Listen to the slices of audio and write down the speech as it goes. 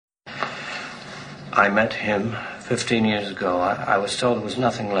I met him 15 years ago. I was told there was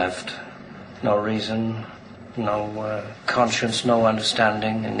nothing left. No reason, no conscience, no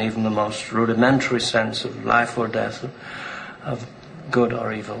understanding, and even the most rudimentary sense of life or death, of good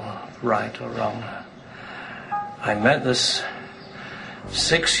or evil, right or wrong. I met this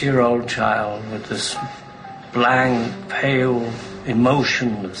 6-year-old child with this blank, pale,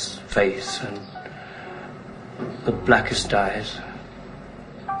 emotionless face and the blackest eyes,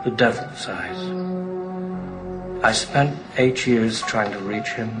 the devil's eyes. I spent 8 years trying to reach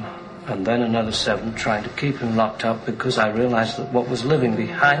him, and then another 7 trying to keep him locked up, because I realized that what was living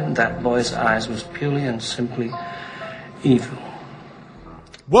behind that boy's eyes was purely and simply evil.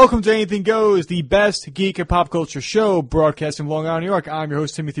 Welcome to Anything Goes, the best geek and pop culture show, broadcasting from Long Island, New York. I'm your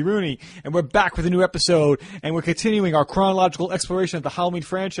host, Timothy Rooney, and we're back with a new episode, and we're continuing our chronological exploration of the Halloween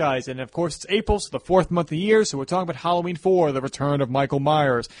franchise. And, of course, it's April, so the 4th month of the year, so we're talking about Halloween 4, the return of Michael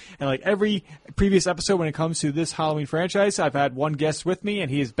Myers. And like every previous episode when it comes to this Halloween franchise, I've had one guest with me, and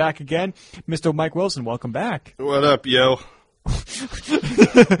he is back again, Mr. Mike Wilson. Welcome back. What up, yo? I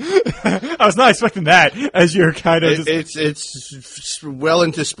was not expecting that as you're kind of It's well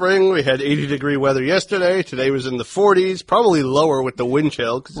into spring. We had 80-degree weather yesterday. Today was in the 40s, probably lower with the wind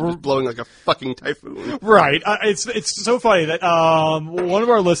chill because it was blowing like a fucking typhoon. Right. It's so funny that one of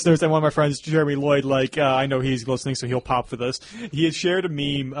our listeners and one of my friends, Jeremy Lloyd, I know he's listening, so he'll pop for this. He had shared a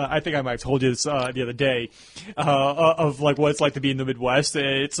meme. I think I might have told you this the other day of like what it's like to be in the Midwest.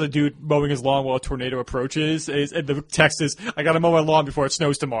 It's a dude mowing his lawn while a tornado approaches. And the text is, "I gotta mow my lawn before it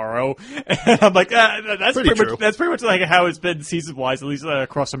snows tomorrow." And I'm like, that's pretty much like how it's been season-wise, at least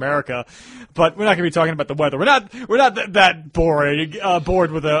across America. But we're not gonna be talking about the weather. We're not that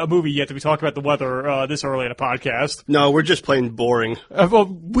bored with a movie yet to be talking about the weather this early in a podcast. No, we're just plain boring. Well,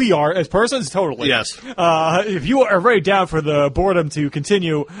 we are as persons, totally. Yes. If you are very down for the boredom to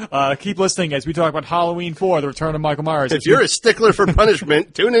continue, keep listening as we talk about Halloween 4, the return of Michael Myers. If you're a stickler for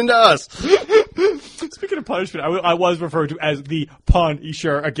punishment, tune into us. Speaking of punishment, I was referred to as the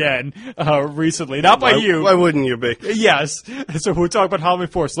Punisher again recently. Not by you. Why wouldn't you be? Yes. So we're talking about Halloween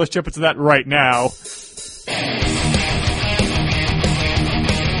 4, so let's jump into that right now.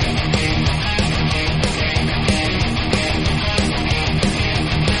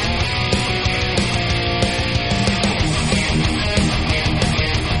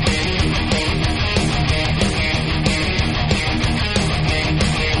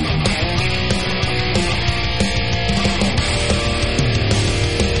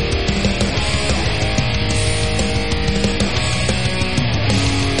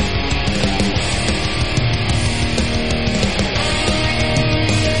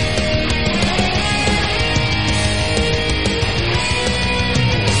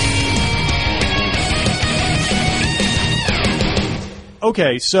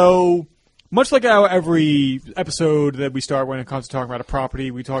 Okay, so much like how every episode that we start when it comes to talking about a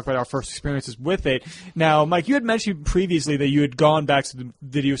property, we talk about our first experiences with it. Now, Mike, you had mentioned previously that you had gone back to the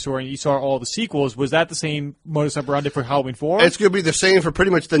video store and you saw all the sequels. Was that the same modus operandi for Halloween 4? It's going to be the same for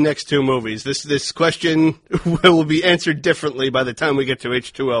pretty much the next 2 movies. This question will be answered differently by the time we get to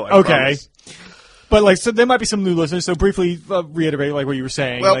H2O, I promise. But, so there might be some new listeners, so briefly reiterate, what you were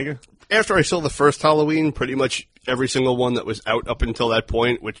saying. Well, after I saw the first Halloween, pretty much every single one that was out up until that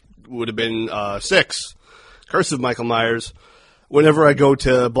point, which would have been 6, Curse of Michael Myers, whenever I go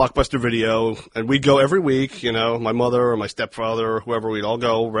to Blockbuster Video, and we'd go every week, my mother or my stepfather or whoever, we'd all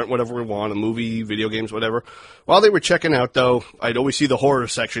go, rent whatever we want, a movie, video games, whatever. While they were checking out, though, I'd always see the horror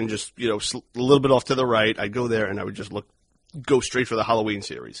section just, a little bit off to the right. I'd go there, and I would just go straight for the Halloween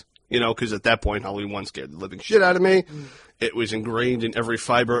series. Because at that point, Halloween 1 scared the living shit out of me. It was ingrained in every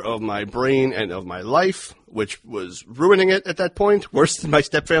fiber of my brain and of my life, which was ruining it at that point, worse than my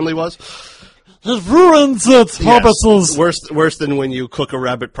stepfamily was. It ruins it, yes. Worse than when you cook a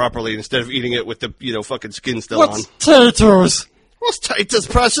rabbit properly instead of eating it with the, fucking skin still on. What's taters? What's taters,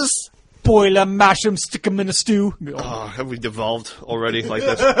 precious? Boil 'em, mash 'em, stick 'em in a stew. Oh, have we devolved already like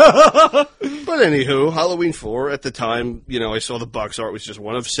this? But anywho, Halloween 4, at the time, I saw the box art was just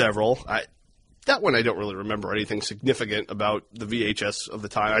one of several. That one I don't really remember anything significant about the VHS of the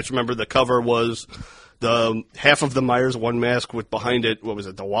time. I just remember the cover was the half of the Myers one mask with behind it, what was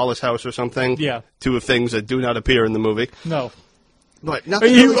it, the Wallace house or something? Yeah. 2 of things that do not appear in the movie. No. But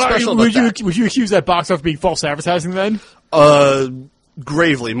nothing really special about that. Would you accuse that box art of being false advertising then?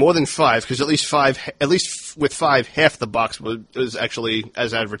 Gravely, more than 5, because at least with 5, half the box was actually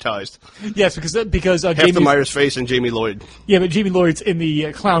as advertised. Yes, because half the Myers face and Jamie Lloyd. Yeah, but Jamie Lloyd's in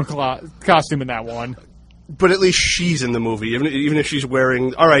the clown costume in that one. But at least she's in the movie, even if she's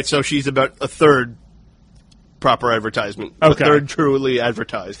wearing. All right, so she's about a third proper advertisement. Okay. The third truly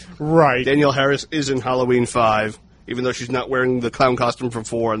advertised. Right. Danielle Harris is in Halloween 5, even though she's not wearing the clown costume from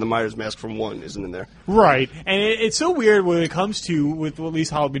 4 and the Myers mask from 1 isn't in there. Right. And it's so weird when it comes to, with at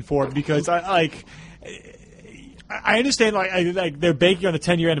least Halloween 4, because I understand, like they're banking on the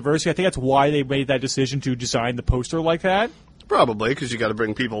 10-year anniversary. I think that's why they made that decision to design the poster like that. Probably, because you got to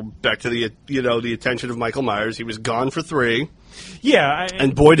bring people back to the the attention of Michael Myers. He was gone for 3. Yeah.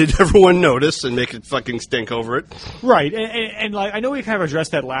 And boy, did everyone notice and make it fucking stink over it. Right. And like, I know we kind of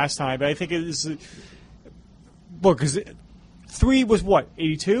addressed that last time, but I think it is... Well, because 3 was what,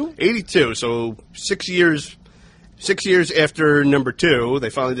 82? 82, so 6 years after number 2, they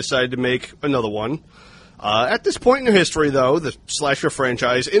finally decided to make another one. At this point in their history, though, the slasher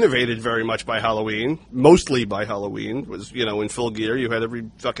franchise innovated very much by Halloween, mostly by Halloween, was, in full gear. You had every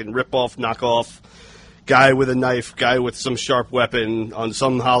fucking rip-off, knockoff, guy with a knife, guy with some sharp weapon on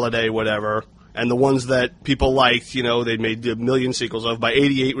some holiday, whatever. And the ones that people liked, they made a million sequels of. By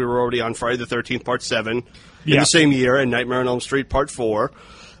 88, we were already on Friday the 13th, Part 7. In the same year, and Nightmare on Elm Street, Part 4.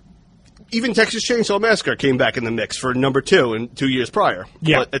 Even Texas Chainsaw Massacre came back in the mix for number 2 and 2 years prior.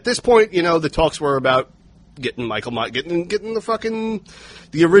 Yeah. But at this point, the talks were about getting getting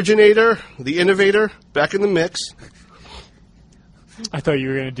the originator, the innovator, back in the mix. I thought you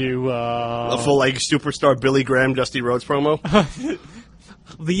were going to do... A full, superstar Billy Graham, Dusty Rhodes promo.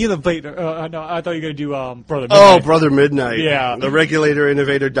 The innovator. No, I thought you were going to do Brother Midnight. Oh, Brother Midnight. Yeah. The regulator,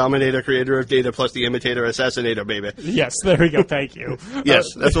 innovator, dominator, creator of data, plus the imitator, assassinator, baby. Yes, there we go. Thank you.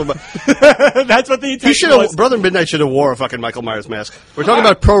 Yes, that's what... That's what the intention was. Brother Midnight should have wore a fucking Michael Myers mask. We're talking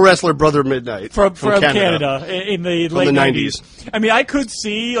about pro wrestler Brother Midnight from Canada in the late 90s. I mean, I could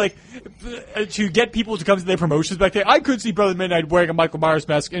see, to get people to come to their promotions back there, I could see Brother Midnight wearing a Michael Myers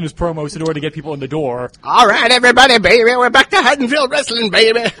mask in his promos in order to get people in the door. All right, everybody, baby, we're back to Haddonfield Wrestling, baby.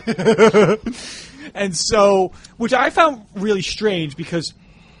 And so, which I found really strange, because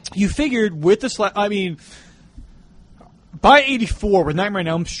you figured with the by 84, with Nightmare on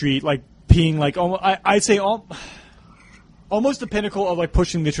Elm Street, being I'd say almost the pinnacle of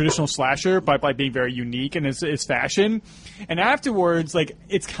pushing the traditional slasher by being very unique in its fashion, and afterwards,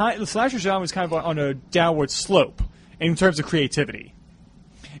 the slasher genre was kind of on a downward slope in terms of creativity.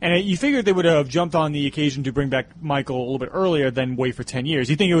 And you figured they would have jumped on the occasion to bring back Michael a little bit earlier than wait for 10 years.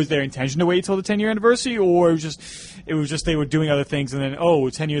 Do you think it was their intention to wait until the 10-year anniversary, or it was just they were doing other things and then,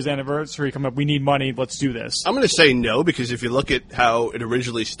 10 years anniversary coming up, we need money, let's do this? I'm going to say no, because if you look at how it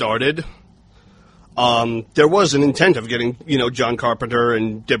originally started, there was an intent of getting, John Carpenter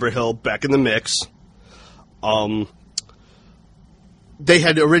and Deborah Hill back in the mix. They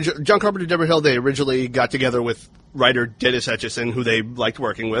had John Carpenter and Deborah Hill, they originally got together with writer Dennis Etchison, who they liked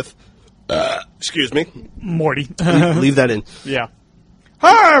working with. Excuse me. Morty. Leave that in. Yeah.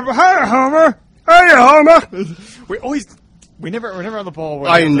 Hi, Homer. Hey, Homer. We're never on the ball.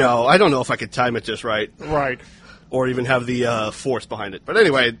 I know. I don't know if I could time it just right. Right. Or even have the force behind it. But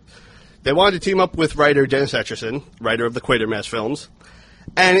anyway, they wanted to team up with writer Dennis Etchison, writer of the Quatermass films.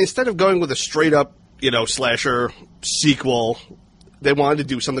 And instead of going with a straight-up, slasher sequel, they wanted to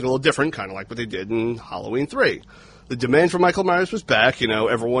do something a little different, kind of like what they did in Halloween 3. The demand for Michael Myers was back.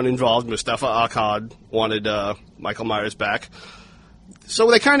 Everyone involved, Mustafa Akkad, wanted Michael Myers back. So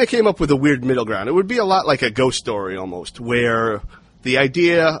they kind of came up with a weird middle ground. It would be a lot like a ghost story almost, where the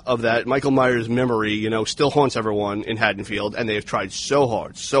idea of that Michael Myers memory, still haunts everyone in Haddonfield, and they have tried so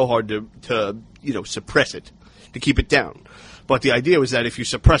hard to suppress it, to keep it down. But the idea was that if you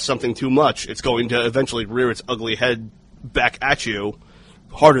suppress something too much, it's going to eventually rear its ugly head back at you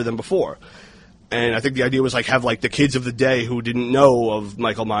harder than before. And I think the idea was have the kids of the day who didn't know of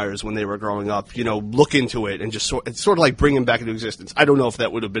Michael Myers when they were growing up, look into it and just sort of bring him back into existence. I don't know if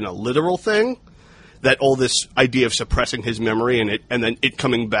that would have been a literal thing, that all this idea of suppressing his memory and then it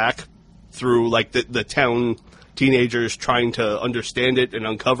coming back through the town teenagers trying to understand it and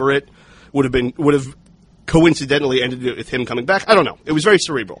uncover it would have coincidentally ended with him coming back. I don't know. It was very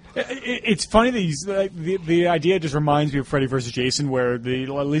cerebral. It's funny that the idea just reminds me of Freddy vs. Jason, where at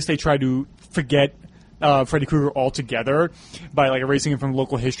least they try to forget Freddy Krueger altogether by erasing him from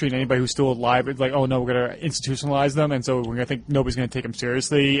local history, and anybody who's still alive, it's oh no, we're going to institutionalize them, and so we're going to think nobody's going to take them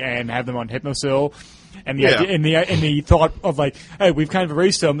seriously and have them on Hypnosil. And the idea, and the thought of hey, we've kind of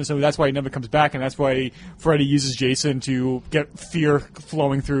erased him, so that's why he never comes back, and that's why Freddy uses Jason to get fear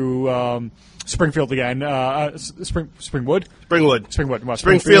flowing through Springfield again. Springwood. Well,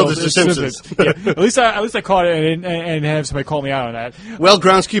 Springfield is the Simpsons. Yeah. At least I caught it and have somebody call me out on that. Well,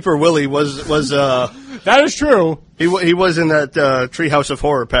 Groundskeeper Willie was that is true. He was in that Treehouse of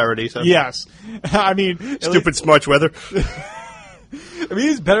Horror parody. So. Yes, I mean Stupid Smarch Weather. I mean,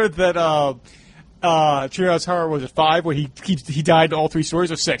 it's better that Treehouse Horror, was it 5, where he died in all 3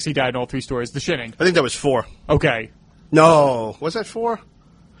 stories, or 6? He died in all 3 stories. The Shining. I think that was 4. Okay. No, was that 4?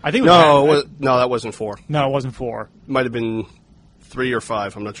 I think it was No, that wasn't 4. No, it wasn't 4. Might have been 3 or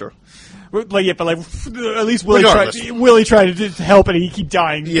 5. I'm not sure. Like, yeah, but like, at least Willie tried to help, and he keep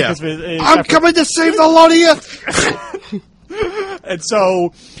dying. Yeah. Because of his I'm efforts. coming to save the lot of you. And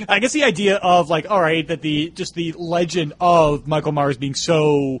so, I guess the idea of, like, all right, that the legend of Michael Myers being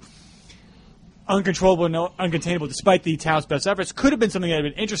so uncontrollable and uncontainable, despite the town's best efforts, could have been something that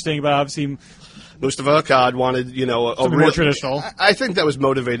had been interesting, but obviously Mustafa Akkad wanted, something more traditional. I think that was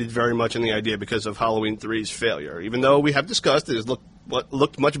motivated very much in the idea because of Halloween 3's failure. Even though we have discussed it has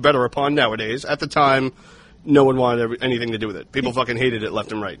looked much better upon nowadays, at the time, no one wanted anything to do with it. People fucking hated it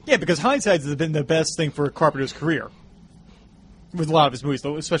left and right. Yeah, because hindsight has been the best thing for Carpenter's career. With a lot of his movies,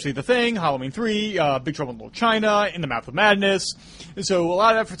 especially The Thing, Halloween 3, Big Trouble in Little China, In the Mouth of Madness. And so a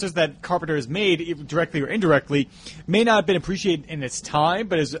lot of efforts that Carpenter has made, directly or indirectly, may not have been appreciated in its time,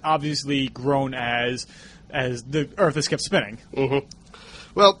 but has obviously grown as the Earth has kept spinning. Mm-hmm.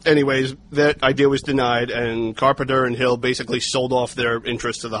 Well, anyways, that idea was denied, and Carpenter and Hill basically sold off their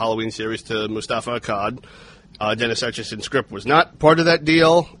interest to the Halloween series to Mustafa Akkad. Dennis Etchison's script was not part of that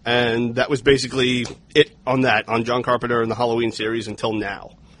deal, and that was basically it on John Carpenter and the Halloween series until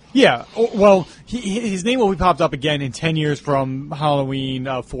now. Yeah, well, his name will be popped up again in 10 years from Halloween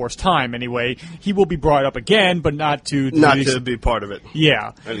 4's time, anyway. He will be brought up again, but not to be part of it.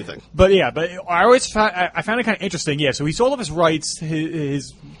 Yeah. Anything. But I always found it kind of interesting. Yeah, so he sold off his rights to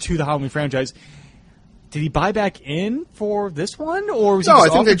the Halloween franchise. Did he buy back in for this one, or was he I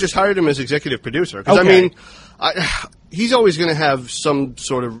think they just hired him as executive producer. Because okay. He's always going to have some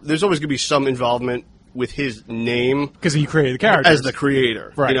sort of. There's always going to be some involvement with his name because he created the character as the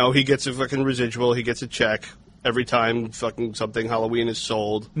creator. Right. He gets a fucking residual. He gets a check every time fucking something Halloween is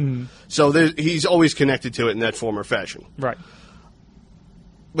sold. Mm-hmm. So he's always connected to it in that form or fashion. Right.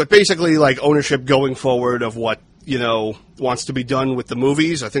 But basically, like ownership going forward of what wants to be done with the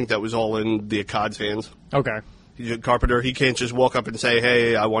movies, I think that was all in the Akkad's hands. Okay. Carpenter, he can't just walk up and say,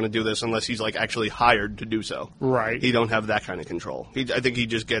 "Hey, I want to do this," unless he's like actually hired to do so. Right. He don't have that kind of control. I think he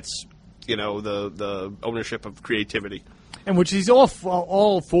just gets, the ownership of creativity, and which he's all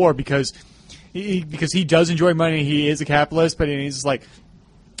for because he does enjoy money. He is a capitalist, but he's like.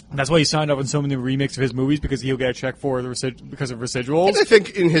 That's why he signed up on so many remakes of his movies, because he'll get a check for because of residuals. And I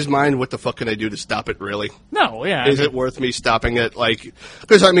think in his mind, what the fuck can I do to stop it? Really? No, yeah. Is it worth me stopping it? Like,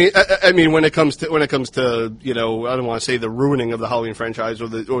 because I mean, when it comes to I don't want to say the ruining of the Halloween franchise or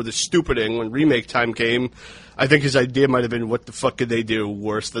the stupiding when remake time came. I think his idea might have been, what the fuck could they do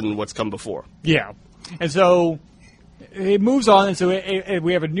worse than what's come before? Yeah, and so. It moves on, and so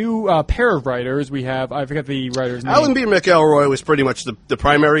we have a new pair of writers. We have, I forget the writer's name. Alan B. McElroy was pretty much the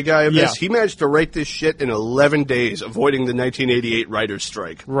primary guy of this. Yeah. He managed to write this shit in 11 days, avoiding the 1988 writers'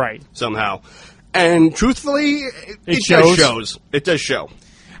 strike. Right. Somehow. And truthfully, it shows. It does show.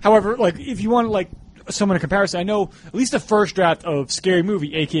 However, like, if you want, like, someone in comparison, I know at least the first draft of Scary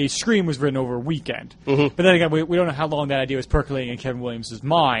Movie, a.k.a. Scream, was written over a weekend. Mm-hmm. But then again, we don't know how long that idea was percolating in Kevin Williams'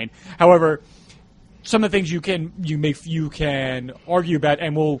 mind. However, some of the things you can argue about,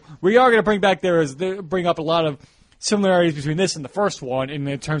 and we are going to bring up a lot of similarities between this and the first one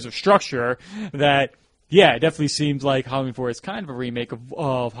in terms of structure. That it definitely seems like Halloween 4 is kind of a remake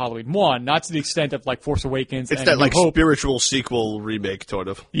of Halloween 1, not to the extent of like Force Awakens. It's and that like Hope. Spiritual sequel remake, sort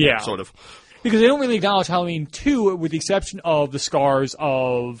of. Yeah, sort of. Because they don't really acknowledge Halloween 2, with the exception of the scars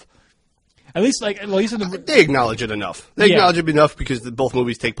of. At least in the... They acknowledge it enough. They acknowledge it enough because both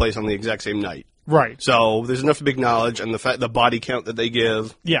movies take place on the exact same night. Right. So there's enough to be acknowledged, and the body count that they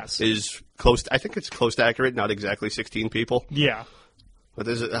give is close. I think it's close to accurate, not exactly 16 people. Yeah. But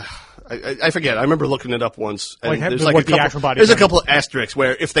there's I forget. I remember looking it up once. And there's a couple of asterisks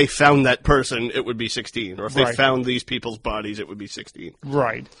where if they found that person, it would be 16. Or if they found these people's bodies, it would be 16.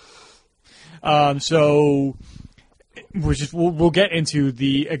 Right. So... We'll get into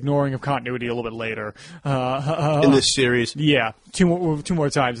the ignoring of continuity a little bit later in this series. Yeah, two more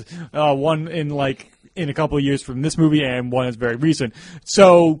times. One in a couple of years from this movie, and one is very recent.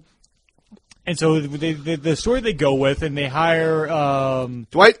 So the story they go with, and they hire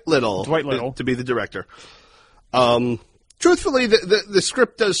Dwight Little to be the director. Truthfully, the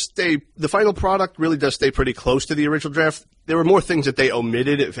script does stay. The final product really does stay pretty close to the original draft. There were more things that they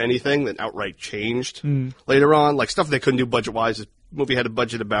omitted, if anything, than outright changed later on, like stuff they couldn't do budget-wise. The movie had a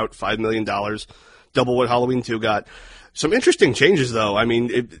budget about $5 million, double what Halloween 2 got. Some interesting changes, though. I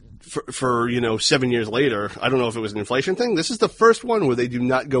mean, for 7 years later. I don't know if it was an inflation thing. This is the first one where they do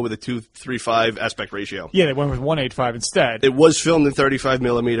not go with a 2:3:5 aspect ratio. Yeah, they went with 1.85 instead. It was filmed in 35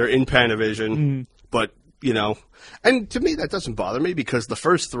 millimeter in Panavision, but and to me that doesn't bother me because the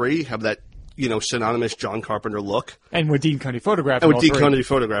first three have that synonymous John Carpenter look. And with Dean Cundy photographing And with all Dean three. Cundy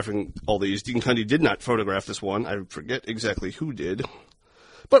photographing all these. Dean Cundy did not photograph this one. I forget exactly who did.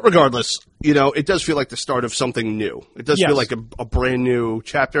 But regardless, it does feel like the start of something new. It does Yes. feel like a brand new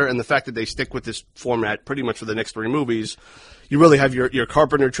chapter, and the fact that they stick with this format pretty much for the next three movies, you really have your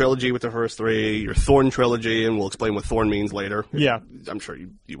Carpenter trilogy with the first three, your Thorne trilogy, and we'll explain what Thorne means later. Yeah. I'm sure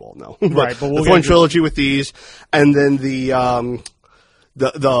you all know. Right, but we'll the Thorne get trilogy with these, and then the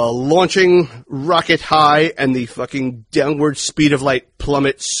launching rocket high and the fucking downward speed of light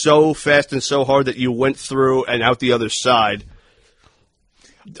plummet so fast and so hard that you went through and out the other side.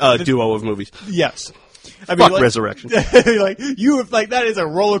 Duo of movies. Yes. I Fuck Resurrection. That is a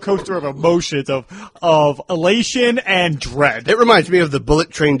roller coaster of emotions of elation and dread. It reminds me of the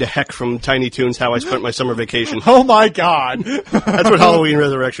Bullet Train to Heck from Tiny Toons, How I Spent My Summer Vacation. Oh my God. That's what Halloween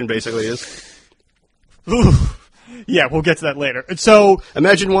Resurrection basically is. Oof. Yeah, we'll get to that later. And so,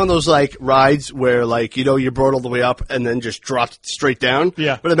 Imagine one of those rides where you're brought all the way up and then just dropped straight down.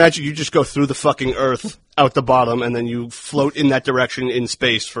 Yeah. But imagine you just go through the fucking earth out the bottom and then you float in that direction in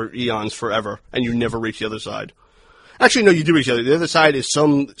space for eons forever and you never reach the other side. Actually, no, you do reach the other. The other side is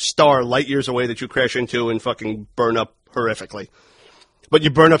some star light years away that you crash into and fucking burn up horrifically. But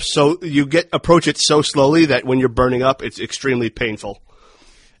you burn up approach it so slowly that when you're burning up, it's extremely painful.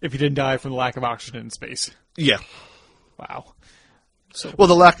 if you didn't die from the lack of oxygen in space. Yeah. Wow.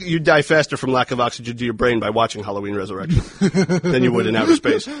 Well, you die faster from lack of oxygen to your brain by watching Halloween Resurrection than you would in outer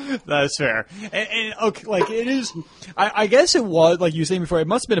space. That's fair. And okay, it is. I guess it was like you were saying before. It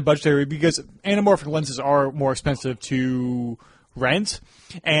must have been a budgetary because anamorphic lenses are more expensive to rent,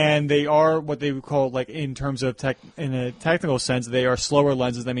 and they are what they would call in terms of in a technical sense, they are slower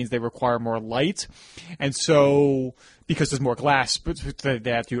lenses. That means they require more light, and so because there's more glass that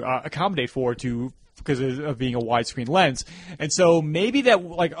they have to accommodate for because of being a widescreen lens. And so maybe that,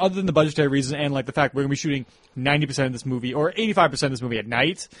 other than the budgetary reason and, the fact we're going to be shooting 90% of this movie or 85% of this movie at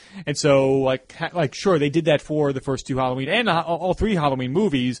night. And so, sure, they did that for the first two Halloween and all three Halloween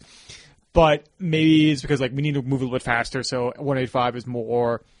movies, but maybe it's because, we need to move a little bit faster, so 185 is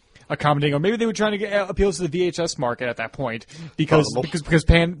more accommodating. Or maybe they were trying to get appeal to the VHS market at that point because of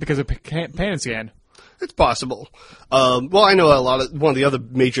pan and scan. It's possible. Well, I know one of the other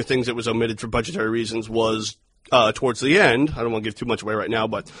major things that was omitted for budgetary reasons was towards the end. I don't want to give too much away right now,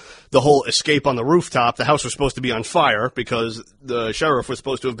 but the whole escape on the rooftop. The house was supposed to be on fire because the sheriff was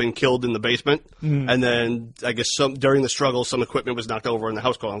supposed to have been killed in the basement, and then I guess during the struggle, some equipment was knocked over and the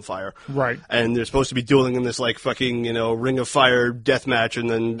house caught on fire. Right. And they're supposed to be dueling in this fucking Ring of Fire death match, and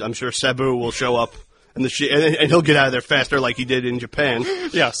then I'm sure Sabu will show up. And he'll get out of there faster like he did in Japan.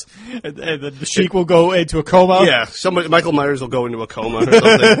 Yes. And the Sheik will go into a coma. Yeah, Michael Myers will go into a coma or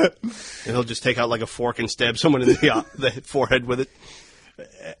something. And he'll just take out a fork and stab someone in the forehead with it.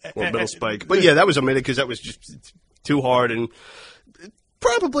 Or middle spike. But yeah, that was omitted because that was just too hard and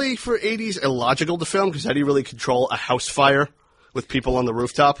probably for 80s illogical to film because how do you really control a house fire with people on the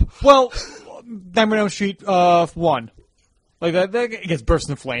rooftop? Well, Nightmare on Elm Street 1. That gets burst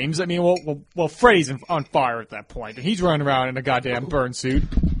into flames. I mean, well, Freddy's on fire at that point, and he's running around in a goddamn burn suit.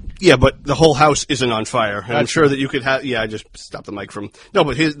 Yeah, but the whole house isn't on fire, and I'm sure that you could have. Yeah, I just stopped the mic from. No,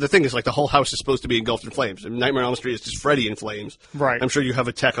 but the thing is, the whole house is supposed to be engulfed in flames. Nightmare on Elm Street is just Freddy in flames. Right. I'm sure you have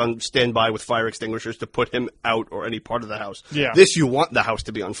a tech on standby with fire extinguishers to put him out or any part of the house. Yeah. This you want the house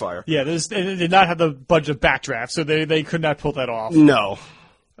to be on fire. Yeah, they did not have the budget of backdraft, so they could not pull that off. No.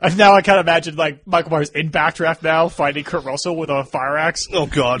 And now I kind of imagine Michael Myers in backdraft now fighting Kurt Russell with a fire axe. Oh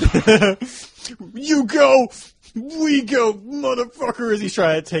God. You go, we go, motherfucker! As he's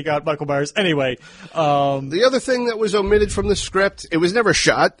trying to take out Michael Myers. Anyway, the other thing that was omitted from the script, it was never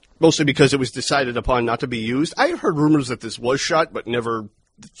shot, mostly because it was decided upon not to be used. I heard rumors that this was shot, but never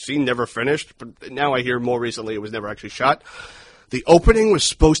finished. But now I hear more recently it was never actually shot. The opening was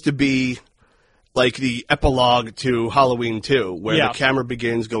supposed to be the epilogue to Halloween 2, where the camera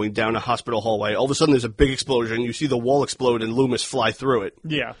begins going down a hospital hallway. All of a sudden, there's a big explosion. You see the wall explode and Loomis fly through it.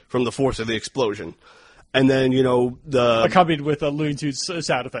 Yeah. From the force of the explosion. And then, accompanied with Looney Tunes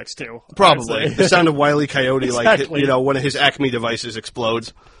sound effects, too. Probably. The sound of Wile E. Coyote, exactly. One of his Acme devices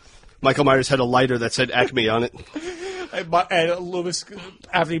explodes. Michael Myers had a lighter that said Acme on it. And Loomis,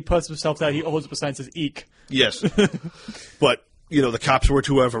 after he puts himself out, he holds up a sign that says Eek. Yes. But... the cops were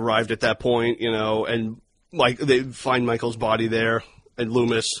to have arrived at that point, and they find Michael's body there, and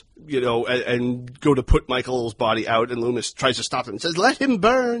Loomis, and go to put Michael's body out, and Loomis tries to stop him and says, let him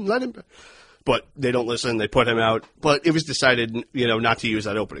burn, let him burn. But they don't listen, they put him out. But it was decided, not to use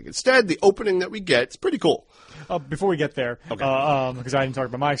that opening. Instead, the opening that we get is pretty cool. Before we get there, Okay. because I didn't talk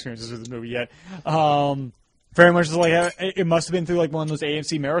about my experiences with this movie yet, very much like it must have been through like one of those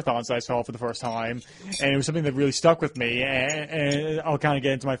AMC marathons that I saw for the first time, and it was something that really stuck with me. And I'll kind of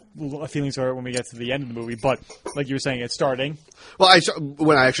get into my feelings for it when we get to the end of the movie. But like you were saying, it's starting. Well,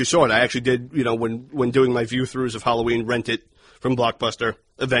 when I actually saw it, I actually did, when doing my view-throughs of Halloween, rent it from Blockbuster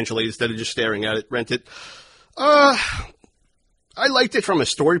eventually instead of just staring at it, rent it. I liked it from a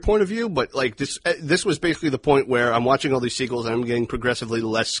story point of view, but like this was basically the point where I'm watching all these sequels and I'm getting progressively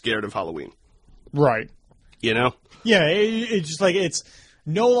less scared of Halloween. Right. Yeah, it's just like it's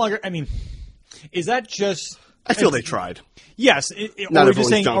no longer. I mean, is that just? I feel they tried. Yes. Not are we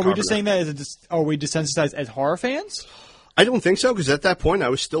everyone's John just saying that are we desensitized as horror fans? I don't think so, because at that point I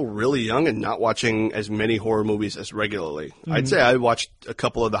was still really young and not watching as many horror movies as regularly. Mm-hmm. I'd say I watched a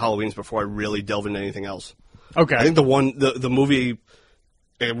couple of the Halloweens before I really delved into anything else. Okay. I think the movie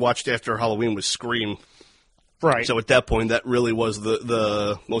I watched after Halloween was Scream. Right. So at that point, that really was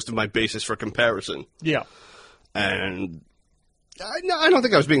the most of my basis for comparison. Yeah. And I don't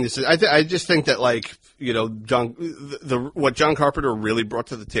think I was being this. I just think that what John Carpenter really brought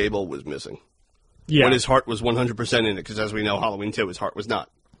to the table was missing. Yeah. When his heart was 100% in it, because as we know, Halloween 2, his heart was not.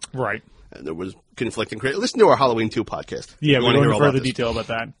 Right. And there was conflicting. Listen to our Halloween 2 podcast. Yeah, we go into further this. detail about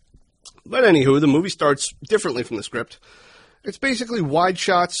that. But anywho, the movie starts differently from the script. It's basically wide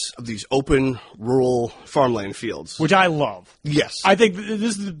shots of these open, rural farmland fields. Which I love. Yes. I think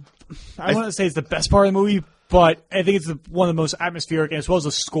this is I want to say it's the best part of the movie, but I think it's one of the most atmospheric, as well as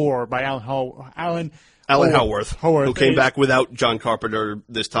the score by Alan Howarth, who came is- back without John Carpenter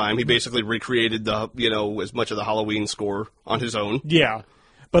this time. He basically recreated as much of the Halloween score on his own. Yeah.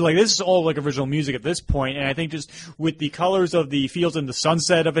 But like this is all like original music at this point, and I think just with the colors of the fields and the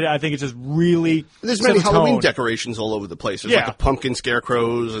sunset of it, I think it's just really There's many set the Halloween tone. decorations all over the place. There's Yeah. like the pumpkin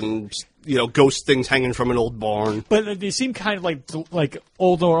scarecrows and ghost things hanging from an old barn. But they seem kind of like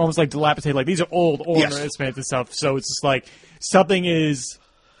old or almost like dilapidated. Like these are old Yes. ornaments and stuff. So it's just like something is.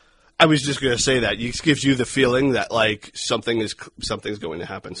 I was just going to say that. It gives you the feeling that like something's going to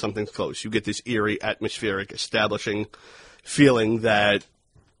happen. Something's close. You get this eerie, atmospheric, establishing feeling that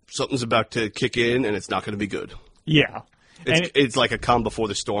something's about to kick in and it's not going to be good. Yeah. It's like a calm before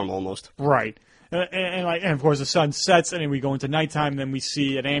the storm almost. Right. And of course the sun sets, and then we go into nighttime, and then we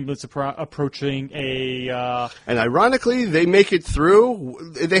see an ambulance approaching a. And ironically, they make it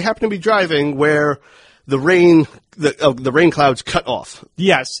through. They happen to be driving where the rain clouds cut off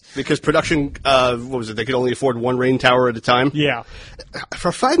Yes. because production. What was it? They could only afford one rain tower at a time. Yeah. For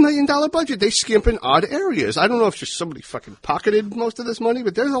a $5 million budget, they skimp in odd areas. I don't know if just somebody fucking pocketed most of this money,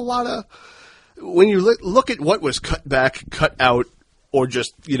 but there's a lot of. When you look at what was cut back, cut out, or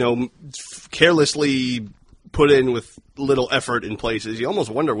just carelessly put in with little effort in places, you almost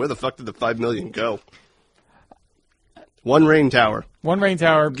wonder where the fuck did the $5 million go. One rain tower. One rain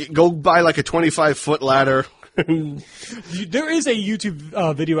tower. Go buy like a 25-foot ladder. There is a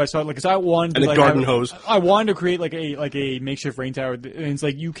YouTube video I saw, because I wanted And to, a garden hose. I wanted to create like a makeshift rain tower, and it's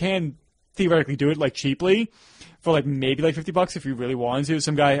like you can theoretically do it like cheaply for like maybe like $50 if you really wanted to.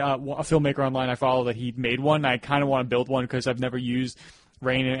 Some guy, a filmmaker online I follow, that he made one. I kind of want to build one because I've never used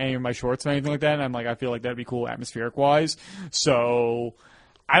rain in any of my shorts or anything like that, and I'm like, I feel like that'd be cool atmospheric wise. So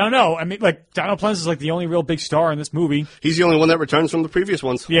I don't know. I mean, like Donald Pleasence is like the only real big star in this movie. He's the only one that returns from the previous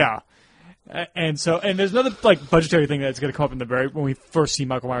ones. Yeah. And there's another like budgetary thing that's going to come up in when we first see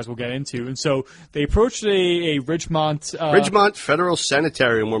Michael Myers. We'll get into, and so they approached a Ridgemont Federal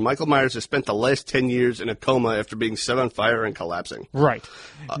Sanitarium, where Michael Myers has spent the last 10 years in a coma after being set on fire and collapsing. Right.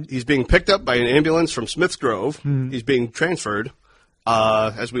 He's being picked up by an ambulance from Smith's Grove. He's being transferred,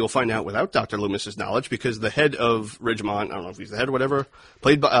 as we will find out without Dr. Loomis's knowledge, because the head of Ridgemont, I don't know if he's the head or whatever,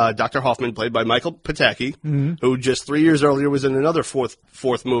 played by Dr. Hoffman, played by Michael Pataki, who just 3 years earlier was in another fourth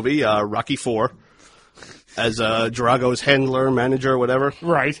movie, Rocky IV, as Drago's handler, manager, whatever.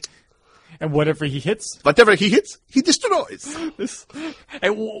 Right. And whatever he hits. Whatever he hits, he destroys.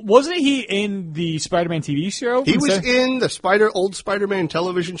 And wasn't he in the Spider-Man TV show? He was in the old Spider-Man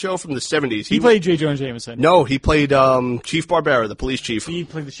television show from the 70s. He played J. Jonah Jameson. No, he played Chief Barbera, the police chief. He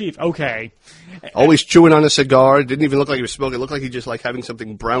played the chief. Okay. Always chewing on a cigar. Didn't even look like he was smoking. It looked like he just like having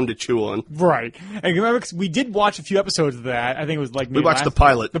something brown to chew on. Right. And remember, 'cause we did watch a few episodes of that. I think it was like We watched the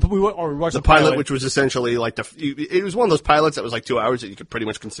pilot. We watched The pilot, which was essentially like it was one of those pilots that was like 2 hours that you could pretty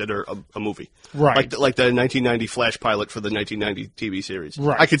much consider a movie. Right. Like the 1990 Flash pilot for the 1990 TV series.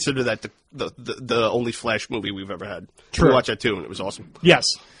 Right. I consider that the only Flash movie we've ever had. True. We watched that too, and it was awesome. Yes.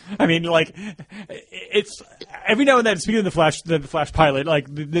 I mean, like, it's every now and then. Speaking of the Flash pilot,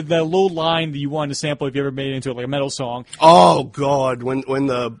 like the little line that you wanted to sample if you ever made it into like a metal song. Oh God! When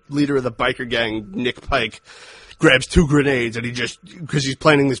the leader of the biker gang, Nick Pike, grabs 2 grenades and he just, because he's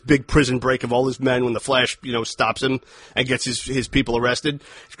planning this big prison break of all his men when the Flash, stops him and gets his people arrested.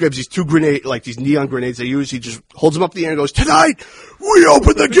 He grabs these 2 these neon grenades they use. He just holds them up in the air and goes, "Tonight we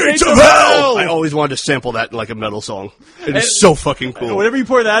open the gates of hell!" I always wanted to sample that in like a metal song. It is so fucking cool. Whenever you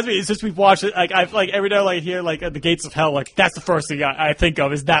pour that at me, it's just we've watched it. Like every time I hear like the gates of hell, like that's the first thing I think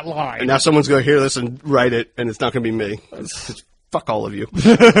of is that line. And now someone's going to hear this and write it, and it's not going to be me. It's fuck all of you.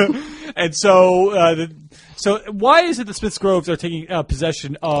 And so, so why is it the Smiths Groves are taking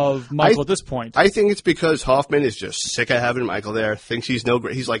possession of Michael at this point? I think it's because Hoffman is just sick of having Michael there. Thinks he's no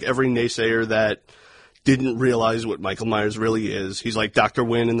great. He's like every naysayer that didn't realize what Michael Myers really is. He's like Dr.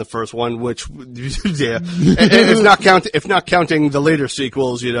 Wynn in the first one, which, yeah, if not counting the later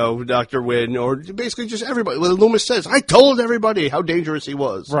sequels, Dr. Wynn, or basically just everybody. Well, Loomis says, "I told everybody how dangerous he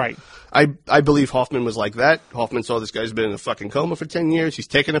was." Right. I believe Hoffman was like that. Hoffman saw this guy's been in a fucking coma for 10 years. He's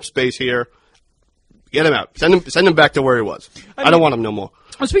taking up space here. Get him out. Send him back to where he was. I don't want him no more.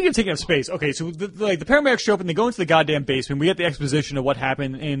 Well, speaking of taking up space, okay, so the paramedics show up and they go into the goddamn basement. We get the exposition of what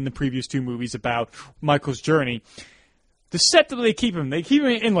happened in the previous 2 movies about Michael's journey. The set that they keep him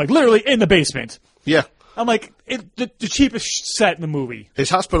in like literally in the basement. Yeah. I'm like, the cheapest set in the movie. His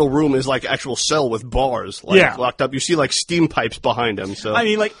hospital room is like actual cell with bars, locked up. You see like steam pipes behind him. So I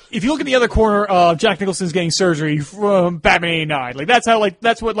mean, like if you look at the other corner of Jack Nicholson's getting surgery from Batman '89, like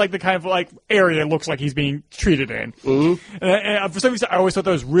that's what like the kind of like area looks like he's being treated in. Mm-hmm. And for some reason, I always thought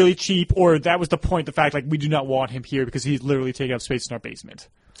that was really cheap, or that was the point. The fact like we do not want him here because he's literally taking up space in our basement.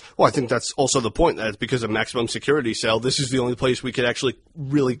 Well, I think that's also the point. That it's because of maximum security cell. This is the only place we could actually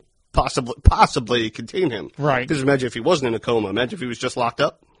really possibly contain him. Right. Because imagine if he wasn't in a coma. Imagine if he was just locked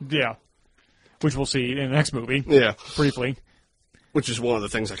up. Yeah. Which we'll see in the next movie. Yeah. Briefly. Which is one of the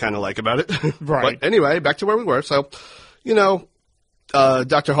things I kind of like about it. Right. But anyway, back to where we were. So,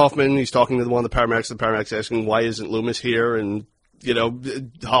 Dr. Hoffman, he's talking to one of the paramedics. The paramedic's asking, why isn't Loomis here? And,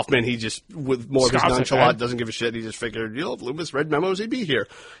 Hoffman, he just, with more of his nonchalant, doesn't give a shit. He just figured, if Loomis read memos, he'd be here.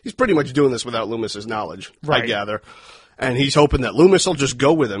 He's pretty much doing this without Loomis's knowledge, right. I gather. And he's hoping that Loomis will just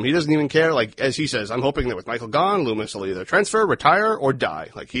go with him. He doesn't even care. Like, as he says, I'm hoping that with Michael gone, Loomis will either transfer, retire, or die.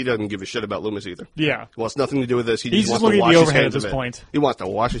 Like, he doesn't give a shit about Loomis either. Yeah. He wants nothing to do with this. He He's just just wants to looking wash at the his overhead hands at this of it. point. He wants to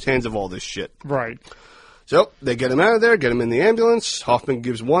wash his hands of all this shit. Right. So, they get him out of there, get him in the ambulance. Hoffman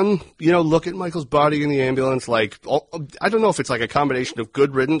gives one, look at Michael's body in the ambulance. Like, I don't know if it's like a combination of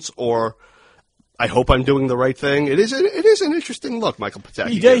good riddance or I hope I'm doing the right thing. It is an interesting look, Michael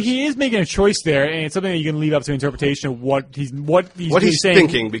Pataki. He is making a choice there, and it's something that you can leave up to interpretation of what he's saying.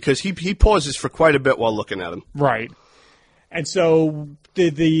 Thinking, because he pauses for quite a bit while looking at him. Right. And so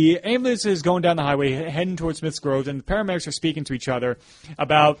the ambulance is going down the highway, heading towards Smiths Grove, and the paramedics are speaking to each other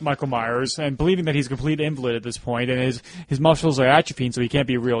about Michael Myers and believing that he's a complete invalid at this point, and his muscles are atrophying, so he can't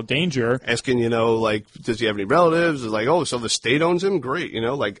be a real danger. Asking, does he have any relatives? Like, oh, so the state owns him? Great,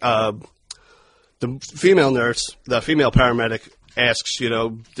 the female nurse, the female paramedic asks,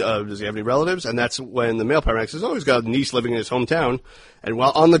 does he have any relatives? And that's when the male paramedic says, oh, he's got a niece living in his hometown. And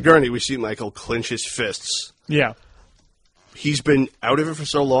while on the gurney, we see Michael clench his fists. Yeah. He's been out of it for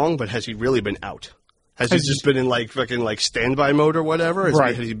so long, but has he really been out? Has he just been in fucking standby mode or whatever?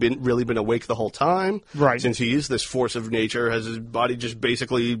 Right. Has he really been awake the whole time? Right. Since he is this force of nature, has his body just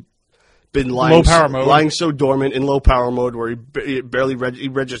basically been lying low power mode, lying so dormant in low power mode where he barely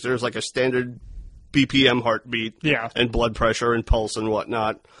registers like a standard BPM heartbeat, and blood pressure and pulse and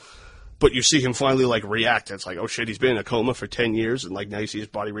whatnot. But you see him finally react. It's like, oh shit, he's been in a coma for 10 years, and now you see his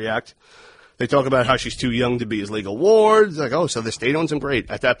body react. They talk about how she's too young to be his legal ward. It's like, oh, so the state owns him.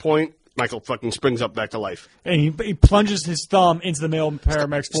 Great. At that point, Michael fucking springs up back to life. And he plunges his thumb into the male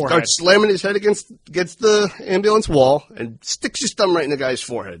paramedic's forehead. Starts slamming his head against the ambulance wall and sticks his thumb right in the guy's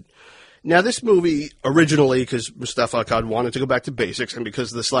forehead. Now, this movie, originally, because Mustafa Akkad wanted to go back to basics, and because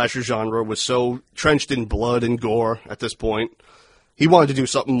the slasher genre was so trenched in blood and gore at this point, he wanted to do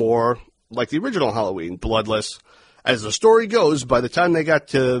something more like the original Halloween, bloodless. As the story goes, by the time they got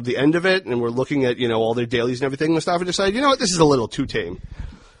to the end of it, and we're looking at, all their dailies and everything, Mustafa decided, you know what, this is a little too tame.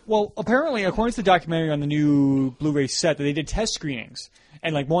 Well, apparently, according to the documentary on the new Blu-ray set, that they did test screenings,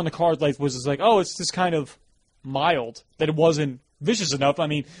 and one of the cards was just like, oh, it's just kind of mild, that it wasn't vicious enough. I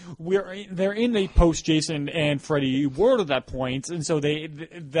mean, they're in a post Jason and Freddy world at that point, and so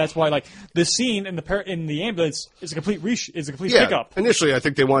that's why like the scene in the ambulance is a complete pickup. Initially, I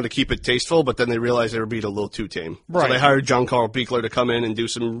think they wanted to keep it tasteful, but then they realized they were being a little too tame. Right. So they hired John Carl Buechler to come in and do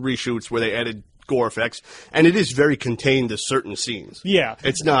some reshoots where they added gore effects, and it is very contained to certain scenes. Yeah.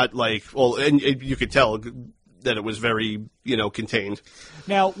 It's not like, well, and you could tell that it was very, contained.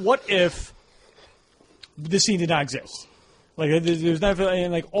 Now, what if this scene did not exist? Like, there's nothing,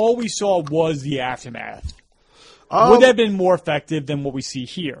 and like all we saw was the aftermath. Would that have been more effective than what we see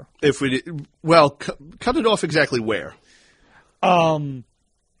here? If we did, well, cut it off exactly where?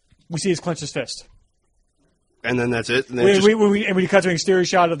 We see his clench his fist. And then that's it. And then we cut to an exterior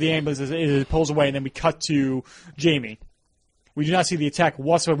shot of the ambulance as it pulls away, and then we cut to Jamie. We do not see the attack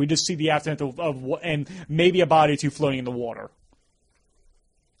whatsoever. We just see the aftermath of and maybe a body or two floating in the water.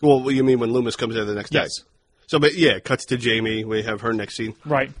 Well, you mean when Loomis comes in the next day? Yes. So, but yeah, it cuts to Jamie. We have her next scene.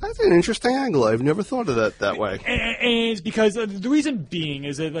 Right. That's an interesting angle. I've never thought of that way. And it's because the reason being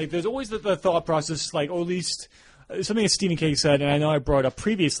is that like there's always the thought process, like, or at least something that Stephen King said, and I know I brought up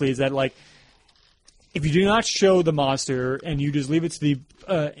previously, is that like, if you do not show the monster and you just leave it to the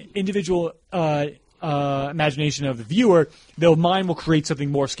individual imagination of the viewer, their mind will create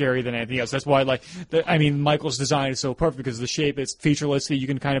something more scary than anything else. That's why, Michael's design is so perfect because the shape is featureless that you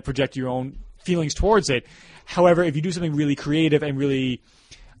can kind of project your own feelings towards it. However, if you do something really creative and really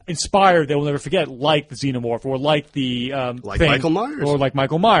inspired, they will never forget, like the Xenomorph or like the Michael Myers, or like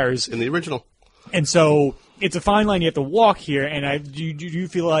Michael Myers in the original. And so it's a fine line you have to walk here. And do you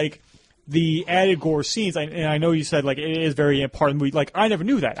feel like the added gore scenes, and I know you said like it is very important. I never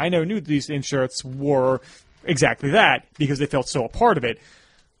knew that. I never knew these inserts were exactly that because they felt so a part of it.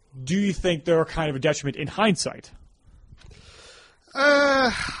 Do you think they're kind of a detriment in hindsight?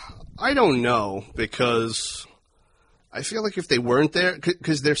 I don't know, because I feel like if they weren't there,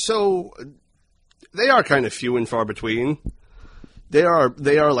 because they are kind of few and far between. They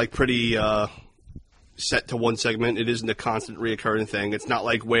are like pretty set to one segment. It isn't a constant reoccurring thing. It's not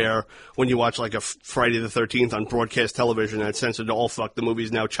like where when you watch like a Friday the 13th on broadcast television and it's censored to all fuck, the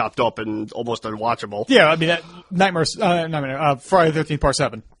movie's now chopped up and almost unwatchable. Yeah, I mean that Friday the 13th Part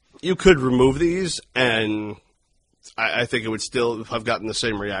 7. You could remove these and I think it would still have gotten the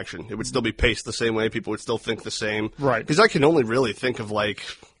same reaction. It would still be paced the same way. People would still think the same. Right. Because I can only really think of like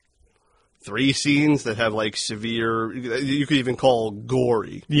 3 scenes that have like severe, you could even call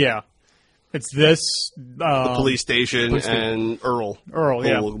gory. Yeah. It's this. The police station and Earl. Earl,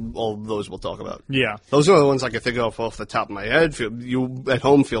 yeah. All of those we'll talk about. Yeah. Those are the ones I can think of off the top of my head. You at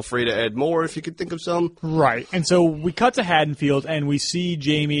home, feel free to add more if you could think of some. Right. And so we cut to Haddonfield and we see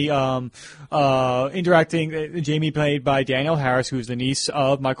Jamie interacting. Jamie played by Danielle Harris, who's the niece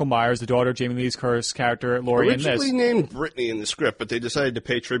of Michael Myers, the daughter of Jamie Lee Curtis' character, Laurie, in this. Originally named Brittany in the script, but they decided to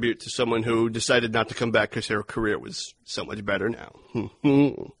pay tribute to someone who decided not to come back because her career was so much better now.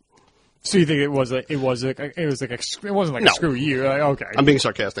 So you think it wasn't like a screw you? Okay. I'm being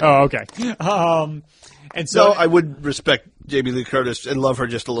sarcastic. Oh, okay. And so I would respect Jamie Lee Curtis and love her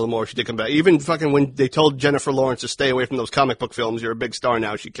just a little more if she did come back. Even fucking when they told Jennifer Lawrence to stay away from those comic book films, you're a big star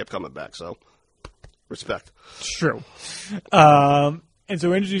now, she kept coming back. So, respect. True. And so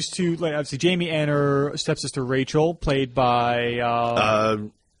we're introduced to, obviously, Jamie and her stepsister Rachel, played by...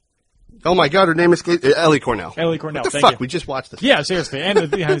 oh my God, her name is Ellie Cornell. Ellie Cornell, what the thank fuck? you. We just watched this. Yeah, seriously. And the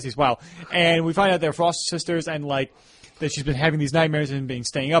behind the scenes, wow. And we find out they're foster sisters and, that she's been having these nightmares and been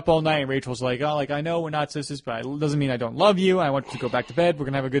staying up all night. And Rachel's like, I know we're not sisters, but it doesn't mean I don't love you. I want you to go back to bed. We're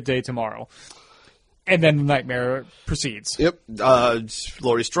going to have a good day tomorrow. And then the nightmare proceeds. Yep.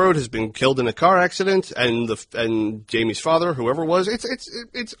 Laurie Strode has been killed in a car accident, and Jamie's father, whoever it was,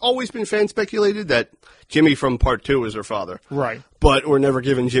 it's always been fan speculated that Jimmy from Part 2 is her father. Right. But we're never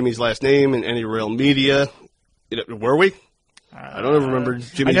given Jimmy's last name in any real media. Were we? I don't ever remember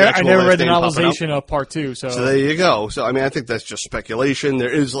Jimmy's actual last name. I never read the novelization of Part 2, so there you go. So, I mean, I think that's just speculation.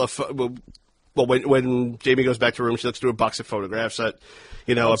 There is when Jamie goes back to her room, she looks through a box of photographs that,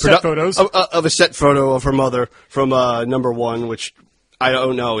 photos of a set photo of her mother from number 1, which I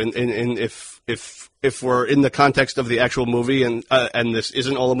don't know. If we're in the context of the actual movie and this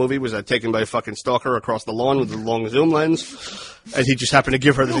isn't all a movie, was that taken by a fucking stalker across the lawn with a long zoom lens? And he just happened to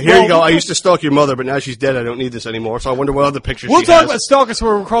give her this. Here you go. I used to stalk your mother, but now she's dead. I don't need this anymore. So I wonder what other pictures we'll she talk has. about stalkers who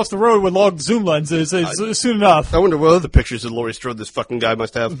are across the road with long zoom lenses soon enough. I wonder what other pictures that Laurie Strode this fucking guy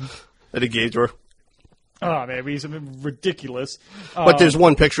must have that he gave to her. Oh, man, he's ridiculous. But there's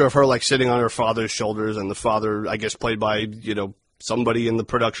one picture of her, sitting on her father's shoulders, and the father, I guess, played by, somebody in the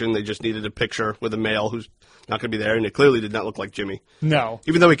production. They just needed a picture with a male who's not going to be there, and it clearly did not look like Jimmy. No.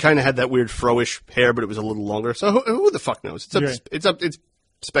 Even though he kind of had that weird fro-ish hair, but it was a little longer. So who the fuck knows? It's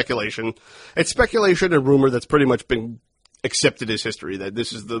speculation. It's speculation and rumor that's pretty much been accepted as history, that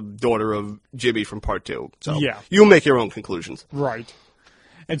this is the daughter of Jimmy from Part 2. So you make your own conclusions. Right.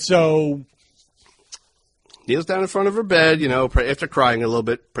 And so kneels down in front of her bed, after crying a little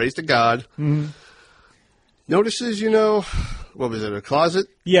bit, prays to God. Mm-hmm. Notices, what was it, a closet?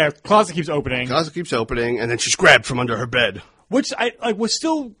 Yeah, closet keeps opening. Closet keeps opening, and then she's grabbed from under her bed. Which what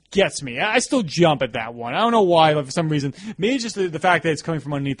still gets me. I still jump at that one. I don't know why, but for some reason. Maybe it's just the fact that it's coming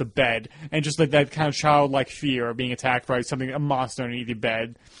from underneath the bed, and just like that kind of childlike fear of being attacked by a monster underneath your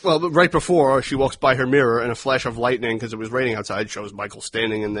bed. Well, but right before, she walks by her mirror, and a flash of lightning, because it was raining outside, shows Michael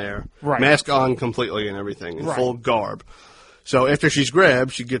standing in there. Right. Mask on completely and everything, in full garb. So after she's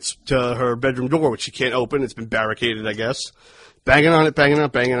grabbed, she gets to her bedroom door, which she can't open. It's been barricaded, I guess. Banging on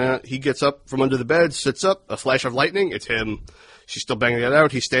it. He gets up from under the bed, sits up, a flash of lightning. It's him. She's still banging it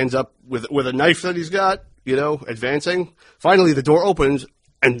out. He stands up with a knife that he's got, advancing. Finally, the door opens,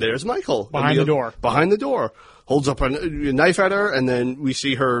 and there's Michael. Behind the door. Holds up a knife at her, and then we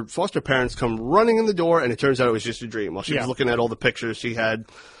see her foster parents come running in the door, and it turns out it was just a dream. While she was looking at all the pictures she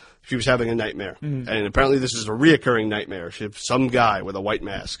was having a nightmare. Mm-hmm. And apparently this is a reoccurring nightmare. She has some guy with a white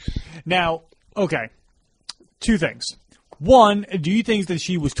mask. Now, okay, two things. One, do you think that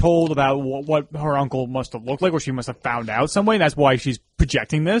she was told about what her uncle must have looked like, or she must have found out some way, and that's why she's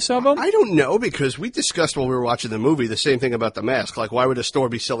projecting this of him? I don't know, because we discussed while we were watching the movie the same thing about the mask. Like, why would a store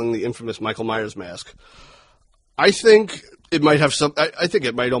be selling the infamous Michael Myers mask? I think it might have some... I think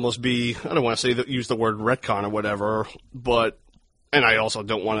it might almost be... I don't want to say use the word retcon or whatever, but... And I also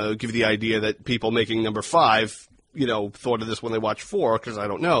don't want to give the idea that people making number 5, thought of this when they watched 4, because I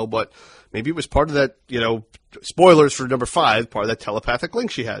don't know, but maybe it was part of that, spoilers for number 5, part of that telepathic link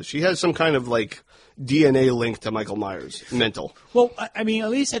she has. She has some kind of, DNA link to Michael Myers, mental. Well, I mean, at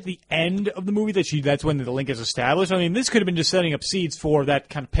least at the end of the movie, that's when the link is established. I mean, this could have been just setting up seeds for that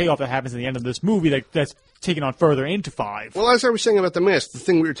kind of payoff that happens at the end of this movie that's taken on further into 5. Well, as I was saying about the mask, the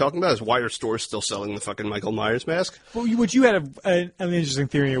thing we were talking about is why are stores still selling the fucking Michael Myers mask? Well, you had an interesting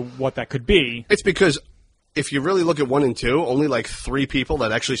theory of what that could be. It's because if you really look at 1 and 2, only 3 people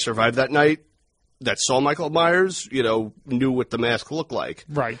that actually survived that night that saw Michael Myers, knew what the mask looked like.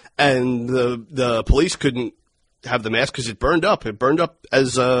 Right. And the police couldn't have the mask because it burned up. It burned up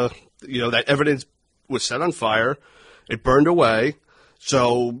as, that evidence was set on fire. It burned away.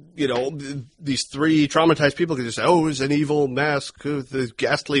 So, these 3 traumatized people could just say, oh, it was an evil mask with the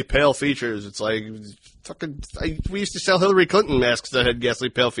ghastly pale features. It's like, we used to sell Hillary Clinton masks that had ghastly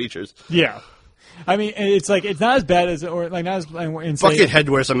pale features. Yeah. I mean, it's it's not as bad as, or not as insane. Buckethead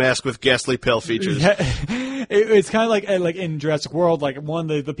wears a mask with ghastly pale features. It's kind of like in Jurassic World,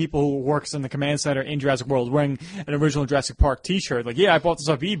 one of the people who works in the command center in Jurassic World wearing an original Jurassic Park T-shirt. I bought this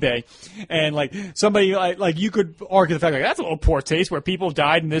off eBay, and somebody you could argue the fact that's a little poor taste where people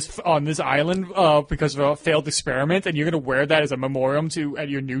died on this island because of a failed experiment, and you're going to wear that as a memoriam at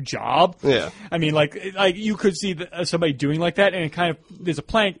your new job. Yeah, I mean, you could see somebody doing like that, and it kind of there's a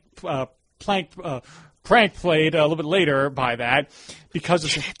prank played a little bit later by that because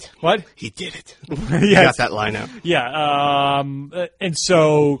of what he did it. Yes. Got that line out. Yeah, and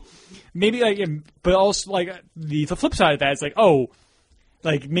so maybe but also the flip side of that is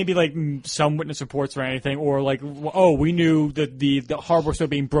maybe some witness reports or anything, or we knew that the hardware store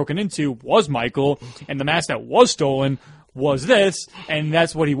being broken into was Michael, and the mask that was stolen was this, and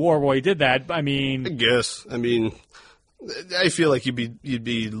that's what he wore while he did that. I mean, I guess. I feel like you'd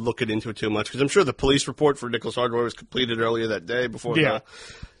be looking into it too much, because I'm sure the police report for Nichols Hardware was completed earlier that day before the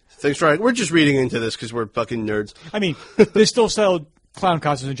things tried. We're just reading into this because we're fucking nerds. I mean, they still sell clown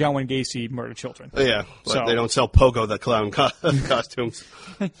costumes and John Wayne Gacy murdered children. Yeah, but they don't sell Pogo the clown costumes.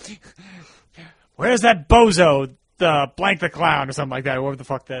 Where's that bozo, the blank the clown or something like that, or whatever the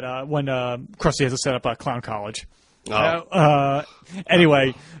fuck that when Krusty has to set up a clown college. Oh.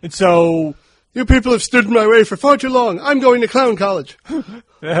 Anyway, and so... You people have stood in my way for far too long. I'm going to clown college.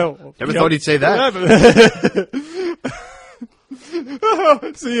 Never thought he'd say that.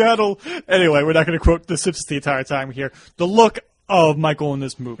 Seattle. Anyway, we're not going to quote The Simpsons the entire time here. The look of Michael in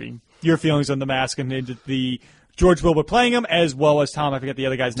this movie. Your feelings on the mask and the George Wilbur playing him, as well as Tom. I forget the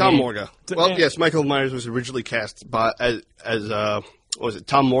other guy's name. Tom Morga. Well, yes, Michael Myers was originally cast as what was it?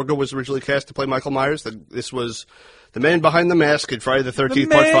 Tom Morga was originally cast to play Michael Myers. This was the man behind the mask in Friday the 13th,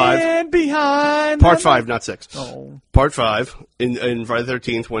 Part 5. Part 5, not 6. Oh. Part 5 in Friday the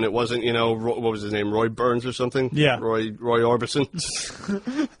 13th, when it wasn't, what was his name, Roy Burns or something? Yeah. Roy Orbison.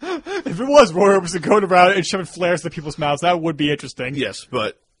 If it was Roy Orbison going around and shoving flares into people's mouths, that would be interesting. Yes,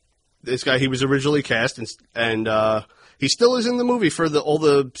 but this guy, he was originally cast, and he still is in the movie for all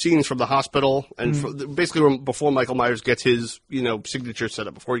the scenes from the hospital, and basically before Michael Myers gets his signature set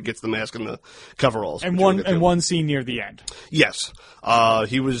up, before he gets the mask and the coveralls. And one scene near the end. Yes,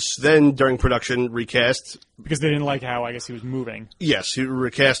 he was then during production recast because they didn't like how I guess he was moving. Yes, he was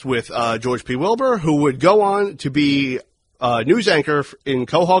recast with George P. Wilbur, who would go on to be news anchor in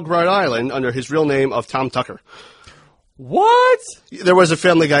Quahog, Rhode Island, under his real name of Tom Tucker. What? There was a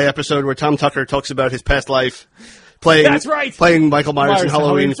Family Guy episode where Tom Tucker talks about his past life playing Michael Myers in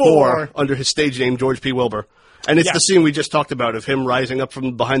Halloween 4 under his stage name, George P. Wilbur. And it's the scene we just talked about of him rising up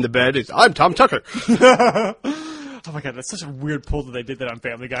from behind the bed. I'm Tom Tucker. Oh my god, that's such a weird pull that they did that on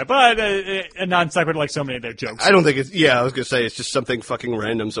Family Guy. But a non-sequitur like so many of their jokes. I don't think it's... Yeah, I was going to say it's just something fucking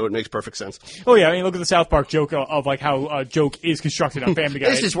random, so it makes perfect sense. Oh yeah, I mean, look at the South Park joke of like how a joke is constructed on Family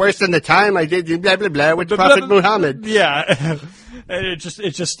Guy. This is worse than the time I did blah, blah, blah with Prophet Muhammad. Yeah.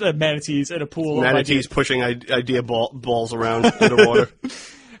 It's just manatees in a pool. Manatees pushing idea balls around underwater.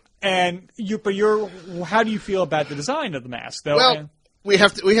 And how do you feel about the design of the mask, though? Well, we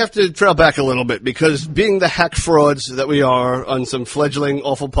have to trail back a little bit because being the hack frauds that we are on some fledgling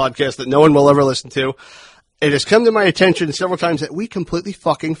awful podcast that no one will ever listen to, it has come to my attention several times that we completely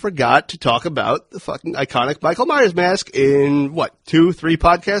fucking forgot to talk about the fucking iconic Michael Myers mask in 2-3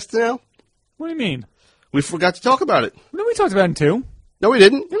 podcasts now. What do you mean? We forgot to talk about it. No, we talked about it in 2. No, we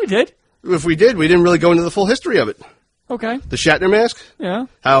didn't. Yeah, we did. If we did, we didn't really go into the full history of it. Okay. The Shatner mask. Yeah.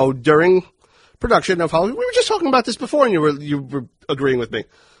 How during production of Halloween, we were just talking about this before, and you were agreeing with me.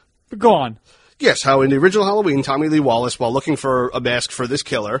 Go on. Yes, how in the original Halloween, Tommy Lee Wallace, while looking for a mask for this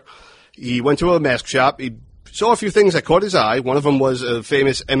killer, he went to a mask shop. He saw a few things that caught his eye. One of them was a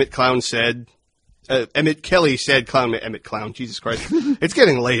famous Emmett Kelly said clown. Emmett Clown, Jesus Christ. It's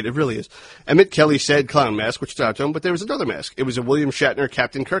getting late, it really is. Emmett Kelly said clown mask, which stood out to him, but there was another mask. It was a William Shatner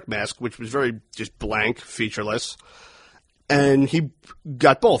Captain Kirk mask, which was very just blank, featureless. And he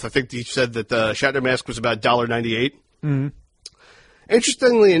got both. I think he said that the Shatner mask was about $1.98. Mm-hmm.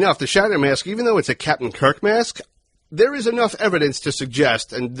 Interestingly enough, the Shatner mask, even though it's a Captain Kirk mask, there is enough evidence to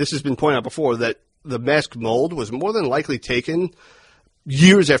suggest, and this has been pointed out before, that the mask mold was more than likely taken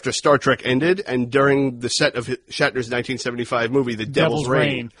years after Star Trek ended and during the set of Shatner's 1975 movie, The Devil's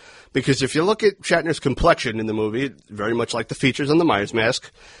Reign. Because if you look at Shatner's complexion in the movie, it's very much like the features on the Myers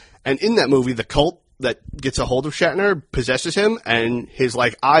mask. And in that movie, the cult that gets a hold of Shatner possesses him, and his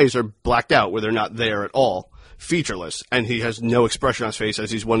eyes are blacked out where they're not there at all, featureless, and he has no expression on his face as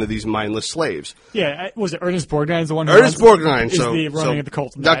he's one of these mindless slaves. Yeah, was it Ernest Borgnine the one who Ernest Borgnine, is the running of the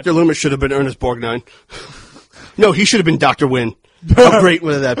cult? Dr. Loomis should have been Ernest Borgnine. No, he should have been Dr. Wynn. How great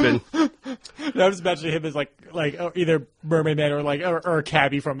would that have been? I was imagining him as like either Mermaid Man or a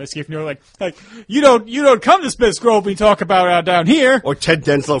cabbie from Escape from New York. Like you don't come to Smith's Grove and talk about down here. Or Ted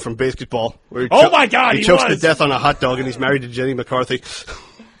Denslow from Basketball. Where my God, he chokes to death on a hot dog and he's married to Jenny McCarthy.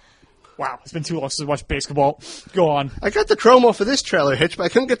 Wow, it's been too long since I watched Basketball. Go on. I got the chrome off of this trailer hitch, but I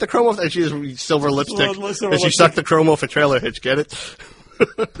couldn't get the chrome off. And she has silver lipstick. And she sucked the chrome off a trailer hitch. Get it?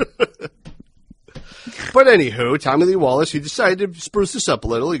 But anywho, Tommy Lee Wallace, he decided to spruce this up a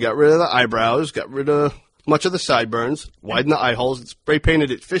little. He got rid of the eyebrows, got rid of much of the sideburns, widened the eye holes, and spray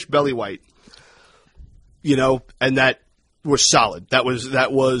painted it fish belly white. And that was solid. That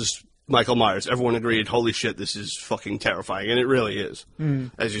was Michael Myers. Everyone agreed, holy shit, this is fucking terrifying. And it really is,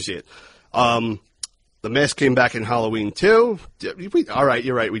 as you see it. The mask came back in Halloween 2. All right,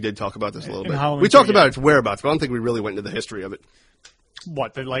 you're right. We did talk about this a little bit. Halloween we talked 2, about its whereabouts, but I don't think we really went into the history of it.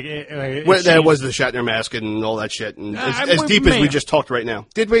 What? There was the Shatner mask and all that shit, and as deep as we just talked right now.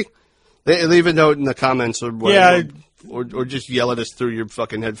 Did we? Leave a note in the comments or whatever, or just yell at us through your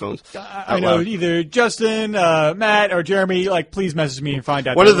fucking headphones. I know either Justin, Matt, or Jeremy. Please message me and find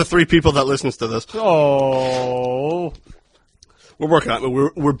out. What are the 3 people that listens to this? Oh, we're working on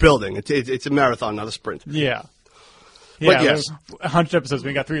it. We're building. It's a marathon, not a sprint. Yeah. But yes, 100 episodes.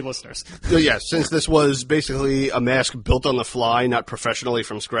 We got 3 listeners. Yes, since this was basically a mask built on the fly, not professionally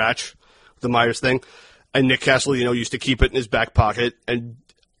from scratch, the Myers thing, and Nick Castle, used to keep it in his back pocket, and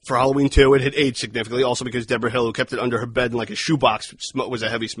for Halloween 2, it had aged significantly, also because Deborah Hill, who kept it under her bed in a shoebox, was a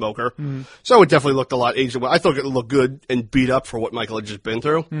heavy smoker. Mm. So it definitely looked a lot aged. I thought it looked good and beat up for what Michael had just been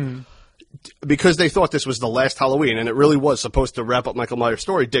through. Mm. Because they thought this was the last Halloween, and it really was supposed to wrap up Michael Myers'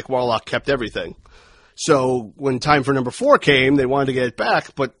 story, Dick Warlock kept everything. So when time for number 4 came, they wanted to get it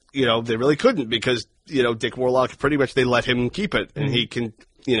back, but, they really couldn't because, Dick Warlock, pretty much they let him keep it, and he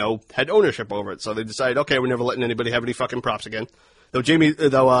had ownership over it. So they decided, okay, we're never letting anybody have any fucking props again. Though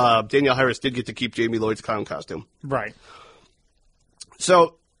Danielle Harris did get to keep Jamie Lloyd's clown costume. Right.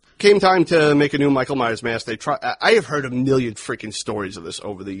 So came time to make a new Michael Myers mask, I have heard a million freaking stories of this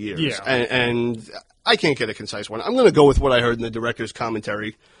over the years, Yeah. and I can't get a concise one. I'm going to go with what I heard in the director's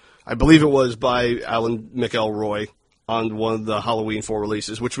commentary. I believe it was by Alan McElroy on one of the Halloween 4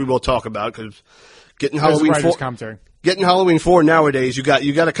 releases, which we will talk about because getting Halloween 4 commentary. Getting Halloween 4 nowadays, you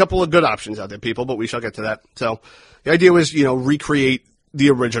got a couple of good options out there, people, but we shall get to that. So the idea was, recreate the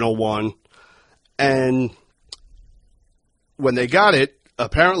original one, and when they got it,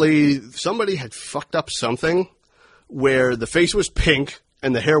 apparently somebody had fucked up something where the face was pink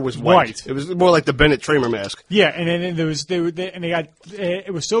and the hair was white. It was more like the Bennett Tramer mask. Yeah, and then there was they got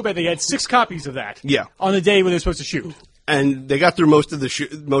it was so bad they had 6 copies of that. Yeah. On the day when they were supposed to shoot. And they got through most of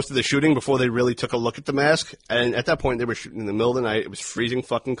the shooting before they really took a look at the mask. And at that point, they were shooting in the middle of the night. It was freezing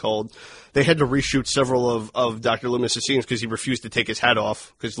fucking cold. They had to reshoot several of Dr. Loomis's scenes because he refused to take his hat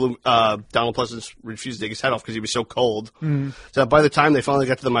off. Because Donald Pleasence refused to take his hat off because he was so cold. Mm. So by the time they finally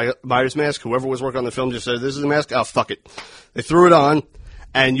got to the Myers mask, whoever was working on the film just said, "This is the mask. Oh, fuck it." They threw it on.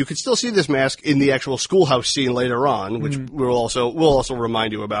 And you could still see this mask in the actual schoolhouse scene later on, which we'll also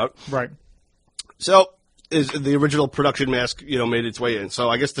remind you about. Right. So is the original production mask, made its way in. So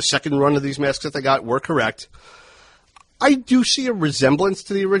I guess the second run of these masks that they got were correct. I do see a resemblance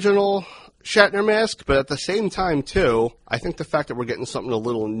to the original Shatner mask, but at the same time, too, I think the fact that we're getting something a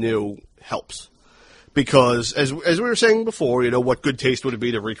little new helps. Because, as we were saying before, what good taste would it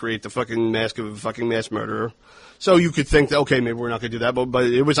be to recreate the fucking mask of a fucking mass murderer? So you could think that, okay, maybe we're not going to do that, but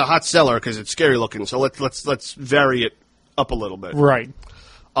it was a hot seller because it's scary looking, so let's vary it up a little bit. Right.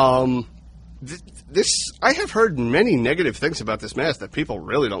 I have heard many negative things about this mask that people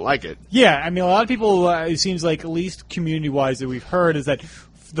really don't like it. Yeah, I mean, a lot of people, it seems like, at least community-wise, that we've heard is that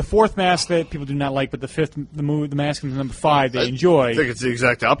the 4th mask that people do not like, but the 5th, the mask in number 5, they enjoy. I think it's the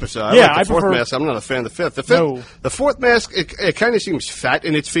exact opposite. I Yeah, like the 4th prefer... mask. I'm not a fan of the 5th. No. The 4th mask, it kind of seems fat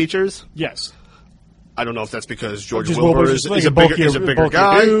in its features. Yes. I don't know if that's because George Just Wilbur is a bigger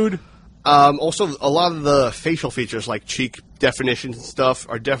guy. Dude. Also, a lot of the facial features, like cheek definitions and stuff,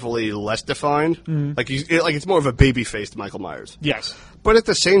 are definitely less defined. Mm. Like it's more of a baby-faced Michael Myers. Yes. But at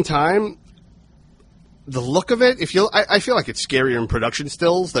the same time, the look of it, I feel like it's scarier in production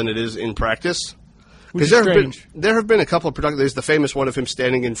stills than it is in practice. Which is strange. There have been a couple of productions. There's the famous one of him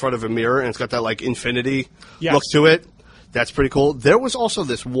standing in front of a mirror, and it's got that like infinity look to it. That's pretty cool. There was also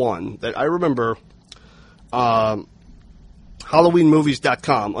this one that I remember.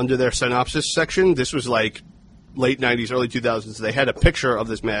 HalloweenMovies.com, under their synopsis section, this was like late 90s, early 2000s. They had a picture of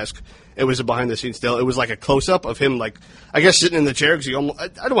this mask. It was a behind-the-scenes still. It was like a close-up of him, like, I guess sitting in the chair, because I don't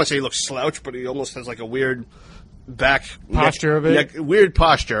want to say he looks slouched, but he almost has like a weird back posture of it. Weird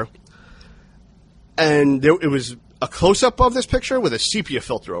posture. And it was a close-up of this picture with a sepia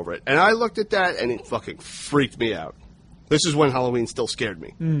filter over it. And I looked at that, and it fucking freaked me out. This is when Halloween still scared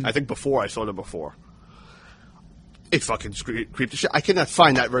me. I think before I saw it before. It fucking creeped the shit. I cannot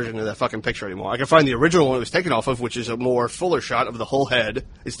find that version of that fucking picture anymore. I can find the original one it was taken off of, which is a more fuller shot of the whole head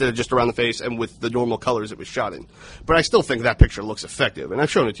instead of just around the face and with the normal colors it was shot in. But I still think that picture looks effective, and I've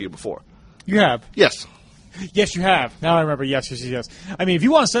shown it to you before. You have? Yes. Yes, you have. Now I remember. Yes. I mean, if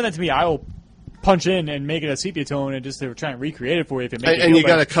you want to send that to me, I will punch in and make it a sepia tone and just try and recreate it for you. If it and you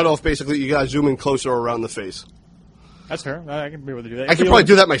got to cut off, basically, you got to zoom in closer around the face. That's fair. I can be able to do that. I could probably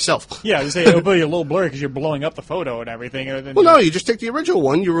do that myself. Yeah, just say it'll be a little blurry because you're blowing up the photo and everything. Well, no, you just take the original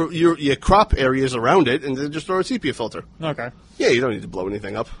one, you crop areas around it, and then just throw a sepia filter. Okay. Yeah, you don't need to blow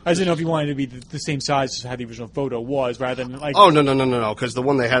anything up. I didn't know if you wanted it to be the same size as how the original photo was, rather than like. Oh no! Because the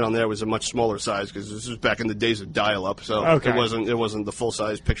one they had on there was a much smaller size. Because this was back in the days of dial-up, so it wasn't the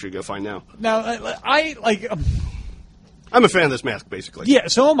full-size picture you're gonna find now. Now, I like. I'm a fan of this mask, basically. Yeah,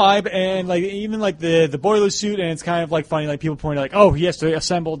 so am I, and like even like the boiler suit, and it's kind of like funny. Like people point out, like, oh, he has to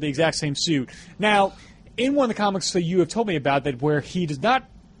assemble the exact same suit. Now, in one of the comics that you have told me about, that where he does not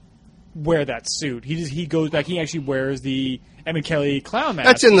wear that suit, he goes back. He actually wears the Emmett Kelly clown mask.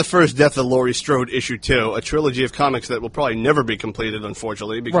 That's in the first Death of Laurie Strode issue 2, a trilogy of comics that will probably never be completed,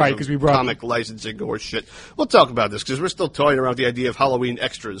 unfortunately, because of comic licensing or shit. We'll talk about this because we're still toying around the idea of Halloween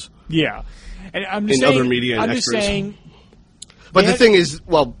extras. Yeah, and I'm just in saying, other media and I'm extras. just saying. But the thing is,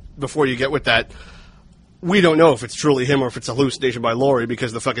 well, before you get with that, we don't know if it's truly him or if it's a hallucination by Laurie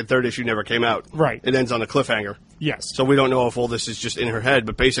because the fucking third issue never came out. Right. It ends on a cliffhanger. Yes. So we don't know if all this is just in her head,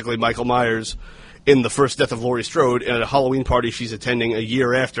 but basically Michael Myers, in the first Death of Laurie Strode, at a Halloween party she's attending a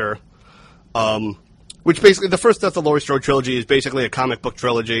year after, which basically, the first Death of Laurie Strode trilogy is basically a comic book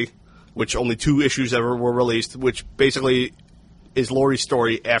trilogy, which only 2 issues ever were released, which basically is Laurie's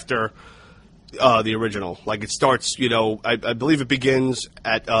story after The original. Like, it starts, I believe it begins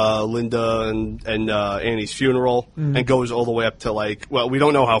at Linda and Annie's funeral and goes all the way up to, we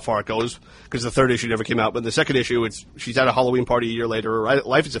don't know how far it goes because the third issue never came out. But in the second issue, she's at a Halloween party a year later. Her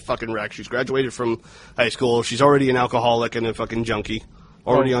life is a fucking wreck. She's graduated from high school. She's already an alcoholic and a fucking junkie.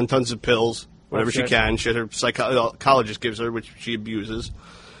 Already on tons of pills, whatever she can. Shit her psychologist gives her, which she abuses.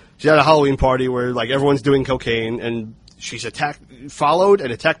 She's at a Halloween party where, everyone's doing cocaine and she's followed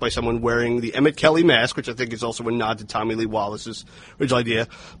and attacked by someone wearing the Emmett Kelly mask, which I think is also a nod to Tommy Lee Wallace's original idea,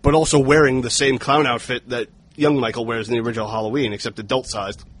 but also wearing the same clown outfit that young Michael wears in the original Halloween, except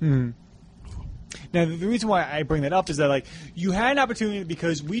adult-sized. Now, the reason why I bring that up is that, you had an opportunity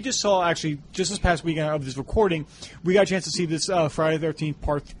because we just saw, actually, just this past weekend of this recording, we got a chance to see this Friday the 13th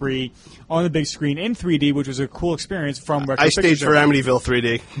Part 3 on the big screen in 3D, which was a cool experience from Retro I stayed for Amityville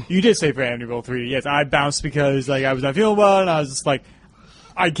 3D. You did stay for Amityville 3D, yes. I bounced because, I was not feeling well, and I was just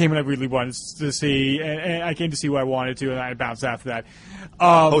I came when I really wanted to see, and I came to see what I wanted to, and I bounced after that.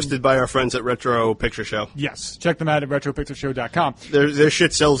 Hosted by our friends at Retro Picture Show. Yes. Check them out at retropictureshow.com. Their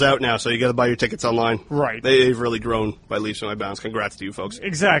shit sells out now, so you got to buy your tickets online. Right. They've really grown by leaps and my bounds. Congrats to you folks.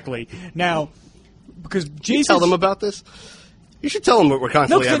 Exactly. Now, because Jason... Tell them about this? You should tell them what we're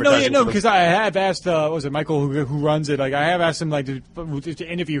constantly advertising. No, because I have asked, was it Michael who runs it? I have asked him to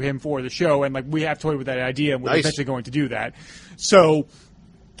interview him for the show, and we have toyed with that idea, and we're eventually going to do that. So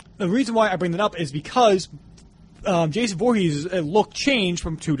the reason why I bring that up is because Jason Voorhees' look changed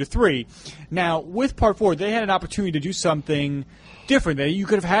from 2 to 3. Now, with Part 4, they had an opportunity to do something different. You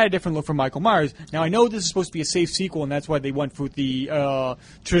could have had a different look for Michael Myers. Now, I know this is supposed to be a safe sequel, and that's why they went for the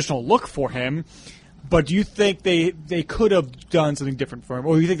traditional look for him. But do you think they could have done something different for him,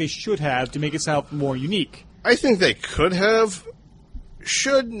 or do you think they should have to make it sound more unique? I think they could have.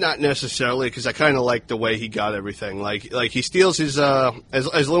 Should not necessarily, because I kind of like the way he got everything. Like he steals his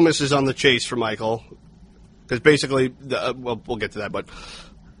as Loomis is on the chase for Michael, because basically, we'll get to that. But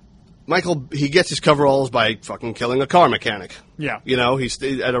Michael, he gets his coveralls by fucking killing a car mechanic. Yeah, he's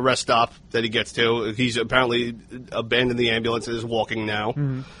at a rest stop that he gets to. He's apparently abandoned the ambulance and is walking now.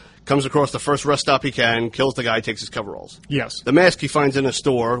 Mm-hmm. Comes across the first rest stop he can, kills the guy, takes his coveralls. Yes. The mask he finds in a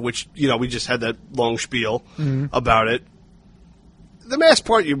store, which, we just had that long spiel about it. The mask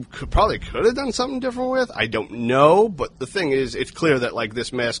part you probably could have done something different with. I don't know, but the thing is, it's clear that,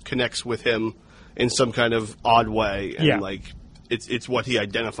 this mask connects with him in some kind of odd way. And, it's what he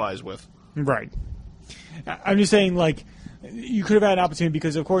identifies with. Right. I'm just saying, you could have had an opportunity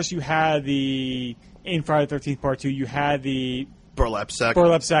because, of course, you had in Friday the 13th Part 2, you had the burlap sack,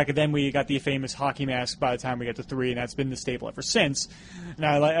 and then we got the famous hockey mask by the time we get to 3, and that's been the staple ever since.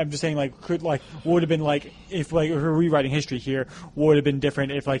 Now, I'm just saying, what would have been if we're rewriting history here, what would have been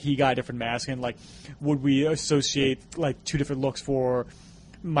different if he got a different mask, and would we associate two different looks for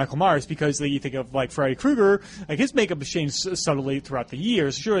Michael Myers? Because you think of Freddy Krueger, his makeup has changed subtly throughout the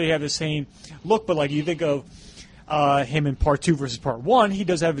years. Sure, they have the same look, but you think of him in Part 2 versus Part 1, he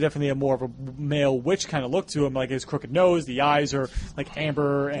does have definitely a more of a male witch kind of look to him. His crooked nose, the eyes are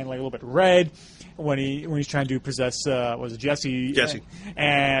amber and a little bit red when he's trying to possess Jesse? Jesse.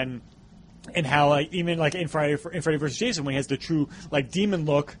 And how even in Freddy versus Jason, when he has the true demon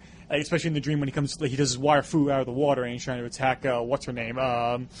look, especially in the dream when he comes, he does his wire fu out of the water and he's trying to attack what's her name?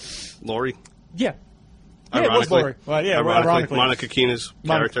 Laurie. Yeah. Yeah, it was Laurie. Well, yeah, ironically. Monica Keena's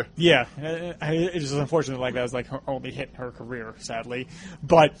character. Yeah. It is unfortunate that was her only hit in her career, sadly.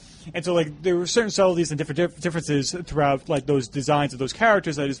 But, and so there were certain subtleties and differences throughout those designs of those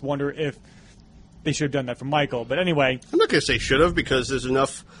characters. I just wonder if they should have done that for Michael. But anyway. I'm not going to say should have because there's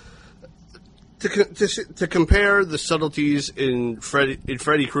enough to compare the subtleties in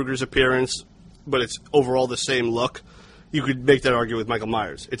Freddy Krueger's appearance, but it's overall the same look. You could make that argument with Michael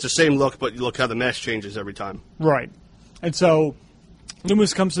Myers. It's the same look, but you look how the mask changes every time. Right. And so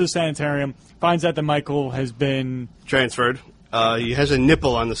Loomis comes to the sanitarium, finds out that Michael has been transferred. He has a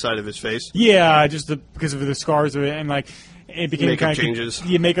nipple on the side of his face. Yeah, just because of the scars of it, and it became makeup changes.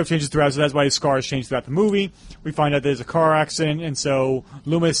 Yeah, makeup changes throughout, so that's why his scars changed throughout the movie. We find out there's a car accident, and so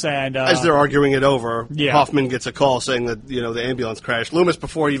Loomis and as they're arguing it over, Hoffman gets a call saying that the ambulance crashed. Loomis,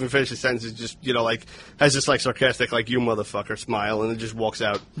 before he even finishes his sentence, is just has this sarcastic "you motherfucker" smile, and then just walks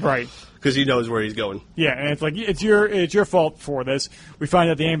out. Right. Because he knows where he's going. Yeah, and it's your fault for this. We find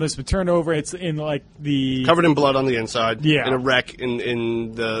out the ambulance has been turned over. It's in the covered in blood on the inside. Yeah. In a wreck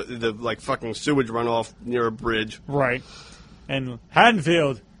in the fucking sewage runoff near a bridge. Right. And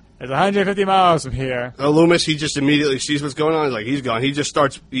Haddonfield is 150 miles from here. Loomis, he just immediately sees what's going on. He's gone. He just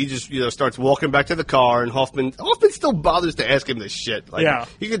starts walking back to the car, and Hoffman still bothers to ask him this shit.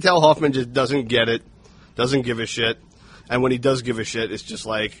 You can tell Hoffman just doesn't get it, doesn't give a shit. And when he does give a shit, it's just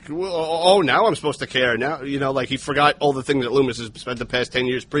like, well, oh, now I'm supposed to care. Now, like he forgot all the things that Loomis has spent the past 10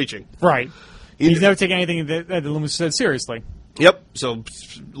 years preaching. Right. He's never taken anything that Loomis said seriously. Yep. So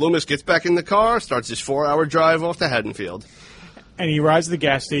Loomis gets back in the car, starts his 4-hour drive off to Haddonfield. And he arrives at the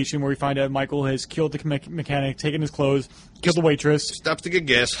gas station where we find out Michael has killed the mechanic, taken his clothes, killed the waitress. Stops to get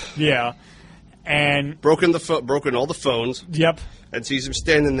gas. Yeah. And broken all the phones. Yep. And sees him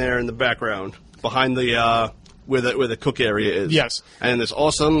standing there in the background behind the where the cook area is. Yes. And this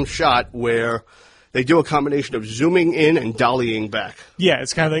awesome shot where they do a combination of zooming in and dollying back. Yeah,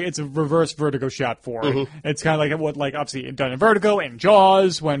 it's kind of like it's a reverse Vertigo shot for it. It's kind of like what obviously done in Vertigo and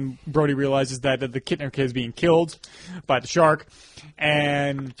Jaws when Brody realizes that the Kittner kid is being killed by the shark,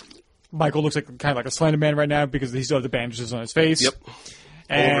 and Michael looks like kind of like a Slender Man right now because he still has the bandages on his face. Yep.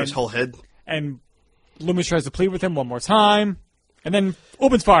 And, over his whole head. And Loomis tries to plead with him one more time, and then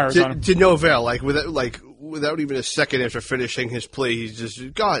opens fires on him. To no avail, without even a second after finishing his plea, he's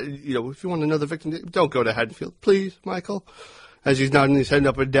just, God, if you want another victim, don't go to Haddonfield, please, Michael. As he's nodding his head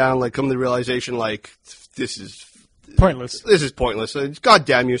up and down, coming to the realization, this is pointless. This is pointless. God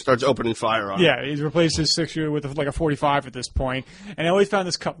damn you, starts opening fire on him. Yeah, he's replaced his 6-shooter with a 45 at this point. And I always found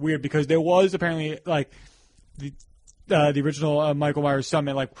this cut weird because there was apparently, the original Michael Myers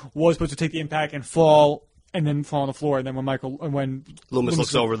stuntman, was supposed to take the impact and fall and then fall on the floor. And then when Loomis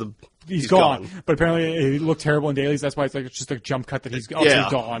looks over, he's gone. But apparently it looked terrible in dailies. That's why it's just a jump cut that he's gone. He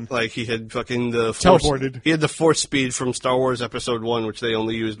had fucking teleported. He had the force speed from Star Wars Episode 1, which they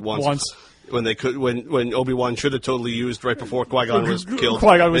only used once. When Obi-Wan should have totally used right before Qui-Gon was killed.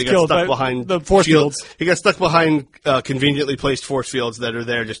 Qui-Gon was killed behind the force fields. He got stuck behind conveniently placed force fields that are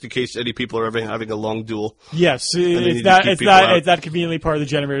there just in case any people are ever having a long duel. Yes, it's not conveniently part of the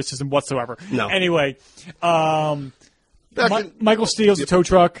generator system whatsoever. No. Anyway, Michael steals the tow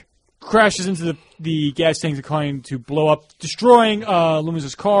truck, crashes into the gas tank, declining to blow up, destroying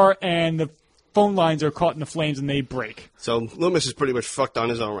Loomis's car, and the phone lines are caught in the flames and they break. So Loomis is pretty much fucked on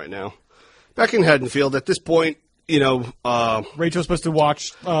his own right now. Back in Haddonfield, at this point, Rachel's supposed to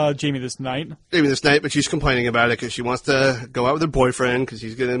watch Jamie this night, but she's complaining about it because she wants to go out with her boyfriend because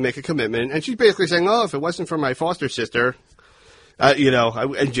he's going to make a commitment. And she's basically saying, oh, if it wasn't for my foster sister,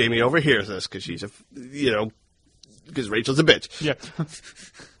 and Jamie overhears this because she's because Rachel's a bitch. Yeah.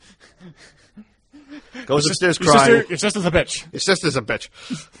 Goes upstairs crying. Your sister's a bitch. Your sister's a bitch.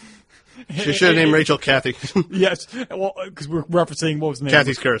 She should have named Rachel Kathy. Yes, well, because we're referencing what was the name?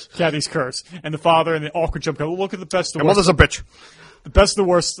 Kathy's Curse. Kathy's Curse, and the father and the awkward jump cut. We'll look at the best. Your mother's a bitch. The best of the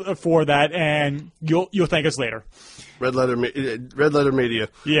worst for that, and you'll thank us later. Red Letter Media.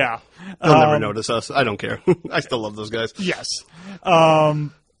 Yeah, they'll never notice us. I don't care. I still love those guys. Yes.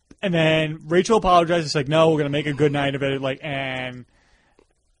 And then Rachel apologizes. It's like, no, we're gonna make a good night of it. And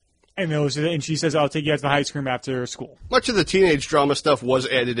she says, I'll take you out to the ice cream after school. Much of the teenage drama stuff was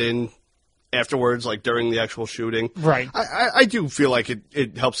added in afterwards, during the actual shooting. Right. I do feel like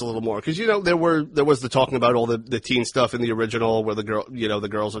it helps a little more because there was the talking about all the teen stuff in the original where the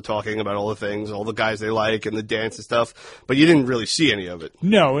girls are talking about all the things, all the guys they like and the dance and stuff, but you didn't really see any of it.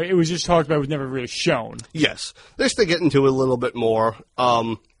 No, it was just talked about. It was never really shown. Yes, this they get into it a little bit more.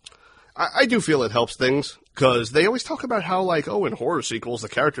 I do feel it helps things because they always talk about how in horror sequels the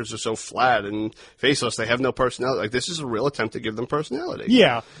characters are so flat and faceless, they have no personality. This is a real attempt to give them personality.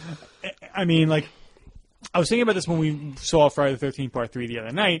 Yeah. I mean, I was thinking about this when we saw Friday the 13th Part 3 the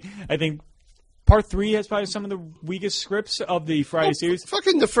other night. I think Part 3 has probably some of the weakest scripts of the Friday series.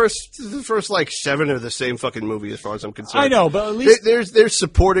 Fucking the first 7 are the same fucking movie as far as I'm concerned. I know, but at least there's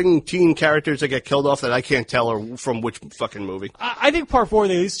supporting teen characters that get killed off that I can't tell are from which fucking movie. I think Part 4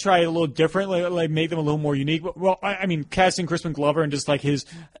 they at least try it a little different, make them a little more unique. Well, I mean, casting Crispin Glover and just his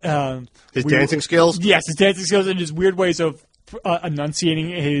dancing skills. Yes, his dancing skills and just weird ways of enunciating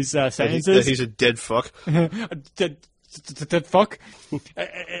his sentences. That he's a dead fuck. Dead fuck.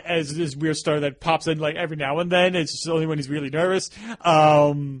 As this weird star that pops in every now and then. It's just only when he's really nervous.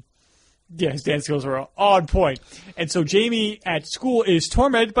 His dance skills are on point. And so Jamie at school is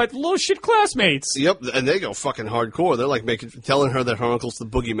tormented by the little shit classmates. Yep, and they go fucking hardcore. They're telling her that her uncle's the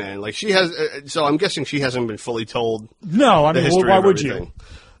boogeyman. She has. So I'm guessing she hasn't been fully told. No, I mean, why would you?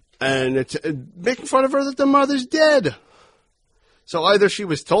 And it's making fun of her that the mother's dead. So either she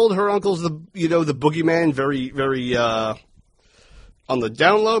was told her uncle's the boogeyman very, very on the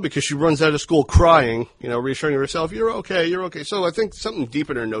down low because she runs out of school crying, reassuring herself, you're okay. So I think something deep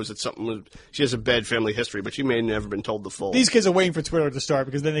in her knows that she has a bad family history, but she may have never been told the full. These kids are waiting for Twitter to start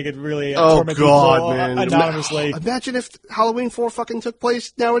because then they could really torment people man. Anonymously. Imagine if Halloween 4 fucking took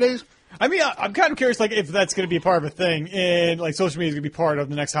place nowadays. I mean, I'm kind of curious, if that's going to be a part of a thing, and social media is going to be part of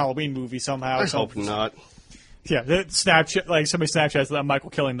the next Halloween movie somehow. I hope not. Yeah, the Snapchat, like somebody Snapchats Michael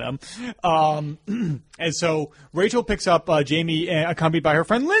killing them. And so Rachel picks up Jamie accompanied by her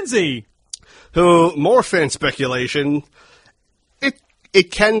friend Lindsay. Who, more fan speculation,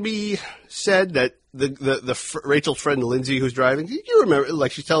 it can be said that Rachel's friend Lindsay who's driving, you remember,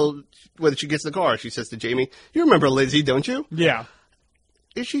 like whether she gets in the car, she says to Jamie, you remember Lindsay, don't you? Yeah.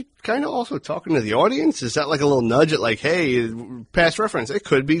 Is she kind of also talking to the audience? Is that like a little nudge at like, hey, past reference? It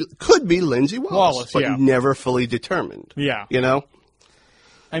could be Lindsay Wallace, but yeah. never fully determined. Yeah. You know?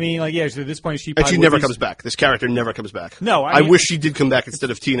 I mean, like, yeah, so at this point And she never comes back. This character never comes back. No, I wish she did come back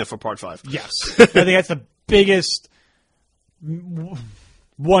instead of Tina for part 5. Yes. I think that's the biggest, one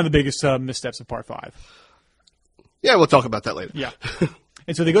of the biggest missteps of part 5. Yeah, we'll talk about that later. Yeah.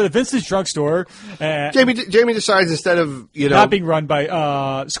 And so they go to Vincent's drugstore. Jamie decides instead of, not being run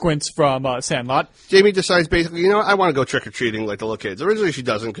by Squints from Sandlot. Jamie decides basically, I want to go trick-or-treating like the little kids. Originally she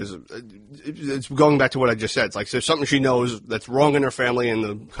doesn't because it's going back to what I just said. It's like there's something she knows that's wrong in her family and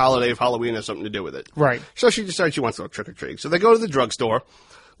the holiday of Halloween has something to do with it. Right. So she decides she wants to go trick-or-treating. So they go to the drugstore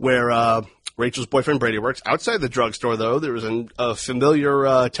where Rachel's boyfriend Brady works. Outside the drugstore, though, there was a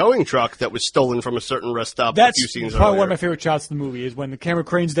familiar towing truck that was stolen from a certain rest stop. That's a few scenes probably earlier. one of my favorite shots in the movie is when the camera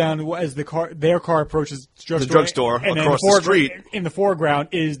cranes down as their car approaches the drugstore and across the street. In the foreground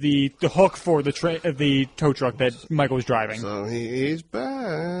is the hook for the tow truck that Michael was driving. So he's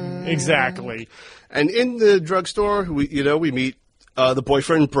back. Exactly. And in the drugstore, we meet the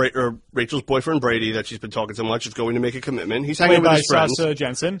boyfriend, Rachel's boyfriend Brady, that she's been talking so much, is going to make a commitment. He's hanging Played with by his friends. Sasha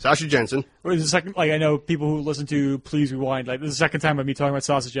Jensen. Jensen. This is the second, like I know people who listen to Please Rewind. Like this is the second time of me talking about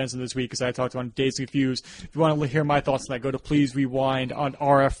Sasha Jensen this week because I talked on Dazed and Confused. If you want to hear my thoughts on that, go to Please Rewind on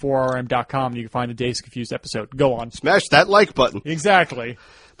rf4rm.com and you can find the Dazed and Confused episode. Go on. Smash that like button. Exactly.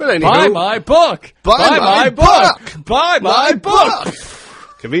 But anywho, Buy my book. Buy my book. Buy my book.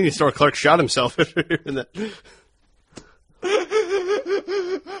 Convenience store clerk shot himself.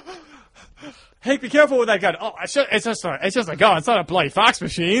 Hey, be careful with that gun. Oh, it's just a gun. It's not a bloody fax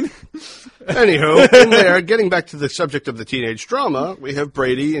machine. Anywho, in there, getting back to the subject of the teenage drama, we have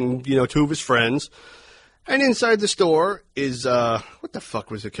Brady and, 2 of his friends. And inside the store is, what the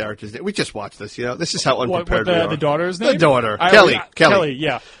fuck was the character's name? We just watched this, This is how unprepared we are. The daughter's name? The daughter. Kelly, Kelly,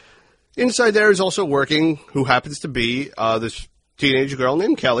 yeah. Inside there is also working, who happens to be, this teenage girl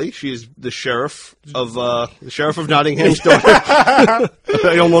named Kelly. She is the sheriff of Nottingham's daughter.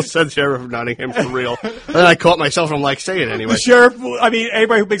 I almost said sheriff of Nottingham for real. And then I caught myself. I'm like, say it anyway. The sheriff.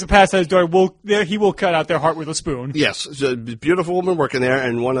 Anybody who makes a pass at his daughter he will cut out their heart with a spoon. Yes, it's a beautiful woman working there,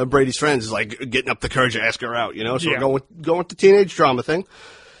 and one of Brady's friends is like getting up the courage to ask her out. So we're going with the teenage drama thing.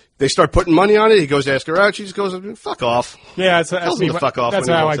 They start putting money on it. He goes to ask her out. She just goes, fuck off. Yeah, that's me. Fuck off. That's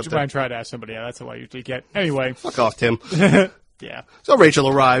how I try to ask somebody. Yeah, that's how I usually get. Anyway, fuck off, Tim. Yeah. So Rachel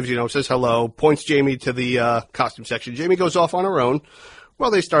arrives, says hello, points Jamie to the costume section. Jamie goes off on her own.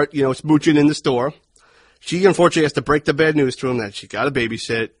 Well, they start, smooching in the store. She unfortunately has to break the bad news to him that she got to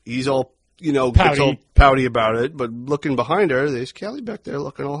babysit. He's all, gets all pouty about it. But looking behind her, there's Kelly back there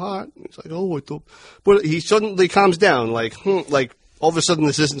looking all hot. He's like, oh, I thought. But he suddenly calms down, like all of a sudden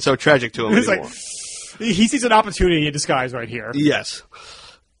this isn't so tragic to him anymore. He sees an opportunity in disguise right here. Yes.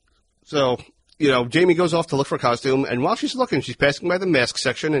 So, Jamie goes off to look for a costume, and while she's looking, she's passing by the mask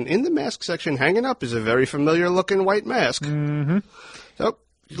section, and in the mask section, hanging up, is a very familiar-looking white mask. Mm-hmm. So,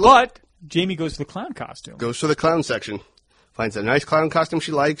 but Jamie goes to the clown costume. Goes to the clown section. Finds a nice clown costume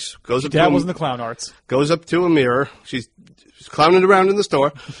she likes. That wasn't the clown arts. Goes up to a mirror. She's clowning around in the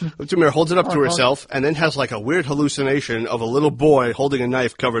store. Up to a mirror, holds it up to herself, and then has like a weird hallucination of a little boy holding a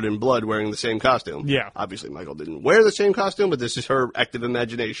knife covered in blood wearing the same costume. Yeah. Obviously, Michael didn't wear the same costume, but this is her active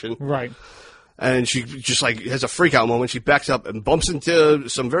imagination. Right. And she just has a freak out moment. She backs up and bumps into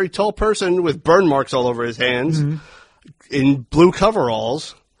some very tall person with burn marks all over his hands in blue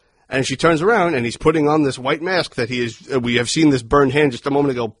coveralls. And she turns around and he's putting on this white mask that we have seen this burned hand just a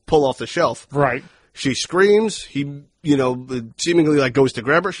moment ago pull off the shelf. Right. She screams. He, seemingly goes to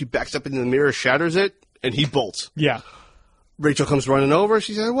grab her. She backs up into the mirror, shatters it, and he bolts. Yeah. Rachel comes running over.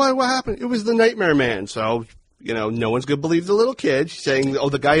 She said, what happened? It was the Nightmare Man. So, no one's going to believe the little kid. She's saying,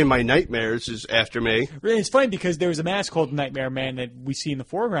 the guy in my nightmares is after me. It's funny because there was a mask called Nightmare Man that we see in the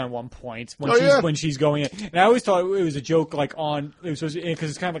foreground at one point when she's going in. And I always thought it was a joke, because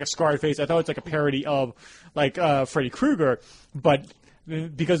it's kind of like a scarred face. I thought it's like a parody of, Freddy Krueger. But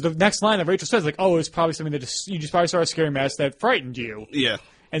because the next line that Rachel says, it was probably something that you just probably saw a scary mask that frightened you. Yeah.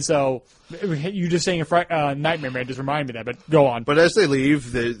 And so, you just saying Nightmare Man just reminded me of that, but go on. But as they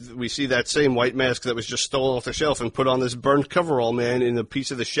leave, we see that same white mask that was just stolen off the shelf and put on this burned coverall man in a piece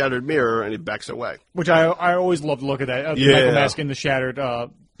of the shattered mirror, and he backs away. Which I always love to look at that, the Michael mask in the shattered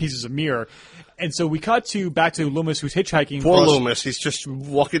pieces of mirror. And so we cut back to Loomis, who's hitchhiking. Poor Loomis. He's just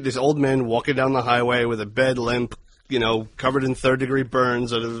this old man walking down the highway with a bad limp, covered in third-degree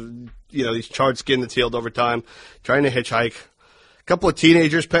burns out of, these charred skin that's healed over time, trying to hitchhike. A couple of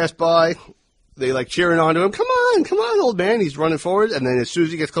teenagers pass by. They cheering on to him. Come on, old man. He's running forward. And then as soon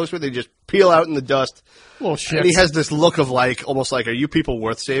as he gets closer, they just peel out in the dust. Little shit. And he has this look of almost like, are you people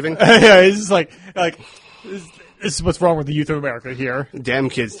worth saving? Yeah, it's just like this is what's wrong with the youth of America here. Damn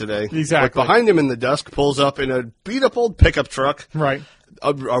kids today. Exactly. But behind him in the dusk pulls up in a beat-up old pickup truck. Right.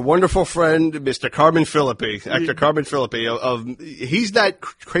 Our wonderful friend, Mr. Carmen Philippi, actor Carmen Philippi. He's that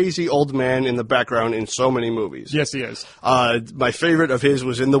crazy old man in the background in so many movies. Yes, he is. My favorite of his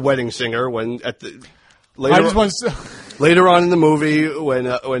was in The Wedding Singer later on in the movie when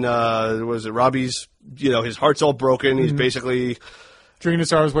was it Robbie's? His heart's all broken. He's basically drinking his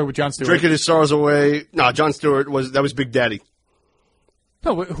sorrows away with Jon Stewart. Drinking his sorrows away. No, Jon Stewart was Big Daddy.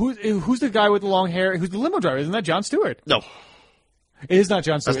 No, who's the guy with the long hair? Who's the limo driver? Isn't that Jon Stewart? No. It is not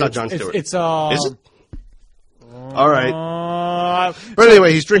Jon Stewart. That's not Jon Stewart. It's Is it? All right. But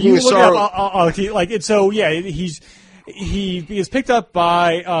anyway, he's drinking his sorrow. He is picked up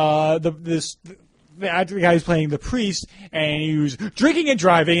by the guy who's playing the priest, and he was drinking and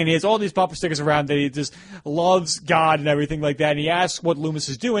driving, and he has all these bumper stickers around that he just loves God and everything like that. And he asks what Loomis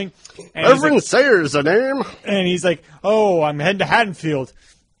is doing. And Reverend Sayer's the name. And he's like, "Oh, I'm heading to Haddonfield."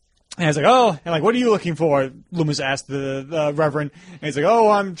 And I was like, "Oh," and "What are you looking for?" Loomis asked the Reverend. And he's like, "Oh,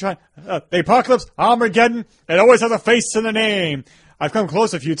 I'm trying the apocalypse, Armageddon. It always has a face in the name. I've come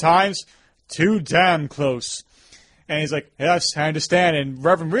close a few times, too damn close." And he's like, "Yes, I understand." And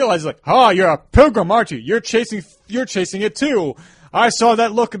Reverend realizes, you're a pilgrim, aren't you? You're chasing it too. I saw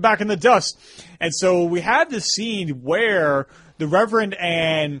that look back in the dust." And so we have this scene where the Reverend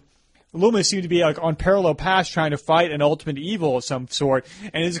and Loomis seem to be on parallel paths trying to fight an ultimate evil of some sort.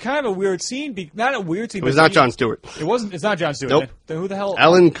 And it's kind of a weird scene. Not a weird scene. It was not Jon Stewart. It wasn't. It's not Jon Stewart. Nope. Then who the hell?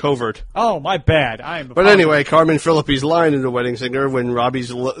 Alan Covert. Oh, my bad. But anyway, Carmen Philippi's line in The Wedding Singer when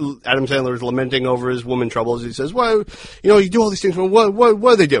Adam Sandler is lamenting over his woman troubles, he says, "Well, you do all these things. Well, what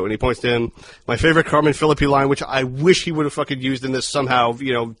do they do?" And he points to him. My favorite Carmen Philippi line, which I wish he would have fucking used in this somehow,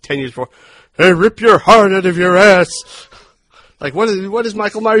 10 years before. "Hey, rip your heart out of your ass." What does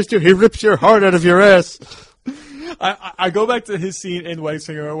Michael Myers do? He rips your heart out of your ass. I go back to his scene in Wedding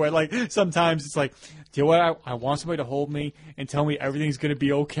Singer where, sometimes it's like, "Do you know what? I want somebody to hold me and tell me everything's going to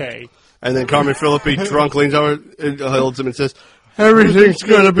be okay." And then Carmen Philippi drunk leans over and holds him and says, "Everything's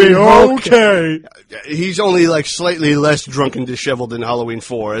going to be okay." He's only slightly less drunk and disheveled than Halloween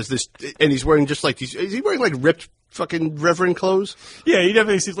 4 and he's wearing just is he wearing ripped fucking Reverend clothes? Yeah, he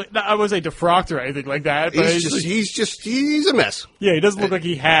definitely seems I wouldn't say defrocked or anything like that. But he's a mess. Yeah, he doesn't look like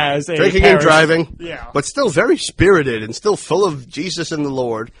he has a drinking and driving. Yeah, but still very spirited and still full of Jesus and the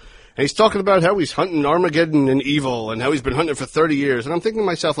Lord. And he's talking about how he's hunting Armageddon and evil and how he's been hunting it for 30 years. And I'm thinking to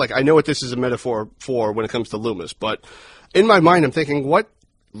myself, I know what this is a metaphor for when it comes to Loomis, but in my mind, I'm thinking, what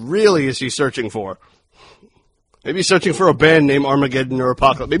really is he searching for? Maybe he's searching for a band named Armageddon or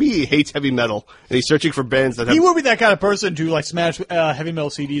Apocalypse. Maybe he hates heavy metal, and he's searching for bands that have... He would be that kind of person to, smash heavy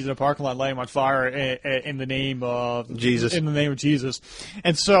metal CDs in a parking lot, light them on fire in the name of... Jesus. In the name of Jesus.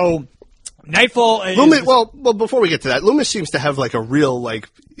 And so, Nightfall... Loomis, well, before we get to that, Loomis seems to have, a real,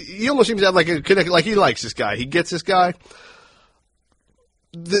 He almost seems to have, a connect... he likes this guy. He gets this guy.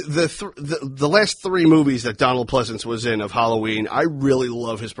 The last 3 movies that Donald Pleasance was in of Halloween, I really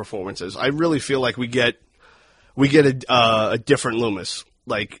love his performances. I really feel like we get a different Loomis.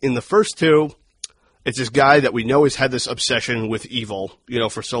 In the first 2, it's this guy that we know has had this obsession with evil,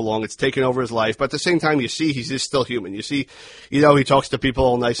 for so long. It's taken over his life. But at the same time, you see he's just still human. You see, he talks to people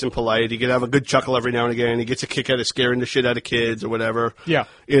all nice and polite. He can have a good chuckle every now and again. He gets a kick out of scaring the shit out of kids or whatever. Yeah.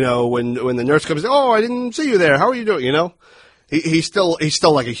 When the nurse comes, "Oh, I didn't see you there. How are you doing?" He's still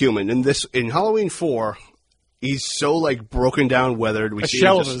like a human. In Halloween 4, he's so broken down, weathered. We see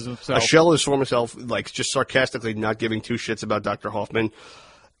shell of himself. A shell of his former self, just sarcastically not giving 2 shits about Dr. Hoffman.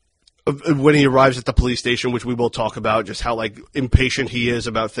 When he arrives at the police station, which we will talk about, just how impatient he is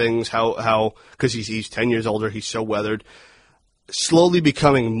about things, how because he's 10 years older, he's so weathered. Slowly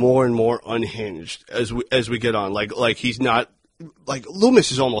becoming more and more unhinged as we get on. He's not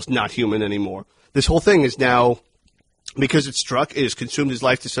Loomis is almost not human anymore. This whole thing is now, because it has consumed his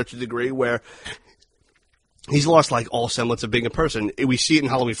life to such a degree where he's lost all semblance of being a person. We see it in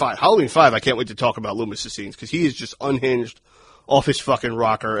Halloween 5. Halloween 5, I can't wait to talk about Loomis' scenes because he is just unhinged, off his fucking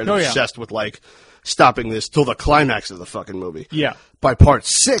rocker, and obsessed with stopping this till the climax of the fucking movie. Yeah. By part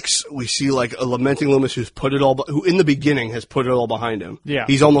 6, we see like a lamenting Loomis who in the beginning has put it all behind him. Yeah.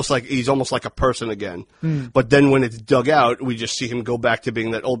 He's almost like a person again. But then when it's dug out, we just see him go back to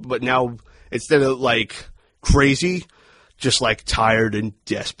being that old. But now instead of like crazy, just like tired and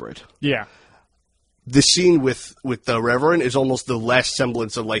desperate. Yeah. The scene with the Reverend is almost the last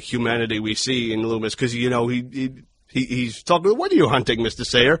semblance of like humanity we see in Loomis because he's talking. What are you hunting, Mr.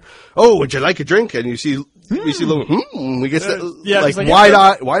 Sayer? Oh, would you like a drink? And we see Loomis. We get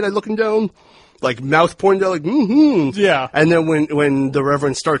that wide eye looking down, like mouth pointed out, like Yeah. And then when the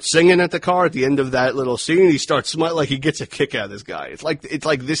Reverend starts singing at the car at the end of that little scene, he starts smiling like he gets a kick out of this guy. It's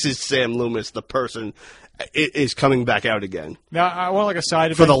like this is Sam Loomis, the person. It is coming back out again. Now I want like a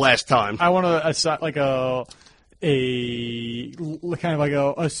side for the last time. I want a kind of like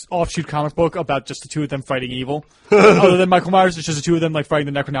a offshoot comic book about just the two of them fighting evil. Other than Michael Myers, it's just the two of them like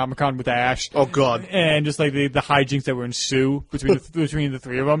fighting the Necronomicon with Ash. Oh God! And just like the hijinks that were ensue between the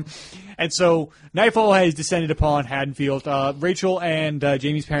three of them. And so nightfall has descended upon Haddonfield. Rachel and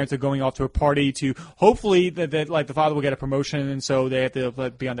Jamie's parents are going off to a party to hopefully that like the father will get a promotion, and so they have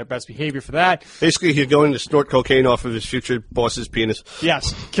to be on their best behavior for that. Basically, he's going to snort cocaine off of his future boss's penis.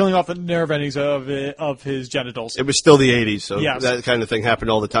 Yes, killing off the nerve endings of his genitals. It was still the 80s, so Yes. that kind of thing happened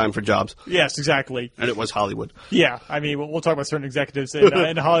all the time for jobs. Yes, exactly. And it was Hollywood. Yeah, I mean, we'll talk about certain executives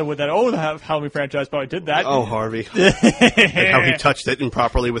in Hollywood that own the Halloween franchise probably did that. Oh, Harvey. And how he touched it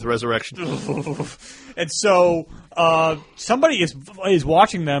improperly with Resurrection. And so somebody is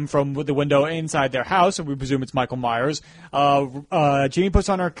watching them from the window inside their house, and we presume it's Michael Myers. Jamie puts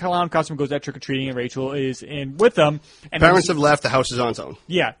on her clown costume, goes out trick-or-treating, and Rachel is in with them. And Parents have left. The house is on its own.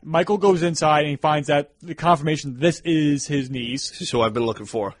 Yeah, Michael goes inside and he finds out the confirmation this is his niece. This is who I've been looking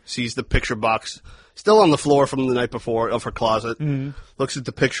for. Sees the picture box still on the floor from the night before of her closet. Looks at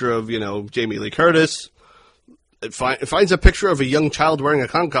the picture of, Jamie Lee Curtis. It finds a picture of a young child wearing a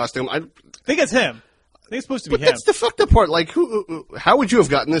clown costume. I think it's him. I think it's supposed to be But him. that's the fucked up part. Like, how would you have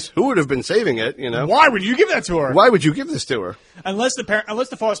gotten this? Who would have been saving it? Why would you give that to her? Why would you give this to her? Unless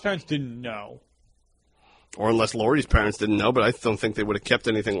the foster parents didn't know. Or unless Laurie's parents didn't know, but I don't think they would have kept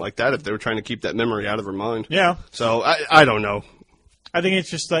anything like that if they were trying to keep that memory out of her mind. Yeah. So, I don't know. I think it's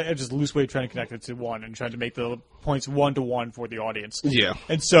just a loose way of trying to connect it to one and trying to make the points 1-to-1 for the audience. Yeah.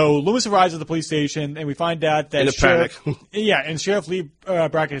 And so Loomis arrives at the police station, and we find out that in a panic. and Sheriff Lee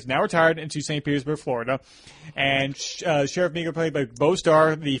Brackett is now retired into St. Petersburg, Florida, and Sheriff Meager, played by Bo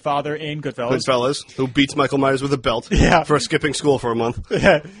Starr, the father in Goodfellas. Goodfellas, who beats Michael Myers with a belt for skipping school for a month.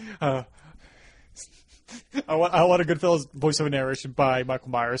 I want a Goodfellas voiceover narration by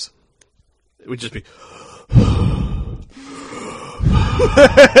Michael Myers. It would just be...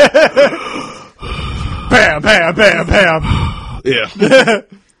 Bam, bam, bam, bam. Yeah.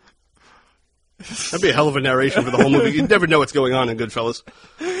 That'd be a hell of a narration for the whole movie. You'd never know what's going on in Goodfellas.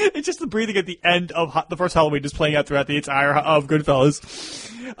 It's just the breathing at the end of the first Halloween just playing out throughout the entire of Goodfellas.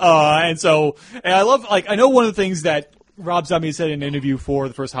 And I love, I know one of the things that Rob Zombie said in an interview for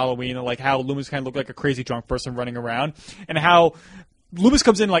the first Halloween, and how Loomis kind of looked like a crazy drunk person running around, and how Loomis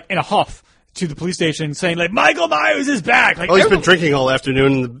comes in in a huff to the police station saying Michael Myers is back. He's been drinking all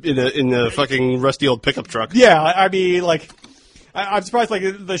afternoon in the fucking rusty old pickup truck. Yeah, I mean, I'm surprised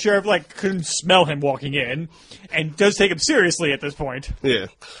the sheriff couldn't smell him walking in, and does take him seriously at this point. Yeah.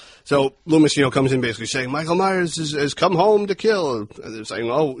 So Loomis, comes in basically saying Michael Myers has come home to kill. And they're saying,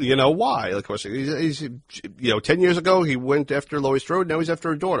 oh, why? Of course, he's 10 years ago he went after Laurie Strode. Now he's after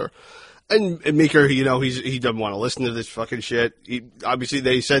her daughter. And Meeker, he doesn't want to listen to this fucking shit. Obviously,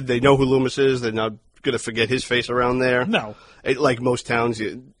 they said they know who Loomis is. They're not going to forget his face around there. No. Like most towns,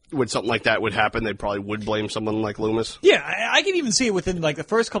 when something like that would happen, they probably would blame someone like Loomis. Yeah, I can even see it within the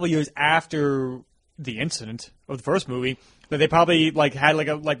first couple of years after the incident of the first movie that they probably had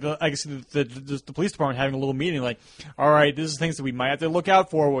the police department having a little meeting all right, this is things that we might have to look out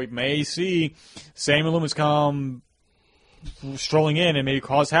for. We may see Sam and Loomis come strolling in and maybe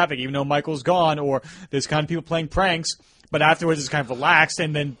cause havoc, even though Michael's gone, or there's kind of people playing pranks. But afterwards, it's kind of relaxed,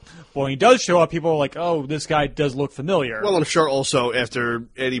 and then when he does show up, people are like, "Oh, this guy does look familiar." Well, I'm sure also after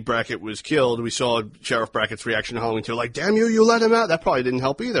Eddie Brackett was killed, we saw Sheriff Brackett's reaction to Halloween 2, "Damn you, you let him out." That probably didn't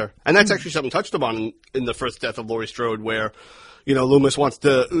help either. And that's actually something touched upon in the first death of Laurie Strode, where Loomis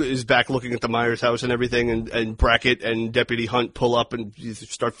is back looking at the Myers house and everything, and Brackett and Deputy Hunt pull up and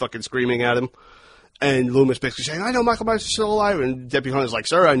start fucking screaming at him. And Loomis basically saying, I know Michael Myers is still alive. And Deputy Hunter's like,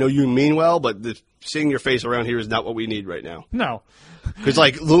 sir, I know you mean well, but seeing your face around here is not what we need right now. No. Because,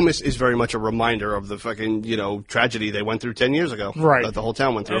 like, Loomis is very much a reminder of the fucking, tragedy they went through 10 years ago. Right. That the whole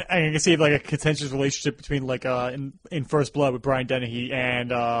town went through. And you can see, like, a contentious relationship between, like, in First Blood with Brian Dennehy and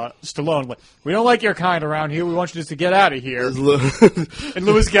Stallone. Like, we don't like your kind around here. We want you just to get out of here. And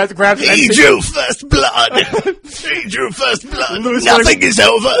Lewis grabs He drew first blood. He drew first blood. Lewis Nothing is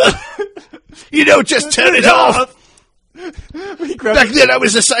over. You don't just turn it off. Back then I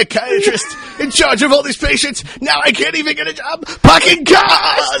was a psychiatrist in charge of all these patients. Now I can't even get a job parking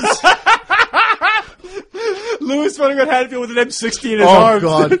cars. Lewis running around Haddonfield with an M60 in his arms.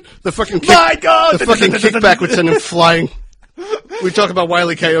 Oh, God. The fucking My God! The fucking kickback would send him flying. We talked about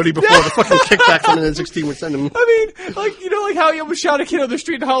Wile E. Coyote before. The fucking kickback from an N16 would send him. I mean, like, like how he almost shot a kid on the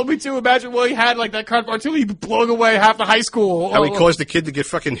street in Halloween 2. Imagine what he had, like, that kind of artillery, he'd be blowing away half the high school. How he caused the kid to get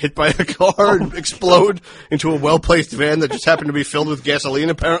fucking hit by a car and explode into a well-placed van that just happened to be filled with gasoline,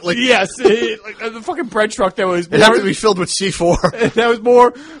 apparently. Yes, like, the fucking bread truck that was... It happened to be filled with C4. That was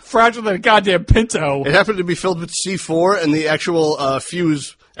more fragile than a goddamn Pinto. It happened to be filled with C4, and the actual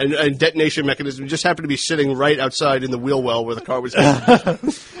fuse and detonation mechanism just happened to be sitting right outside in the wheel well where the car was headed.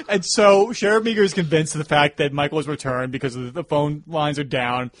 And so Sheriff Meeker is convinced of the fact that Michael has returned because the phone lines are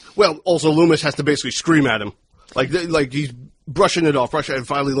down. Well, also Loomis has to basically scream at him. Like he's brushing it off, and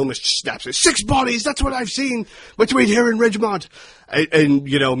finally Loomis snaps it. 6 bodies, that's what I've seen between here and Ridgemont. And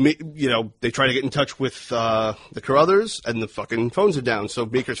they try to get in touch with the Carruthers, and the fucking phones are down. So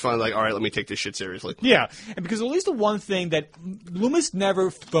Meeker's finally like, all right, let me take this shit seriously. Yeah, and because at least the one thing that Loomis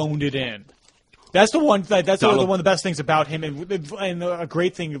never phoned it in. That's the one. That's one of the best things about him, and a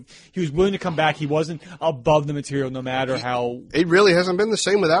great thing. He was willing to come back. He wasn't above the material, no matter how. It really hasn't been the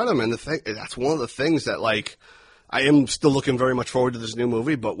same without him, and that's one of the things that, like, I am still looking very much forward to this new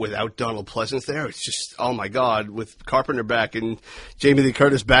movie, but without Donald Pleasance there, it's just, oh my God, with Carpenter back and Jamie Lee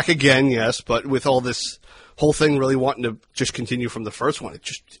Curtis back again, yes, but with all this whole thing really wanting to just continue from the first one,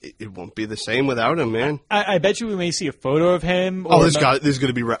 it won't be the same without him, man. I bet you we may see a photo of him. I'm sure there's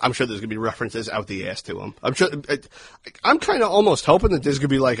going to be references out the ass to him. I'm kind of almost hoping that there's going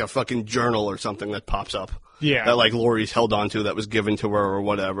to be like a fucking journal or something that pops up. Yeah. That, like, Laurie's held on to that was given to her or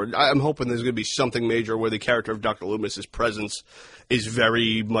whatever. I'm hoping there's going to be something major where the character of Dr. Loomis's presence is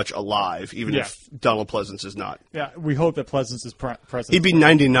very much alive, even if Donald Pleasance is not. Yeah, we hope that Pleasance is present. He'd be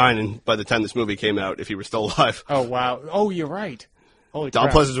 99 by the time this movie came out if he were still alive. Oh, wow. Oh, you're right. Holy crap.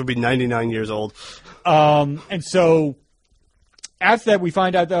 Donald Pleasance would be 99 years old. And so... After that, we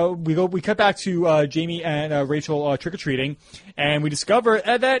find out, though, we cut back to Jamie and Rachel trick-or-treating, and we discover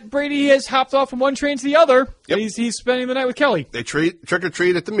that Brady has hopped off from one train to the other. Yep. He's spending the night with Kelly. They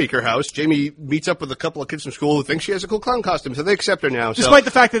trick-or-treat at the Meeker house. Jamie meets up with a couple of kids from school who think she has a cool clown costume, so they accept her now. Despite the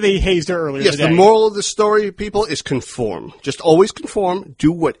fact that they hazed her earlier Yes, today. the moral of the story, people, is conform. Just always conform.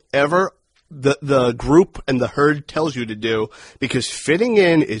 Do whatever the group and the herd tells you to do, because fitting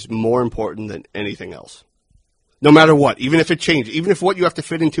in is more important than anything else. No matter what, even if it changes, even if what you have to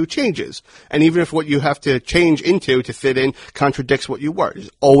fit into changes, and even if what you have to change into to fit in contradicts what you were,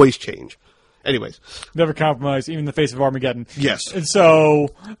 just always change. Anyways. Never compromise, even in the face of Armageddon. Yes. And so,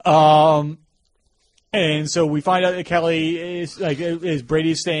 we find out that Kelly is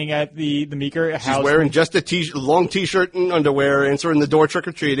Brady staying at the Meeker house. She's wearing just a long t-shirt and underwear, answering the door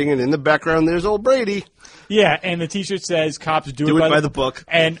trick-or-treating, and in the background there's old Brady. Yeah, and the t-shirt says cops do it by the book.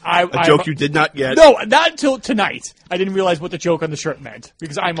 And a joke you did not get. No, not until tonight. I didn't realize what the joke on the shirt meant,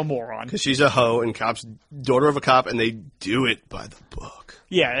 because I'm a moron. Because she's a hoe and daughter of a cop, and they do it by the book.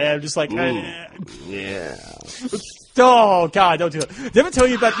 Yeah, I'm just like... yeah. Oh, God, don't do it. Did I ever tell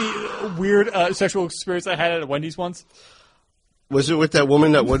you about the weird sexual experience I had at Wendy's once? Was it with that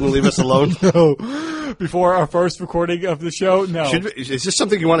woman that wouldn't leave us alone? No. Before our first recording of the show? No. Is this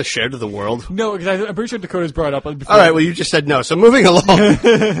something you want to share to the world? No, because I'm pretty sure Dakota's brought up before. All right, well, you just said no, so moving along.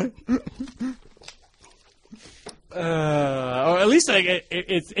 Or at least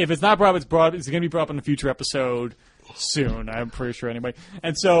if it's not brought up, it's going to be brought up in a future episode soon, I'm pretty sure anyway.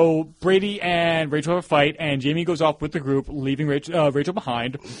 And so Brady and Rachel have a fight, and Jamie goes off with the group, leaving Rachel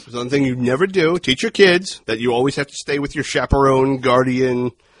behind. There's one thing you never do. Teach your kids that you always have to stay with your chaperone,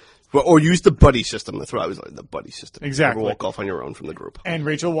 guardian, or use the buddy system. That's what I was like, the buddy system. Exactly. Never walk off on your own from the group. And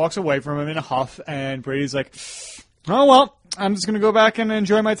Rachel walks away from him in a huff, and Brady's like, oh, well, I'm just going to go back and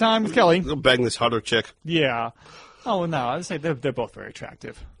enjoy my time with Kelly. Go bang this hotter chick. Yeah. Oh, no, I'd say they're both very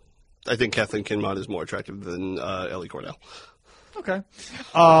attractive. I think Kathleen Kinmont is more attractive than Ellie Cordell. Okay.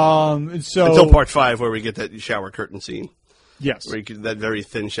 So until part 5, where we get that shower curtain scene. Yes. Where you get that very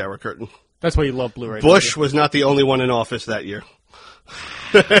thin shower curtain. That's why you love Blu-ray. Bush was not the only one in office that year.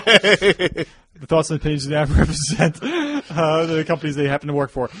 The thoughts and opinions that represent the companies they happen to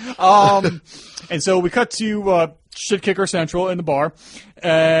work for. And so we cut to Shit Kicker Central in the bar,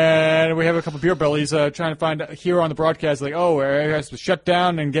 and we have a couple of beer bellies trying to find here on the broadcast, like, oh, it has to shut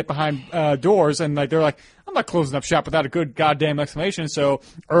down and get behind doors, and like they're like, I'm not closing up shop without a good goddamn explanation. So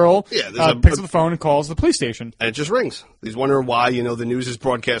Earl picks up the phone and calls the police station. And it just rings. He's wondering why, the news is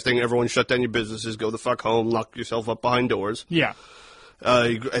broadcasting, everyone shut down your businesses, go the fuck home, lock yourself up behind doors. Yeah.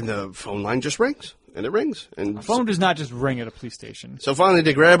 And the phone line just rings. And it rings. And a phone does not just ring at a police station. So finally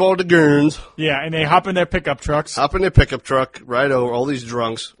they grab all the goons. Yeah, and they hop in their pickup trucks. Hop in their pickup truck, right over, all these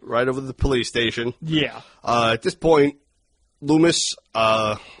drunks, right over to the police station. Yeah. At this point, Loomis,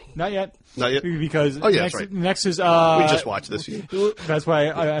 Not yet. Not yet? Because next is... we just watched this. That's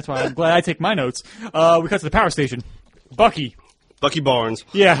why I'm glad I take my notes. We cut to the power station. Bucky Barnes.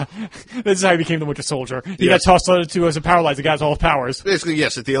 Yeah. This is how he became the Winter Soldier. He got tossed to as a paralyzed. He got all his powers. Basically,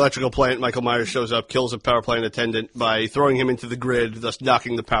 yes, at the electrical plant, Michael Myers shows up, kills a power plant attendant by throwing him into the grid, thus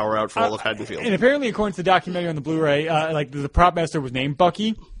knocking the power out for all of Haddonfield. And apparently, according to the documentary on the Blu-ray, the prop master was named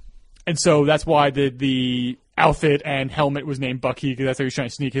Bucky. And so that's why the outfit and helmet was named Bucky, because that's how he was trying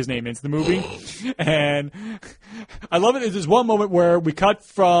to sneak his name into the movie. And I love it. There's one moment where we cut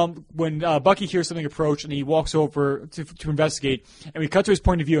from when Bucky hears something approach and he walks over to investigate, and we cut to his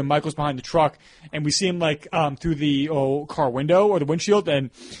point of view, and Michael's behind the truck, and we see him through the car window or the windshield, and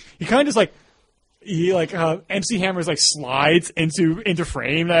he kind of just MC Hammer's slides into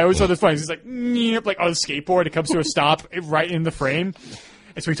frame. And I always thought this funny. He's like on a skateboard. It comes to a stop right in the frame.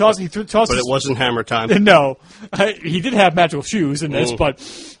 And so he tosses. But it wasn't Hammer time. No, he did have magical shoes in this, but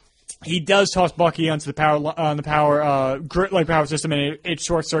he does toss Bucky onto the power system, and it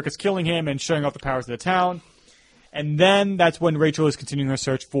short circuits, killing him and shutting off the powers of the town. And then that's when Rachel is continuing her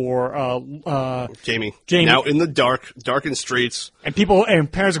search for Jamie. Now in the darkened streets. And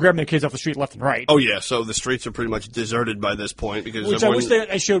parents are grabbing their kids off the street left and right. Oh, yeah, so the streets are pretty much deserted by this point. Which I wish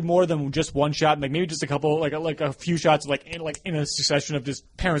they showed more than just one shot, maybe just a couple, like a few shots in a succession of just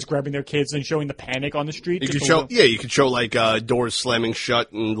parents grabbing their kids and showing the panic on the street. You could show doors slamming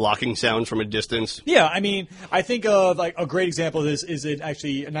shut and locking sounds from a distance. Yeah, I think of a great example of this is in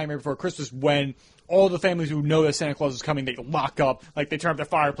actually A Nightmare Before Christmas, when all the families who know that Santa Claus is coming, they lock up, they turn up their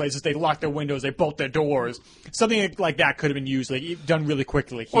fireplaces, they lock their windows, they bolt their doors. Something like that could have been used, done really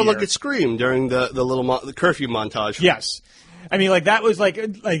quickly here. Or look at Scream during the the curfew montage. Yes. That was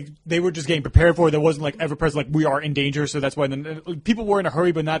they were just getting prepared for it. There wasn't ever present we are in danger, so that's why people were in a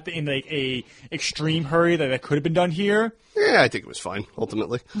hurry, but not in a extreme hurry that could have been done here. Yeah, I think it was fine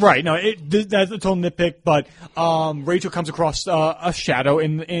ultimately. Right. No, that's a total nitpick. But Rachel comes across a shadow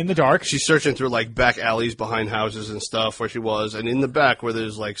in the dark. She's searching through back alleys behind houses and stuff where she was, and in the back where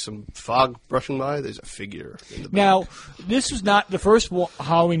there's some fog brushing by, there's a figure in the back. Now, this was not the first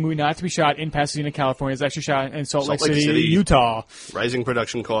Halloween movie not to be shot in Pasadena, California. It's actually shot in Salt Lake City, Utah. Rising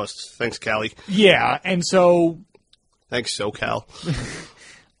production costs. Thanks, Cali. Yeah, and so... Thanks, SoCal.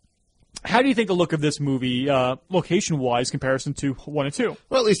 How do you think the look of this movie, location-wise, comparison to 1 and 2?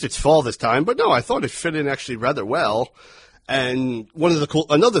 Well, at least it's fall this time, but no, I thought it fit in actually rather well. And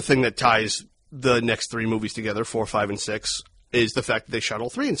another thing that ties the next 3 movies together, 4, 5, and 6, is the fact that they shot all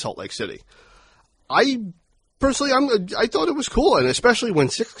 3 in Salt Lake City. Personally, I thought it was cool, and especially when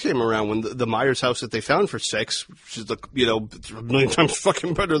 6 came around, when the Myers house that they found for 6, which is a million times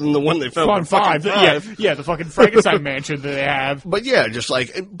fucking better than the one they found for 5. Yeah, the fucking Frankenstein mansion that they have. But yeah,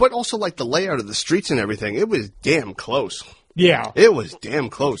 but also the layout of the streets and everything, it was damn close. Yeah. It was damn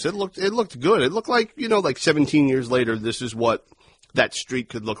close. It looked good. It looked like 17 years later, this is what that street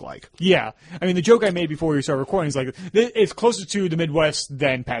could look like. Yeah. The joke I made before we started recording is it's closer to the Midwest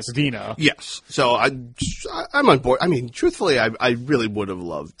than Pasadena. Yes. So I'm on board. Truthfully, I really would have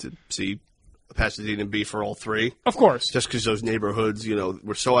loved to see Pasadena be for all 3. Of course. Just because those neighborhoods,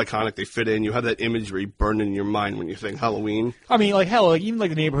 were so iconic, they fit in. You have that imagery burned in your mind when you think Halloween. Even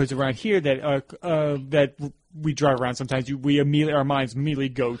the neighborhoods around here that we drive around sometimes, our minds immediately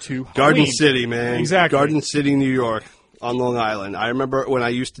go to Garden Halloween. City, man. Exactly. Garden City, New York. On Long Island. I remember when I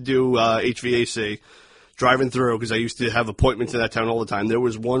used to do HVAC, driving through, because I used to have appointments in that town all the time. There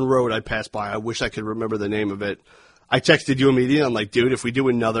was one road I passed by. I wish I could remember the name of it. I texted you immediately. I'm like, dude, if we do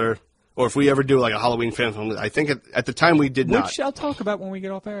another, or if we ever do a Halloween fan film, I think at the time we did not. Which I'll talk about when we get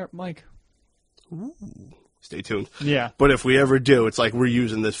off air, Mike. Ooh. Stay tuned. Yeah. But if we ever do, it's we're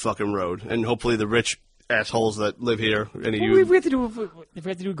using this fucking road, and hopefully the rich assholes that live here. If we have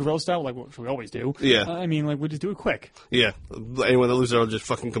to do guerrilla style, which we always do. Yeah. we just do it quick. Yeah. Anyone that lives there will just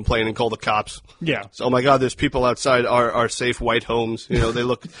fucking complain and call the cops. Yeah. So, oh my God, there's people outside our safe white homes. They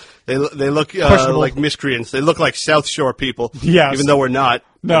look like miscreants. They look like South Shore people. Yes. Even though we're not.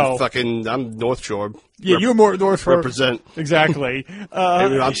 No. I'm North Shore. Yeah, you're more North Shore. Represent. Exactly.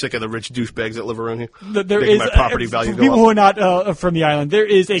 I'm sick of the rich douchebags that live around here. There Making is my property value for go people up. who are not from the island. There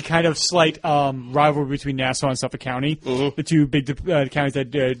is a kind of slight rivalry between Nassau and Suffolk County, the two big counties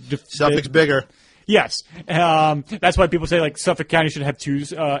that. Suffolk's bigger. Yes, that's why people say like Suffolk County should have two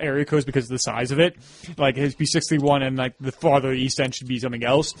area codes because of the size of it. Like it should be 631, and like the farther east end should be something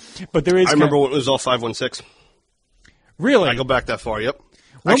else. But there is. I remember when it was all 516. Really? I go back that far. Yep.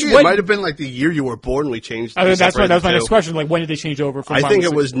 When- Actually, when- it might have been like the year you were born. We changed. That was my separated next two. question. Like when did they change over? From I think it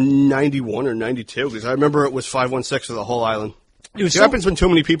 516? was 91 or 92 because I remember it was 516 for the whole island. It was What happens when too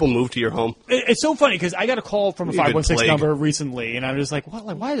many people move to your home? It's so funny because I got a call from a You good 516 plague. number recently, and I'm just like, what?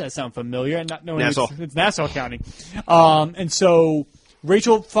 Like, why does that sound familiar? And not knowing Nassau. it's Nassau County. And so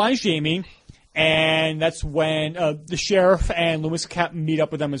Rachel finds Jamie, and that's when the sheriff and Loomis meet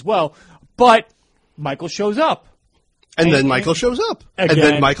up with them as well. But Michael shows up. And then Michael shows up. And Again.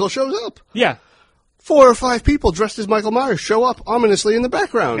 then Michael shows up. Yeah. 4 or 5 people dressed as Michael Myers show up ominously in the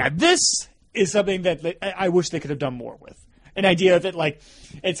background. Now this is something that I wish they could have done more with. An idea that, like,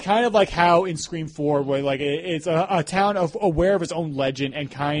 it's kind of like how in Scream 4, where, like, it's a town aware of its own legend and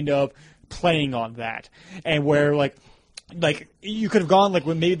kind of playing on that. And where, like you could have gone, like,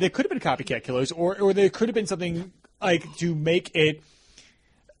 when maybe there could have been copycat killers, or there could have been something, like, to make it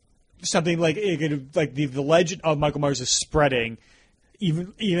something like, it could have, like, the legend of Michael Myers is spreading,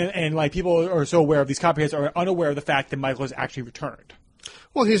 even, and, like, people are so aware of these copycats are unaware of the fact that Michael has actually returned.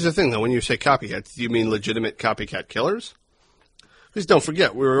 Well, here's the thing, though. When you say copycats, do you mean legitimate copycat killers? Because don't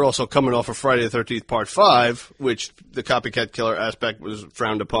forget, we were also coming off of Friday the 13th Part 5, which the copycat killer aspect was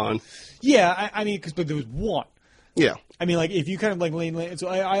frowned upon. Yeah, I mean, but there was one. Yeah. I mean, like, if you kind of, like, so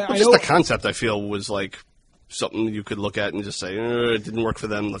I Just know... the concept, I feel, was like something you could look at and just say, it didn't work for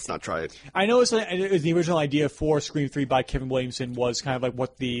them, let's not try it. I know it's the original idea for Scream 3 by Kevin Williamson was kind of like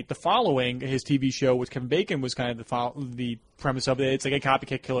what the following, his TV show with Kevin Bacon was kind of the premise of it. It's like a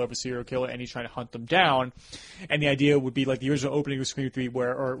copycat killer of a serial killer, and he's trying to hunt them down. And the idea would be like the original opening of Scream 3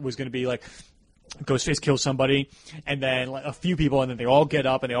 or was going to be like, Ghostface kills somebody, and then like a few people, and then they all get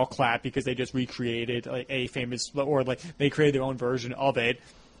up and they all clap because they just recreated like a famous, or like they created their own version of it.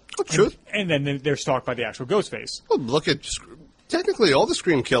 Oh, true. And then they're stalked by the actual Ghostface. Well, look at, technically all the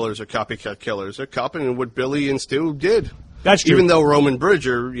Scream killers are copycat killers. They're copying what Billy and Stu did. That's true. Even though Roman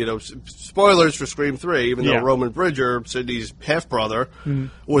Bridger, spoilers for Scream 3, even though Yeah. Roman Bridger, Sidney's half-brother,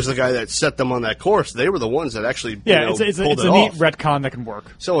 was the guy that set them on that course, they were the ones that actually Yeah, it's pulled a it neat off. retcon that can work.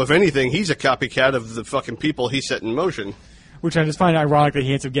 So if anything, he's a copycat of the fucking people he set in motion. Which I just find ironic that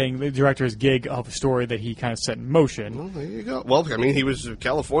he ends up getting the director's gig of a story that he kind of set in motion. Well, there you go. Well, I mean, he was a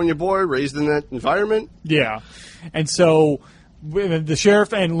California boy, raised in that environment. Yeah. And so the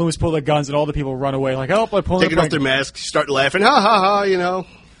sheriff and Loomis pull their guns and all the people run away like, oh, I'm pulling Taking off their masks, start laughing, ha ha ha,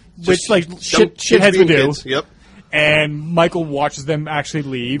 Which, Just like, dumb shitheads kids would being do. kids. Yep. And Michael watches them actually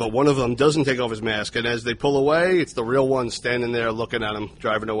leave. But one of them doesn't take off his mask, and as they pull away, it's the real one standing there looking at him,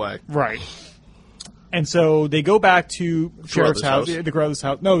 driving away. Right. And so they go back to Sheriff's house. house. The Carruthers'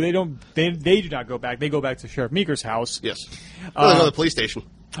 house. No, they don't. They do not go back. They go back to Sheriff Meeker's house. Yes. Well, they go to the police station.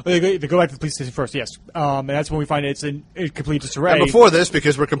 They go back to the police station first, yes. And that's when we find it's in complete disarray. And before this,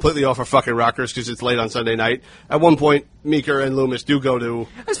 because we're completely off our fucking rockers because it's late on Sunday night, at one point, Meeker and Loomis do go to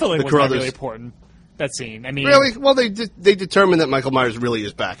I just felt like the it wasn't that Carruthers. really important, that scene. I mean, Really? Well, they determine that Michael Myers really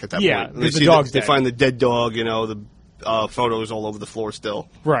is back at that Yeah, point. because the see dog's they dead. find the dead dog, the photos all over the floor still.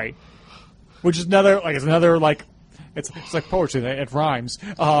 right. Which is another, like, it's like poetry. It rhymes.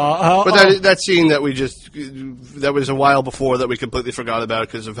 But that scene that that was a while before that we completely forgot about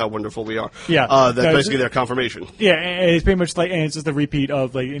because of how wonderful we are. Yeah. That's No, basically their confirmation. Yeah, and it's pretty much like, and it's just a repeat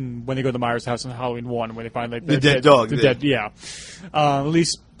of like when they go to the Myers house on Halloween 1, when they find like The dead dog. The dead, yeah. At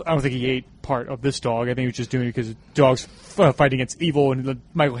least I don't think he ate part of this dog. I think he was just doing it because dogs fight against evil, and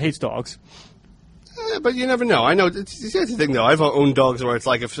Michael hates dogs. But you never know. I know. That's the thing, though. I've owned dogs where it's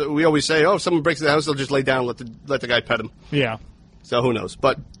like if we always say, if someone breaks into the house, they'll just lay down, and let the guy pet him. Yeah. So who knows?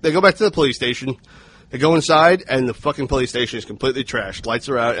 But they go back to the police station. They go inside, and the fucking police station is completely trashed. Lights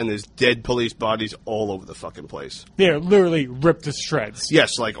are out, and there's dead police bodies all over the fucking place. They're literally ripped to shreds.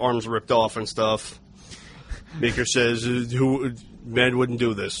 Yes, like arms ripped off and stuff. Meeker says, men wouldn't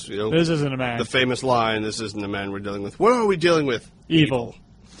do this. This isn't a man. The famous line, this isn't a man we're dealing with. What are we dealing with? Evil.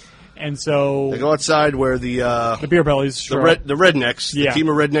 And so They go outside where the beer bellies show up. the rednecks, Yeah. the team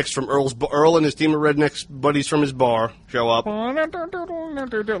of rednecks from Earl and his team of rednecks buddies from his bar show up.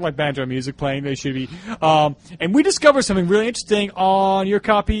 like banjo music playing. They should be. And we discovered something really interesting on your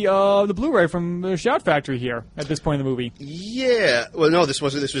copy of the Blu-ray from the Shout Factory here at this point in the movie. Yeah. Well, no, this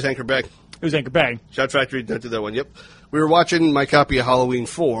wasn't. This was Anchor Bay. It was Anchor Bay. Shout Factory did that one, yep. We were watching my copy of Halloween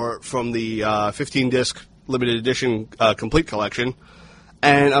 4 from the 15-disc limited edition complete collection.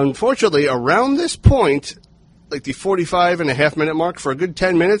 And unfortunately, around this point, like the 45-and-a-half-minute mark, for a good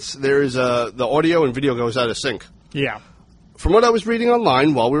 10 minutes, there is the audio and video goes out of sync. Yeah. From what I was reading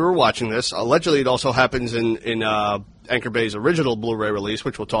online while we were watching this, allegedly it also happens in Anchor Bay's original Blu-ray release,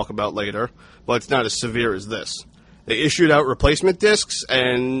 which we'll talk about later, but it's not as severe as this. They issued out replacement discs,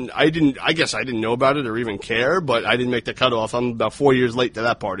 and I guess I didn't know about it or even care, but I didn't make the cutoff. I'm about 4 years late to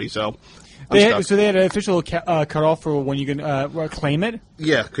that party, so they had an official cutoff for when you can claim it?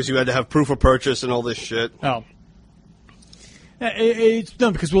 Yeah, because you had to have proof of purchase and all this shit. Oh. It's no,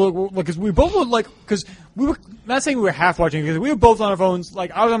 because we both were because we were not saying we were half watching, because we were both on our phones.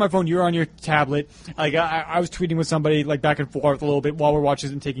 Like, I was on my phone, you were on your tablet. Like, I was tweeting with somebody, like, back and forth a little bit while we're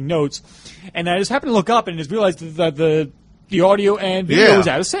watching and taking notes. And I just happened to look up and just realized that the audio and video was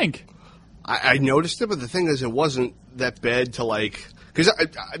out of sync. I noticed it, but the thing is, it wasn't that bad to, like, because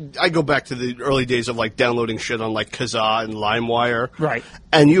I go back to the early days of, like, downloading shit on, like, Kazaa and LimeWire. Right.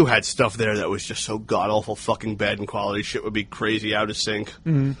 And you had stuff there that was just so god-awful fucking bad in quality. Shit would be crazy, out of sync,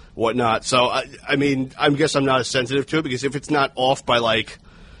 whatnot. So, I mean, I guess I'm not as sensitive to it, because if it's not off by, like,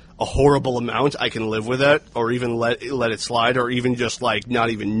 a horrible amount, I can live with it, or even let it slide, or even just, like, not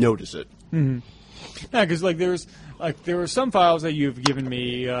even notice it. Mm-hmm. Yeah, because, like, there were some files that you've given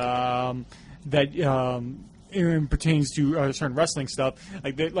me that it pertains to certain wrestling stuff.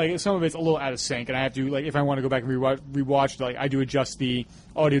 Like some of it's a little out of sync, and I have to, like, if I want to go back and rewatch, like, I do adjust the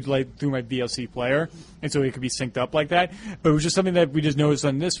audio delay through my VLC player, and so it could be synced up like that. But it was just something that we just noticed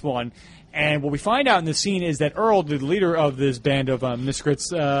on this one. And what we find out in the scene is that Earl, the leader of this band of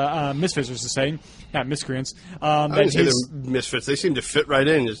misfits, I was to say, not miscreants. I didn't say they're misfits. They seem to fit right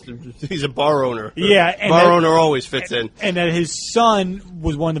in. He's a bar owner. Yeah. Owner always fits in. And that his son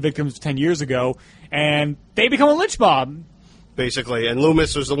was one of the victims 10 years ago, and they become a lynch mob. Basically, and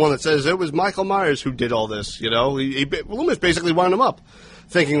Loomis was the one that says it was Michael Myers who did all this, you know? Loomis basically wound him up,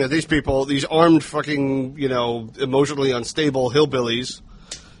 thinking that these people, these armed fucking, emotionally unstable hillbillies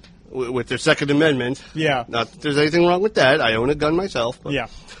with their Second Amendment. Yeah. Not that there's anything wrong with that. I own a gun myself. But yeah.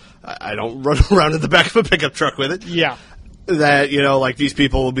 I don't run around in the back of a pickup truck with it. Yeah. That, like, these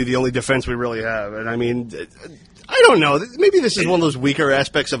people will be the only defense we really have. And I mean, I don't know. Maybe this is one of those weaker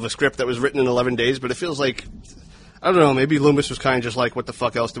aspects of a script that was written in 11 days, but it feels like, I don't know, maybe Loomis was kind of just like, what the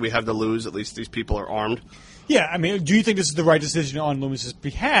fuck else do we have to lose? At least these people are armed. Yeah, I mean, do you think this is the right decision on Loomis's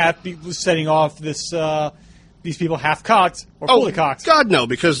behalf, setting off this, these people half-cocked or fully cocked? God, no,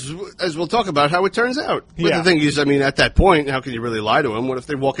 because as we'll talk about how it turns out. But the thing is, I mean, at that point, how can you really lie to them? What if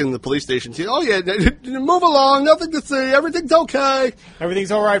they walk into the police station and say, oh, yeah, move along, nothing to see, everything's okay.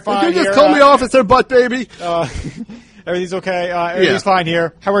 Everything's all right, fine. You just told me off, it's their butt, baby. Everything's okay, everything's fine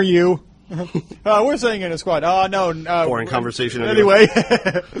here. How are you? We're staying in a squad. No. Boring conversation. Anyway.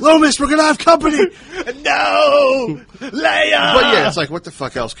 Loomis, we're going to have company. No! Leia! But yeah, it's like, what the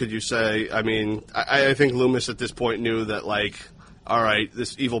fuck else could you say? I mean, I think Loomis at this point knew that, like, all right,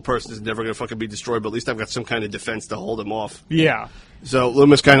 this evil person is never going to fucking be destroyed, but at least I've got some kind of defense to hold him off. Yeah. So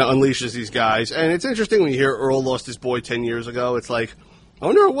Loomis kind of unleashes these guys. And it's interesting when you hear Earl lost his boy 10 years ago. It's like, I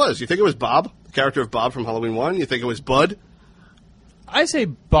wonder who it was. You think it was Bob, the character of Bob from Halloween 1? You think it was Bud? I say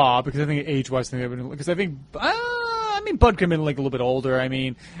Bob because I think age-wise, because I think Bud could have been like a little bit older. I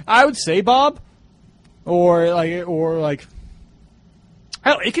mean, I would say Bob, or like,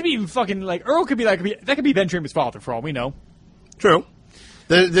 hell, it could be even fucking like Earl could be like that could be Ben Tramer's father for all we know. True.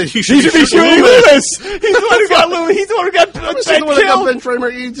 Then he should be shooting Loomis. He's the one who got Loomis. He's the one who got Ben killed. Ben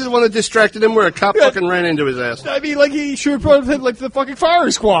Tramer. He just wanted to distract him where a cop fucking ran into his ass. I mean, like he should have brought him like the fucking fire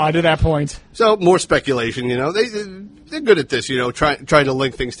squad at that point. So more speculation, they're good at this, trying to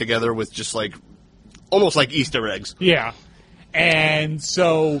link things together with just like almost like Easter eggs. Yeah. And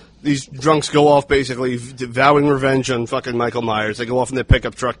so these drunks go off basically vowing revenge on fucking Michael Myers. They go off in their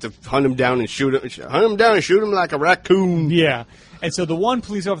pickup truck to hunt him down and shoot him like a raccoon. Yeah. And so the one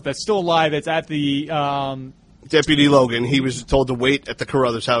police officer that's still alive, that's at the Deputy Logan, he was told to wait at the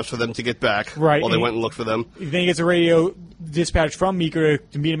Carruthers house for them to get back while they went and looked for them. Then he gets a radio dispatch from Meeker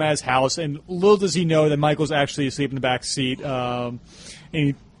to meet him at his house, and little does he know that Michael's actually asleep in the back seat. And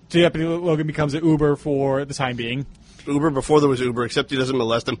Deputy Logan becomes an Uber for the time being. Uber before there was Uber, except he doesn't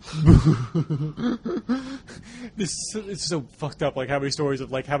molest him. It's so fucked up, like how many stories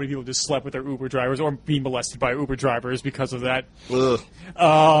of like how many people just slept with their Uber drivers or being molested by Uber drivers because of that. Ugh.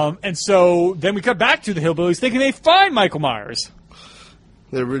 And so then we cut back to the hillbillies thinking they find Michael Myers.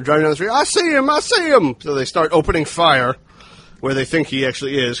 They're driving down the street. I see him. So they start opening fire where they think he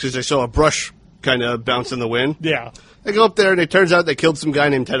actually is because they saw a brush kind of bounce in the wind. Yeah. They go up there, and it turns out they killed some guy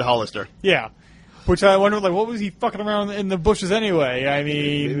named Ted Hollister. Yeah. Which I wonder, like, what was he fucking around in the bushes anyway? I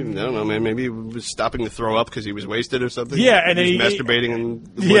mean... I don't know, man. Maybe he was stopping to throw up because he was wasted or something. Yeah, and he was masturbating in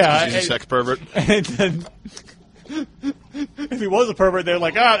the woods because he's a sex pervert. And then... if he was a pervert, they're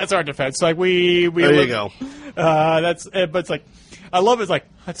like, that's our defense. Like, we there you go. That's it, but it's like, I love it. It's like,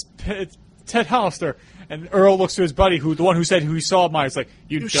 it's Ted Hollister. And Earl looks to his buddy, the one who said who he saw Myers, like,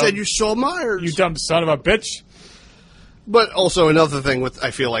 You said you saw Myers. You dumb son of a bitch. But also another thing with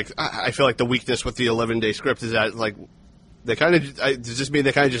I feel like the weakness with the 11-day script is that like they kind of does this mean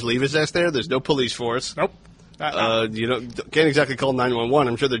they kind of just leave his ass there? There's no police force. Nope. You can't exactly call 911.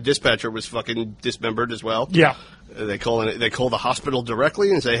 I'm sure the dispatcher was fucking dismembered as well. Yeah. They call the hospital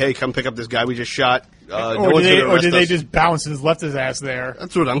directly and say, "Hey, come pick up this guy we just shot." Or did they just bounce and left his ass there?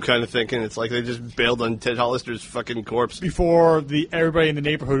 That's what I'm kind of thinking. It's like they just bailed on Ted Hollister's fucking corpse before everybody in the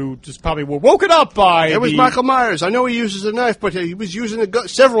neighborhood who just probably were woken up by. It was Michael Myers. I know he uses a knife, but he was using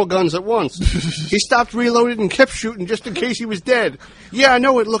several guns at once. He stopped, reloaded, and kept shooting just in case he was dead. Yeah, I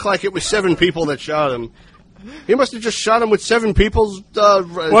know it looked like it was 7 people that shot him. He must have just shot him with 7 people's... What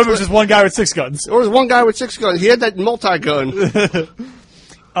if it was just one guy with 6 guns? Or it was one guy with 6 guns. He had that multi-gun.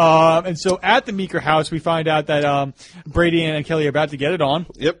 And so at the Meeker house, we find out that Brady and Kelly are about to get it on.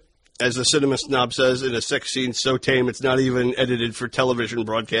 Yep. As the cinema snob says, in a sex scene so tame it's not even edited for television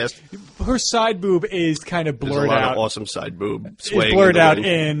broadcast. Her side boob is kind of blurred out. There's a lot of awesome side boob swaying. It's blurred out on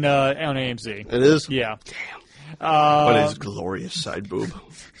AMC. It is? Yeah. Damn. What is glorious side boob?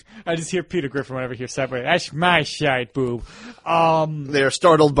 I just hear Peter Griffin whenever he separated. That's my side boob. They are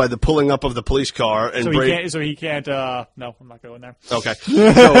startled by the pulling up of the police car, and so he can't. No, I'm not going there. Okay.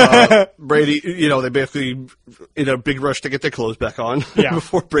 So Brady, they basically in a big rush to get their clothes back on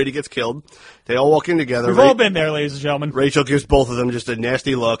before Brady gets killed. They all walk in together. We've all been there, ladies and gentlemen. Rachel gives both of them just a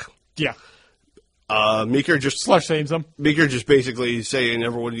nasty look. Yeah. Meeker just slush shames them. Meeker just basically saying,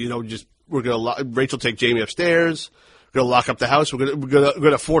 everyone, we're gonna Rachel take Jamie upstairs. We're going to lock up the house. We're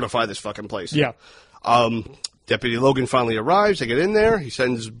going to fortify this fucking place. Yeah. Deputy Logan finally arrives. They get in there. He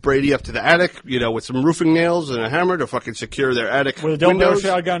sends Brady up to the attic, with some roofing nails and a hammer to fucking secure their attic with a double-barrel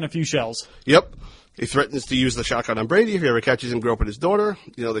shotgun and a few shells. Yep. He threatens to use the shotgun on Brady if he ever catches him groping his daughter.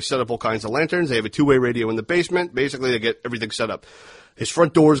 They set up all kinds of lanterns. They have a 2-way radio in the basement. Basically, they get everything set up. His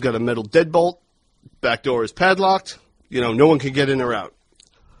front door's got a metal deadbolt. Back door is padlocked. No one can get in or out.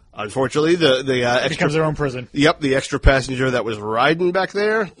 Unfortunately, the extra becomes their own prison. Yep, the extra passenger that was riding back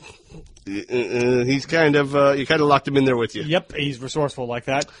there, he's kind of you kind of locked him in there with you. Yep, he's resourceful like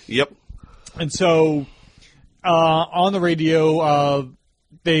that. Yep. And so on the radio,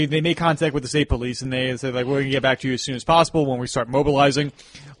 they make contact with the state police, and they say, like, we're going to get back to you as soon as possible when we start mobilizing.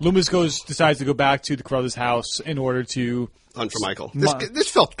 Loomis decides to go back to the Carruthers house in order to hunt for Michael. This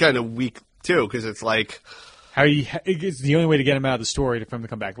felt kind of weak too, because it's like. It's the only way to get him out of the story for him to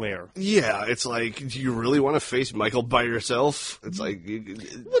come back later. Yeah, it's like, do you really want to face Michael by yourself? It's like...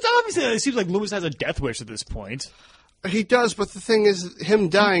 Well, obviously, it seems like Loomis has a death wish at this point. He does, but the thing is, him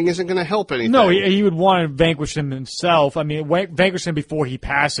dying isn't going to help anything. No, he would want to vanquish him himself. I mean, vanquish him before he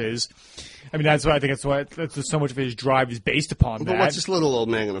passes. I mean, that's so much of his drive is based upon that. But what's this little old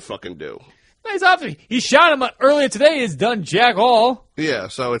man going to fucking do? He shot him earlier today. He's done jack all. Yeah,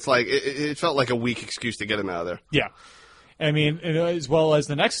 so it's like it felt like a weak excuse to get him out of there. Yeah, I mean, as well as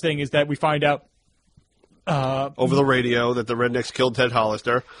the next thing is that we find out over the radio that the rednecks killed Ted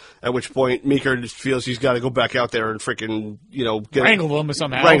Hollister. At which point Meeker just feels he's got to go back out there and freaking wrangle them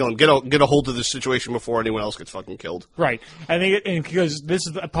somehow. Wrangle him, get a hold of this situation before anyone else gets fucking killed. Right, I think, and because this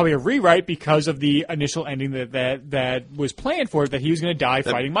is probably a rewrite because of the initial ending that was planned for it, that he was going to die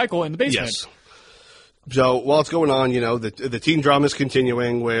fighting Michael in the basement. Yes. So while it's going on, the teen drama is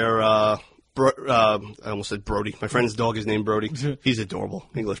continuing where I almost said Brody. My friend's dog is named Brody. He's adorable.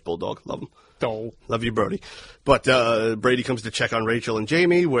 English bulldog. Love him. Oh. Love you, Brody. But Brady comes to check on Rachel and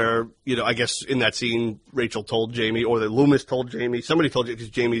Jamie where, I guess in that scene, Rachel told Jamie, or that Loomis told Jamie. Somebody told you because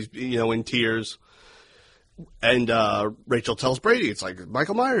Jamie's, in tears. And Rachel tells Brady, it's like,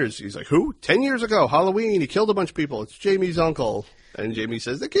 Michael Myers. He's like, who? 10 years ago, Halloween. He killed a bunch of people. It's Jamie's uncle. And Jamie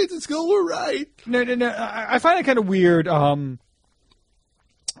says, the kids at school were right. No. I find it kind of weird.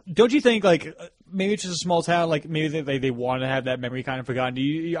 Don't you think, like, maybe it's just a small town, like, maybe they want to have that memory kind of forgotten?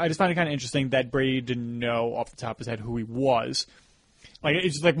 I just find it kind of interesting that Brady didn't know off the top of his head who he was. Like,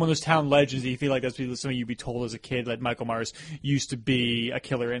 it's just like one of those town legends that you feel like that's something you'd be told as a kid, that Michael Myers used to be a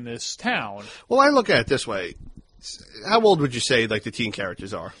killer in this town. Well, I look at it this way. How old would you say, like, the teen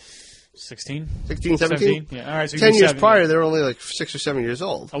characters are? 16? 16, 17? Yeah, all right. So 10 years 7, prior, yeah. they're only like 6 or 7 years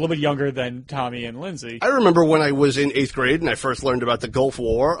old. A little bit younger than Tommy and Lindsay. I remember when I was in 8th grade and I first learned about the Gulf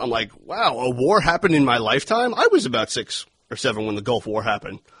War. I'm like, wow, a war happened in my lifetime? I was about 6 or 7 when the Gulf War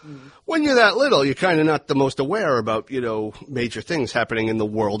happened. When you're that little, you're kind of not the most aware about, major things happening in the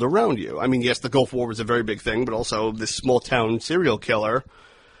world around you. I mean, yes, the Gulf War was a very big thing, but also this small-town serial killer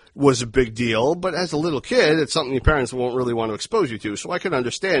was a big deal. But as a little kid, it's something your parents won't really want to expose you to. So I can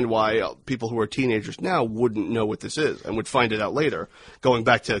understand why people who are teenagers now wouldn't know what this is and would find it out later. Going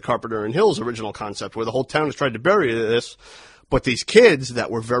back to Carpenter and Hill's original concept, where the whole town has tried to bury this, but these kids that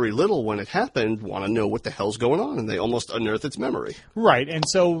were very little when it happened want to know what the hell's going on, and they almost unearth its memory. Right, and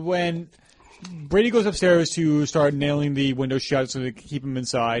so when Brady goes upstairs to start nailing the window shut so they keep him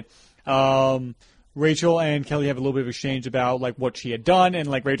inside, Rachel and Kelly have a little bit of exchange about like what she had done, and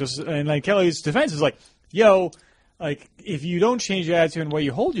like Kelly's defense is like, "Yo, like if you don't change your attitude and the way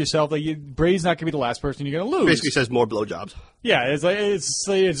you hold yourself, like Brady's not gonna be the last person you're gonna lose." Basically says more blowjobs. Yeah, it's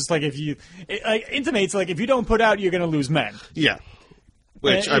just like if you intimates like if you don't put out, you're gonna lose men. Yeah.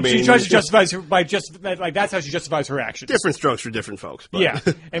 Which, And she tries to justify that's how she justifies her actions. different strokes for different folks. But. Yeah,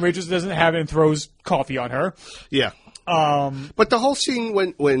 and Rachel doesn't have it and throws coffee on her. Yeah. But the whole scene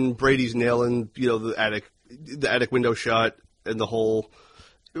when Brady's nailing, the attic window shut, and the whole.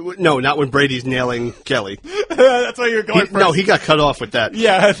 No, not when Brady's nailing Kelly. That's why you're going first. No, he got cut off with that.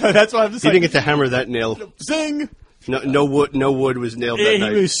 Yeah, that's why I'm just He didn't get to hammer that nail. Zing! No wood was nailed that He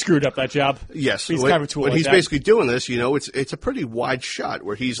night. really screwed up that job. Yes, He's kind of a tool when like he's that. basically doing this, it's a pretty wide shot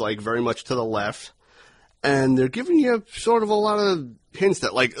where he's like very much to the left, and they're giving you sort of a lot of hints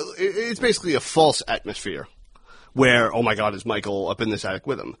that like it's basically a false atmosphere. Where, oh my God, is Michael up in this attic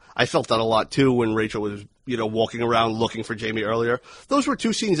with him? I felt that a lot too when Rachel was, walking around looking for Jamie earlier. Those were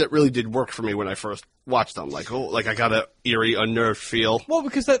two scenes that really did work for me when I first watched them. Like, I got a eerie, unnerved feel. Well,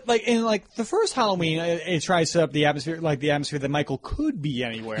 because that, in the first Halloween, it tries to set up the atmosphere, that Michael could be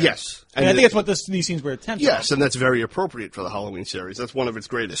anywhere. Yes. And I think that's what these scenes were attempting. Yes, and that's very appropriate for the Halloween series. That's one of its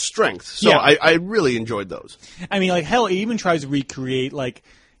greatest strengths. So Yeah. I really enjoyed those. I mean, hell, it even tries to recreate,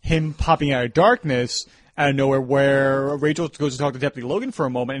 him popping out of darkness out of nowhere, where Rachel goes to talk to Deputy Logan for a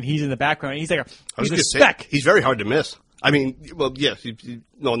moment, and he's in the background, and he's like he's a speck. He's very hard to miss. I mean, well, yes.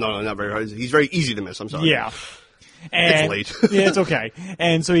 No, not very hard. He's very easy to miss. I'm sorry. Yeah. And, it's late. Yeah, it's okay.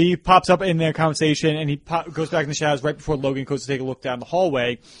 And so he pops up in their conversation, and he goes back in the shadows right before Logan goes to take a look down the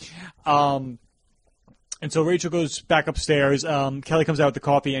hallway. And so Rachel goes back upstairs. Kelly comes out with the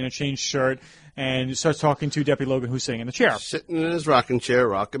coffee and a changed shirt and starts talking to Deputy Logan, who's sitting in the chair. Sitting in his rocking chair,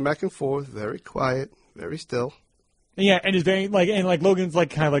 rocking back and forth, very quiet, very still. Yeah, and it's very Logan's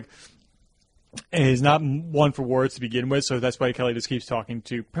is not one for words to begin with, so that's why Kelly just keeps talking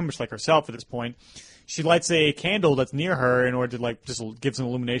to pretty much like herself at this point. She lights a candle that's near her in order to just give some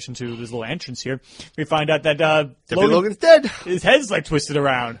illumination to this little entrance here. We find out that Logan's dead. His head's twisted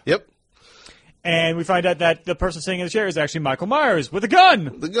around. Yep. And we find out that the person sitting in the chair is actually Michael Myers with a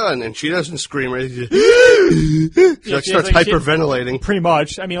gun. The gun, and she doesn't scream or anything. She starts hyperventilating. Pretty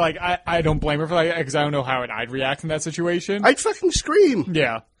much. I mean, I don't blame her for that because I don't know how I'd react in that situation. I'd fucking scream.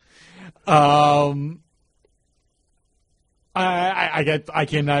 Yeah. I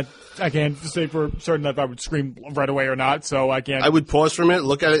can't say for certain that I would scream right away or not, so I can't. I would pause for a minute,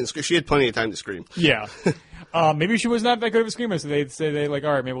 look at it, and she had plenty of time to scream. Yeah. Maybe she was not that good of a screamer, so they'd say all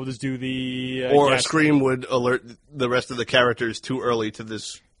right, maybe we'll just do the. Or a scream would alert the rest of the characters too early to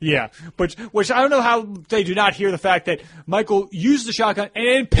this. Yeah, which I don't know how they do not hear the fact that Michael used the shotgun and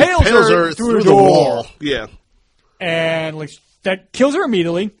impales her through the wall. Yeah. And that kills her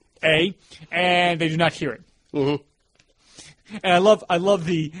immediately. And they do not hear it. Mm-hmm. And I love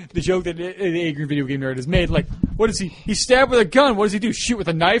the joke that the Angry Video Game Nerd has made. What does he? He stabbed with a gun. What does he do? Shoot with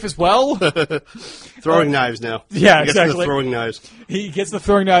a knife as well? Throwing knives now. Yeah, he gets exactly. the throwing knives. He gets the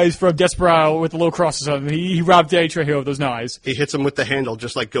throwing knives from Desperado with the little crosses on them. He robbed Danny Trejo of those knives. He hits him with the handle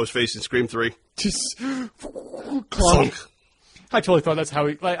just like Ghostface in Scream 3. Just Clunk. clunk. I totally thought that's how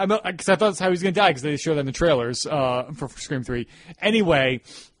he. Because I thought that's how he was going to die because they showed that in the trailers for Scream 3. Anyway,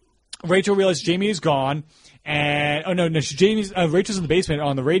 Rachel realizes Jamie is gone. And Rachel's in the basement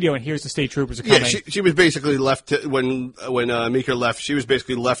on the radio and hears the state troopers are coming. Yeah, she was basically left to, when Meeker left. She was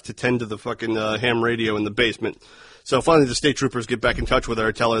basically left to tend to the fucking ham radio in the basement. So finally, the state troopers get back in touch with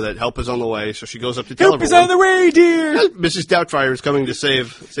her, tell her that help is on the way. So she goes up to tell Help is everyone. on the way, dear. Mrs. Doubtfire is coming to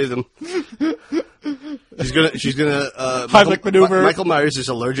save them. She's gonna Heimlich maneuver. Michael Myers is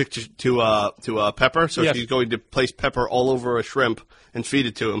allergic to pepper, so Yes. she's going to place pepper all over a shrimp and feed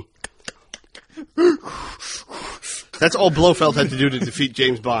it to him. That's all Blofeld had to do to defeat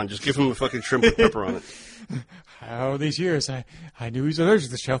James Bond. Just give him a fucking shrimp with pepper on it. All these years, I knew he was allergic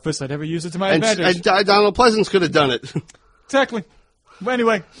to shellfish. I never used it to my And advantage. Donald Pleasance could have done it. Exactly. But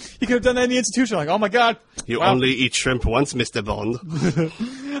anyway, he could have done that in the institution. Like, oh my god. You Wow. only eat shrimp once, Mr. Bond.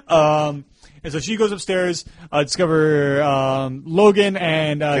 And so she goes upstairs, discover Logan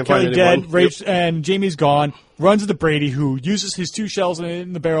and Can't Kelly find dead, anyone. Rach, and Jamie's gone. Runs into Brady, who uses his 2 shells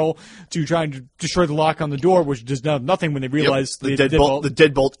in the barrel to try and destroy the lock on the door, which does nothing when they realize The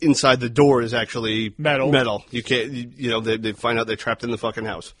deadbolt inside the door is actually Metal. You can't. They find out they're trapped in the fucking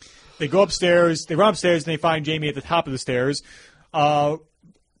house. They go upstairs, they run upstairs, and they find Jamie at the top of the stairs.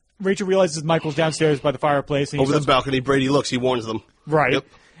 Rachel realizes Michael's downstairs by the fireplace. And Over the balcony, Brady looks. He warns them. Right. Yep.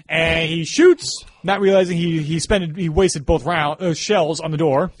 And he shoots, not realizing he wasted both shells on the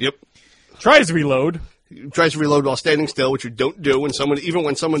door. Yep. Tries to reload. He tries to reload while standing still, which you don't do when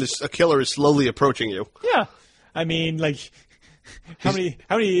a killer is slowly approaching you. Yeah. I mean, like, how many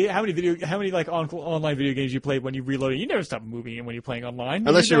like online video games you played when you reloaded? You never stop moving when you're playing online.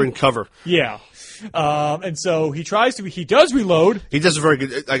 Unless you're in cover. Yeah. And so he does reload. He does a very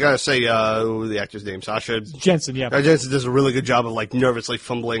good. I gotta say, the actor's name, Sasha Jensen, yeah. Jensen does a really good job of like nervously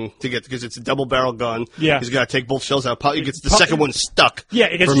fumbling to get because it's a double barrel gun. Yeah. He's got to take both shells out. He gets the second one stuck. Yeah,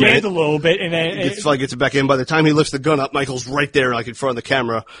 it gets for a jammed minute. a little bit, and then Gets it back in. By the time he lifts the gun up, Michael's right there, like in front of the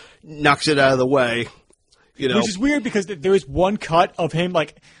camera, knocks it out of the way. Which is weird because there is one cut of him,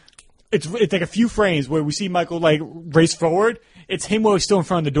 like, it's like a few frames where we see Michael, like, race forward. It's him while he's still in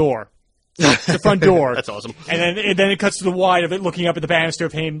front of the door. The front door. That's awesome. And then it cuts to the wide of it looking up at the banister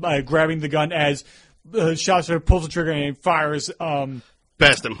of him grabbing the gun as Sasha pulls the trigger and fires.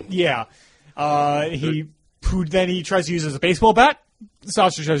 Past him. Yeah. Then he tries to use it as a baseball bat.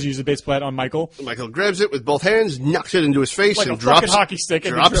 Sasha tries to use a baseball bat on Michael. Michael grabs it with both hands, knocks it into his face, Like and a fucking drops hockey stick.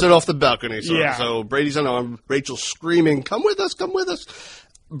 drops it off the balcony. So, Yeah. so Brady's unarmed. Rachel's screaming, "Come with us! Come with us!"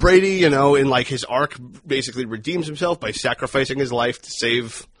 Brady, in like his arc, basically redeems himself by sacrificing his life to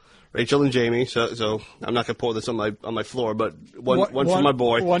save Rachel and Jamie. So I'm not gonna pour this on my floor, but one for my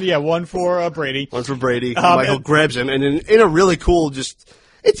boy, One for Brady. one for Brady. Michael grabs him, and in a really cool,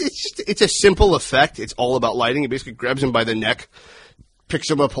 it's a simple effect. It's all about lighting. He basically grabs him by the neck, picks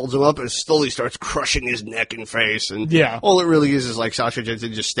him up, holds him up, and slowly starts crushing his neck and face. And Yeah. all it really is like Sasha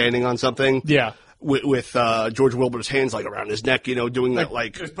Jensen just standing on something. Yeah. With George Wilbur's hands like around his neck, doing that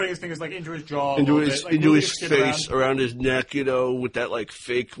like Just putting his fingers like into his jaw, into a his bit, like, into moving his shit face, around. around his neck, with that like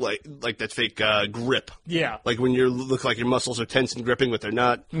fake like that fake grip. Yeah. Like when you look like your muscles are tense and gripping, but they're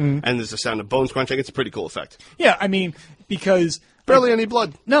not, and there's the sound of bones crunching. It's a pretty cool effect. Yeah, I mean, because Barely any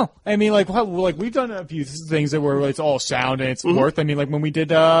blood. no, I mean, like we've done a few things that where it's all sound and it's worth. I mean, like when we did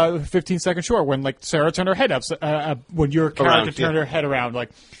 15-second short, when like Sarah turned her head up, when your character turned her head around,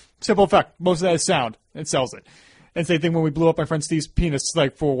 like simple effect. Most of that is sound. It sells it. And same thing when we blew up my friend Steve's penis,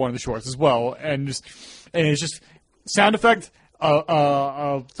 like for one of the shorts as well, and it's just sound effect.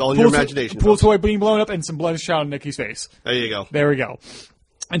 It's all in your imagination. Pool toy being blown up and some blood shot on Nikki's face. There you go. There we go.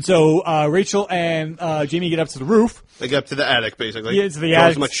 And so Rachel and Jamie get up to the roof. They get up to the attic, basically. Yeah, to the Throw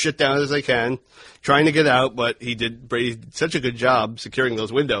attic. as much shit down as they can, trying to get out, but Brady did such a good job securing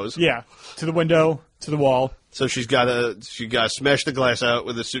those windows. Yeah, to the window, to the wall. So she got to smash the glass out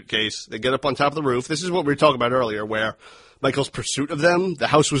with a suitcase. They get up on top of the roof. This is what we were talking about earlier, where Michael's pursuit of them, the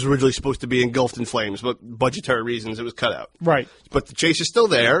house was originally supposed to be engulfed in flames, but budgetary reasons it was cut out. Right. But the chase is still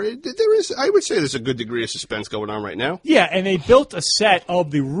there. There is, I would say, there's a good degree of suspense going on right now. Yeah, and they built a set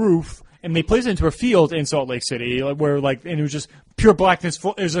of the roof, and they placed it into a field in Salt Lake City, where and it was just pure blackness.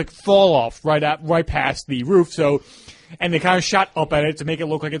 It was like fall off right past the roof. So, and they kind of shot up at it to make it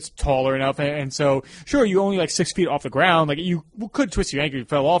look like it's taller enough. And so, sure, you're only like 6 feet off the ground. Like you could twist your ankle if you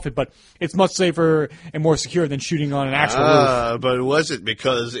fell off it, but it's much safer and more secure than shooting on an actual roof. But was it?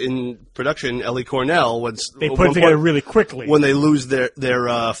 Because in production, Ellie Cornell They put it together really quickly. When they lose their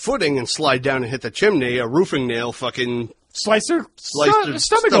footing and slide down and hit the chimney, a roofing nail fucking sliced her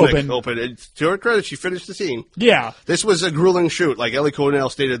stomach open. To her credit, she finished the scene. Yeah. This was a grueling shoot. Like Ellie Cornell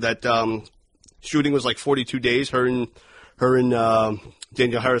stated that shooting was like 42 days. Her and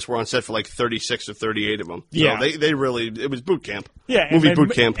Danielle Harris were on set for like 36 or 38 of them. Yeah. So they really, it was boot camp. Yeah. Movie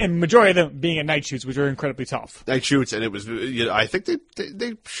boot camp. And majority of them being at night shoots, which are incredibly tough. Night shoots, and it was, I think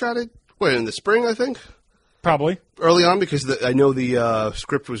they shot it, in the spring, I think? Probably. Early on, because I know the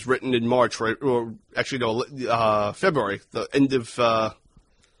script was written in March, right? Or actually, no, February. The end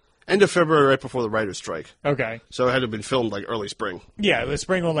of February, right before the writer's strike. Okay. So it had to have been filmed like early spring. Yeah, the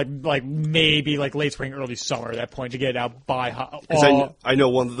spring or like maybe like late spring, early summer at that point to get it out by. I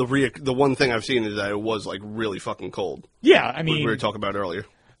know the one thing I've seen is that it was like really fucking cold. Yeah, I mean, we were talking about earlier.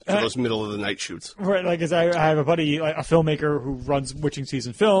 for those middle of the night shoots. Right, like, as I have a buddy, like, a filmmaker who runs Witching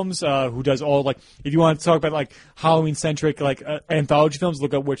Season Films, who does all, like, if you want to talk about, like, Halloween-centric, like, anthology films,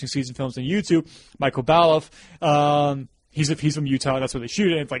 look up Witching Season Films on YouTube. Michael Baloff, he's from Utah, that's where they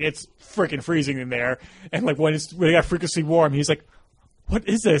shoot it, and it's, like, it's freaking freezing in there, and, like, when they got freakishly warm, he's like, what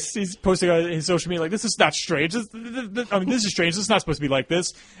is this? He's posting on his social media, like, this is not strange. This is strange. This is not supposed to be like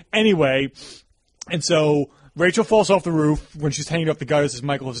this. Anyway, and so Rachel falls off the roof when she's hanging up the gutters as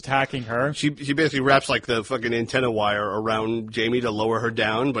Michael is attacking her. She basically wraps, like, the fucking antenna wire around Jamie to lower her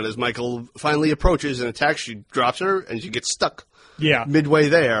down, but as Michael finally approaches and attacks, she drops her, and she gets stuck. Yeah. Midway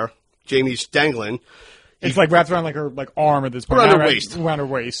there, Jamie's dangling. It's, like, wrapped around, like, her arm at this point. Around her waist. Around her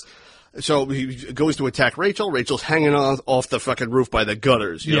waist. So he goes to attack Rachel. Rachel's hanging off the fucking roof by the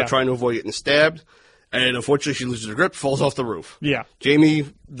gutters, you know, trying to avoid getting stabbed. And unfortunately, she loses her grip, falls off the roof. Yeah. Jamie,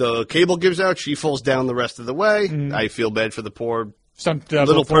 the cable gives out. She falls down the rest of the way. I feel bad for the poor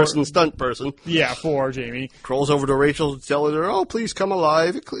stunt person. Yeah, for Jamie. Crawls over to Rachel, telling her, "Oh, please come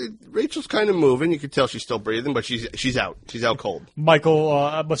alive." Rachel's kind of moving. You can tell she's still breathing, but she's out. She's out cold.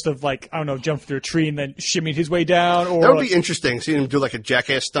 Michael must have, like, I don't know, jumped through a tree and then shimmied his way down. Or that would be interesting, seeing him do, like, a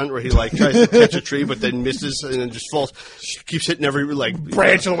jackass stunt where he, like, tries to catch a tree but then misses and then just falls. Keeps hitting every, like...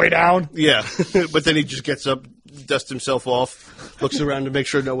 branch on the way down. Yeah. But then he just gets up, dusts himself off, looks around to make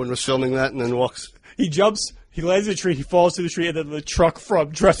sure no one was filming that, and then walks. He jumps... He lands in a tree, he falls to the tree, and then the truck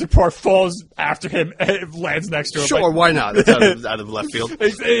from Jurassic Park falls after him and lands next to him. Sure, why not? It's out of left field.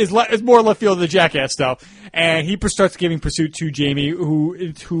 It's more left field than the Jackass stuff. And he starts giving pursuit to Jamie,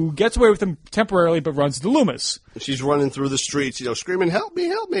 who gets away with him temporarily, but runs to Loomis. She's running through the streets, you know, screaming, "Help me,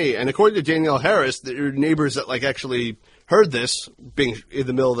 help me!" And according to Danielle Harris, there are neighbors that, like, actually heard this being in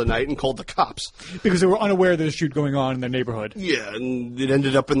the middle of the night and called the cops. Because they were unaware there's a shoot going on in their neighborhood. Yeah, and it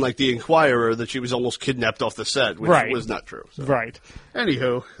ended up in, like, the Inquirer that she was almost kidnapped off the set, which was not true. So. Right.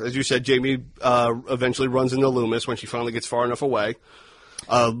 Anywho, as you said, Jamie eventually runs into Loomis when she finally gets far enough away.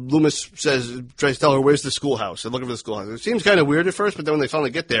 Loomis tries to tell her, "Where's the schoolhouse?" They're looking for the schoolhouse. It seems kind of weird at first, but then when they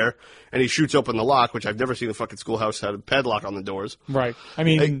finally get there, and he shoots open the lock, which I've never seen a fucking schoolhouse have a padlock on the doors. Right. I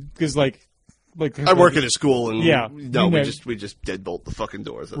mean, because, like I work at a school, and we just deadbolt the fucking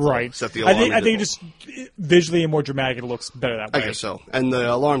doors. That's right. All. Set the alarm. I think just visually and more dramatic, it looks better that way. I guess so. And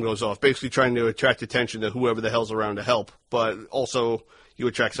the alarm goes off, basically trying to attract attention to whoever the hell's around to help, but also you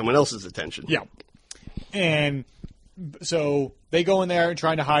attract someone else's attention. Yeah. And so they go in there and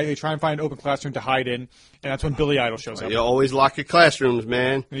try and find an open classroom to hide in, and that's when Billy Idol shows up. You always lock your classrooms,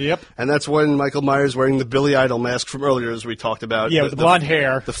 man. Yep. And that's when Michael Myers wearing the Billy Idol mask from earlier, as we talked about. Yeah, with the blonde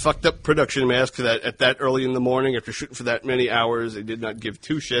hair. The fucked up production mask that at that early in the morning, after shooting for that many hours, they did not give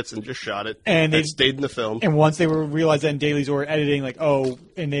two shits and just shot it. And it stayed in the film. And once they realized that in dailies or editing, like,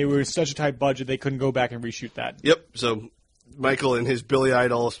 and they were such a tight budget, they couldn't go back and reshoot that. Yep. So Michael in his Billy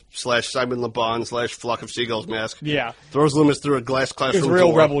Idol / Simon Le Bon / Flock of Seagulls mask. Yeah. Throws Loomis through a glass classroom door. It was a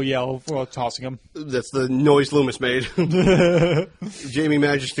real rebel yell while tossing him. That's the noise Loomis made. Jamie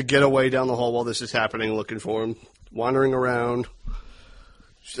manages to get away down the hall while this is happening, looking for him, wandering around.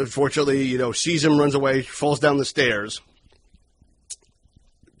 Unfortunately, sees him, runs away, falls down the stairs.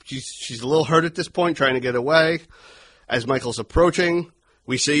 She's a little hurt at this point, trying to get away. As Michael's approaching,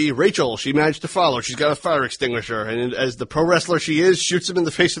 we see Rachel. She managed to follow. She's got a fire extinguisher, and as the pro wrestler she is, shoots him in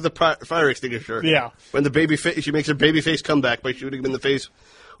the face of the fire extinguisher. Yeah. When she makes her baby face comeback by shooting him in the face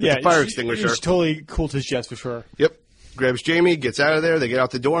with the fire extinguisher. She's totally cool to his chest for sure. Yep. Grabs Jamie, gets out of there. They get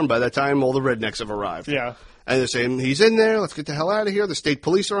out the door, and by that time, all the rednecks have arrived. Yeah. And they're saying, "He's in there. Let's get the hell out of here." The state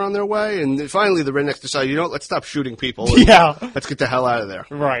police are on their way, and finally the rednecks decide, let's stop shooting people. Yeah. Let's get the hell out of there.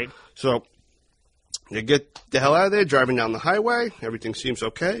 Right. So they get the hell out of there, driving down the highway. Everything seems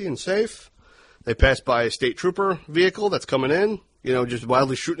okay and safe. They pass by a state trooper vehicle that's coming in, just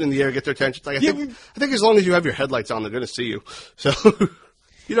wildly shooting in the air, get their attention. It's like, I think as long as you have your headlights on, they're going to see you. So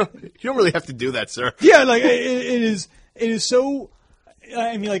you don't really have to do that, sir. Yeah, like it is so.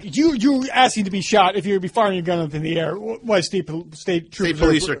 I mean, like you're asking to be shot if you're be firing your gun up in the air. Why state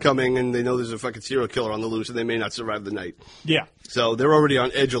police are coming, and they know there's a fucking serial killer on the loose, and they may not survive the night. Yeah. So they're already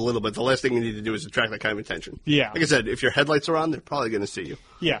on edge a little bit. The last thing you need to do is attract that kind of attention. Yeah. Like I said, if your headlights are on, they're probably going to see you.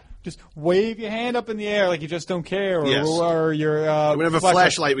 Yeah. Just wave your hand up in the air like you just don't care, or your. We have a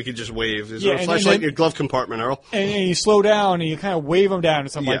flashlight. We could just wave. There's a flashlight in your glove compartment, Earl. And you slow down and you kind of wave them down or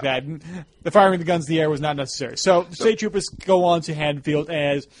something like that. And the firing the guns in the air was not necessary. So state troopers go on to Haddonfield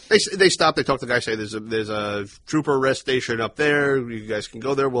as they stop. They talk to the guy. Say there's a trooper rest station up there. You guys can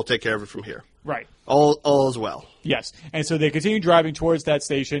go there. We'll take care of it from here. Right. All is well. Yes. And so they continue driving towards that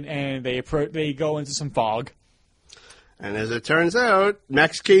station, and they go into some fog. And as it turns out,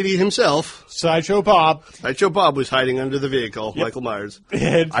 Max Cady himself, Sideshow Bob. Sideshow Bob, was hiding under the vehicle, Michael Myers.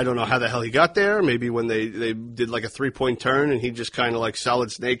 And- I don't know how the hell he got there. Maybe when they did like a 3-point turn and he just kind of like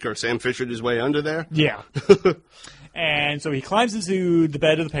Solid Snake or Sam Fishered his way under there. Yeah. And so he climbs into the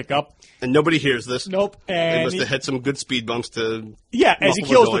bed of the pickup. And nobody hears this. Nope. They And must have had some good speed bumps to as he muffle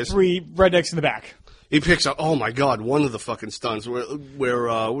kills the noise. 3 rednecks in the back. He picks up, oh my god, one of the fucking stunts where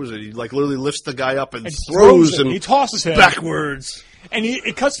what was it? He like literally lifts the guy up and throws him. He tosses him backwards. And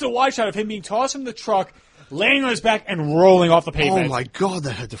it cuts to a wide shot of him being tossed from the truck, laying on his back, and rolling off the pavement. Oh my god,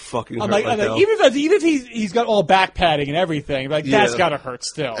 that had to fucking hurt. I'm like, hell. even if he's got all back padding and everything, like that's Yeah. gotta hurt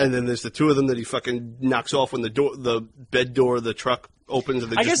still. And then there's the two of them that he fucking knocks off when the bed door of the truck opens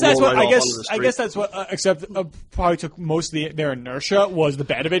and they I just guess that's roll what right I off guess onto the I street. guess that's what except probably took most of their inertia was the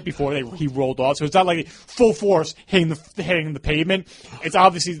bed of it before he rolled off. So it's not like full force hitting the pavement. It's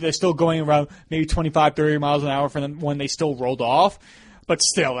obviously they're still going around maybe 25, 30 miles an hour for them when they still rolled off. But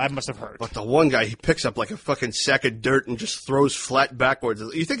still, that must have hurt. But the one guy, he picks up like a fucking sack of dirt and just throws flat backwards.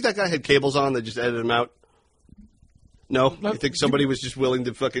 You think that guy had cables on that just edited him out? No? You think somebody was just willing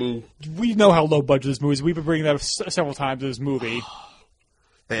to fucking... We know how low budget this movie is. We've been bringing that up several times in this movie.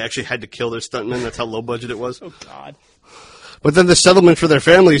 They actually had to kill their stuntmen. That's how low budget it was. Oh, God. But then the settlement for their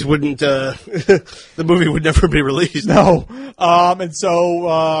families wouldn't... the movie would never be released. No. And so...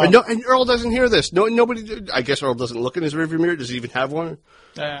 And Earl doesn't hear this. Nobody... I guess Earl doesn't look in his rearview mirror. Does he even have one?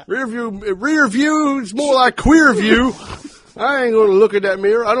 Rear view is more like queer view. I ain't going to look at that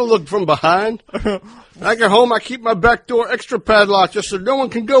mirror. I don't look from behind. When I get home, I keep my back door extra padlocked just so no one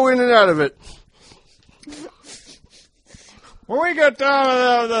can go in and out of it. When we get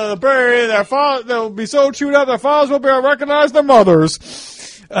down to the Prairie, they'll be so chewed up their fathers won't be able to recognize their mothers.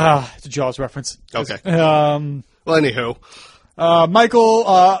 It's a Jaws reference. Okay. Um, Well, anywho. Michael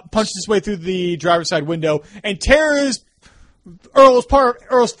punches his way through the driver's side window and tears Earl's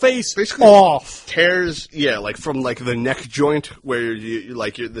face Basically, off. Tears, yeah, like from like the neck joint where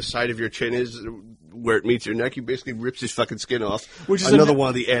the side of your chin is, where it meets your neck. He basically rips his fucking skin off. Which is another one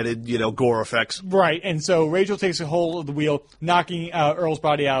of the added, gore effects. Right, and so Rachel takes a hold of the wheel, knocking Earl's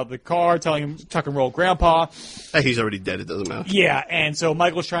body out of the car, telling him tuck and roll Grandpa. Hey, he's already dead. It doesn't matter. Yeah, and so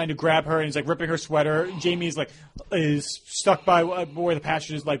Michael's trying to grab her, and he's like ripping her sweater. Jamie's is stuck by where the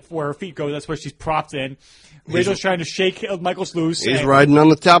passenger is, like where her feet go. That's where she's propped in. Rachel's trying to shake Michael's loose. He's and, riding on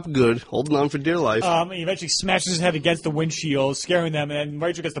the top good, holding on for dear life. and he eventually smashes his head against the windshield, scaring them, and then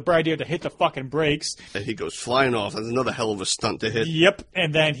Rachel gets the bright idea to hit the fucking brakes. And he goes flying off. That's another hell of a stunt to hit. Yep,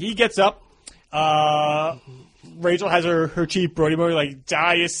 and then he gets up. Rachel has her cheap Brody movie, like,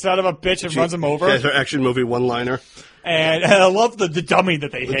 die, you son of a bitch, and runs him over. She has her action movie one-liner. And I love the dummy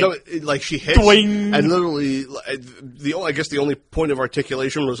that they hit. Like she hits, Doing. and literally, I guess the only point of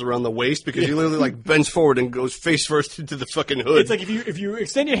articulation was around the waist because he literally like bends forward and goes face first into the fucking hood. It's like if you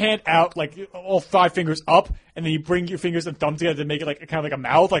extend your hand out, like all 5 fingers up, and then you bring your fingers and thumb together to make it like kind of like a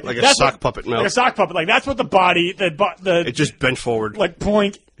mouth, like a that's sock puppet mouth. like a sock puppet. Like that's what the body, it just bent forward. like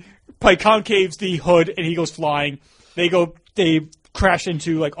point concaves the hood, and he goes flying. They crash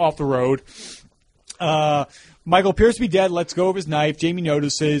into like off the road. Michael appears to be dead, lets go of his knife. Jamie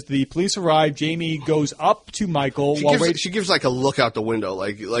notices. The police arrive. Jamie goes up to Michael. She gives like a look out the window,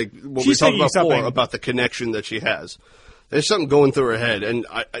 like what we She's talked thinking about before something. about the connection that she has. There's something going through her head, and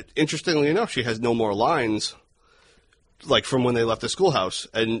interestingly enough, she has no more lines, like from when they left the schoolhouse,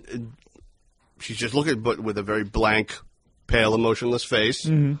 and she's just looking, but with a very blank, pale, emotionless face.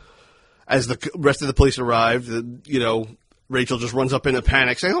 Mm-hmm. As the rest of the police arrive, Rachel just runs up in a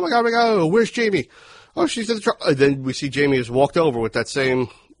panic, saying, "Oh my god, where's Jamie?" Oh, she's in the truck. And then we see Jamie has walked over with that same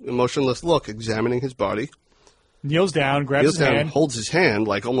emotionless look, examining his body. kneels down, grabs his hand. Holds his hand,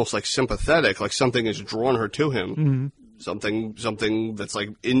 like almost like sympathetic, like something has drawn her to him. Mm-hmm. Something that's like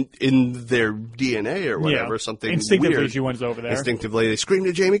in their DNA or whatever. Yeah. Something instinctively weird. she went over there. Instinctively, they scream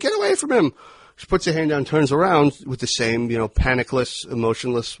to Jamie, "Get away from him!" She puts her hand down, turns around with the same, panicless,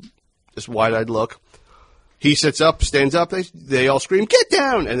 emotionless, this wide-eyed look. He sits up, stands up. They all scream, "Get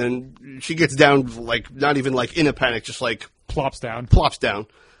down!" And then she gets down, like not even like in a panic, just like plops down.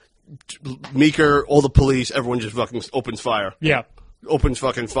 Meeker, all the police, everyone just fucking opens fire. Yeah. Opens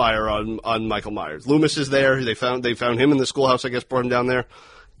fucking fire on Michael Myers. Loomis is there. They found him in the schoolhouse. I guess brought him down there.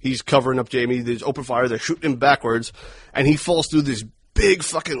 He's covering up Jamie. There's open fire. They're shooting him backwards, and he falls through this big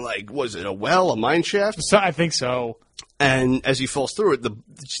fucking was it a well, a mine shaft? So, I think so. And as he falls through it, the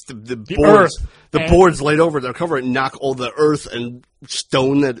earth. boards laid over their cover and knock all the earth and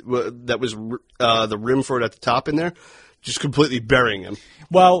stone that was the rim for it at the top in there. just completely burying him.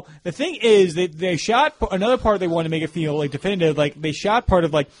 Well, the thing is, they shot another part. They wanted to make it feel like definitive. Like they shot part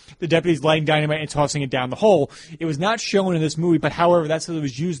of like the deputies lighting dynamite and tossing it down the hole. It was not shown in this movie, but however, that's how it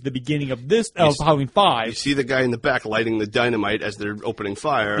was used at the beginning of Halloween 5. You see the guy in the back lighting the dynamite as they're opening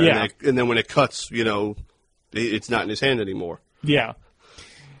fire, Yeah. and then when it cuts, it's not in his hand anymore. Yeah,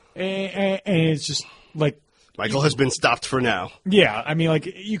 and it's just like Michael has been stopped for now. yeah. I mean, like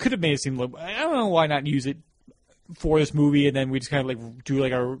you could have made it seem like I don't know why not use it for this movie, and then we just kind of like do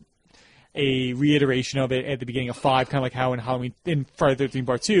like a reiteration of it at the beginning of 5, kind of like how in Halloween in Friday the 13th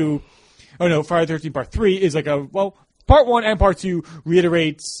Part 2. Oh no, Friday the 13th Part 3 is like Part 1 and Part 2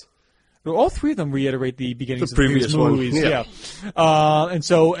 reiterates. Well, all three of them reiterate the beginnings of the previous movies. Yeah. And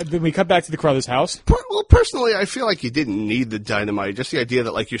so then we cut back to the Crothers house. Well, personally, I feel like you didn't need the dynamite. Just the idea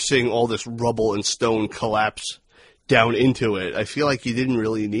that like you're seeing all this rubble and stone collapse down into it. I feel like you didn't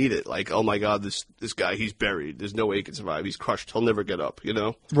really need it. Like, oh my God, this guy, he's buried. There's no way he can survive. He's crushed. He'll never get up.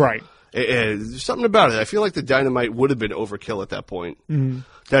 Right. There's something about it. I feel like the dynamite would have been overkill at that point. Mm-hmm.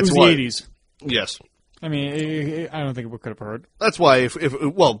 That's it was why. the 80s. Yes. I mean, I don't think it could have hurt. That's why.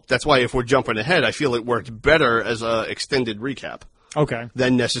 That's why if we're jumping ahead, I feel it worked better as a extended recap. Okay.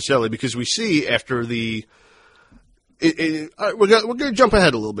 Than necessarily because we see after the. All right, we're going to jump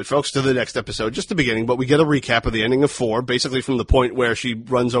ahead a little bit, folks, to the next episode, just the beginning, but we get a recap of the ending of 4, basically from the point where she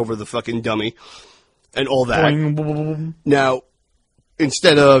runs over the fucking dummy and all that. Boing. Now,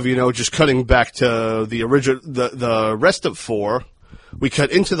 instead of, just cutting back to the original, the rest of 4, we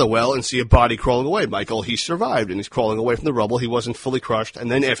cut into the well and see a body crawling away. Michael, he survived, and he's crawling away from the rubble. He wasn't fully crushed. And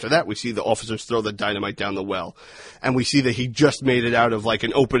then after that, we see the officers throw the dynamite down the well. And we see that he just made it out of, like,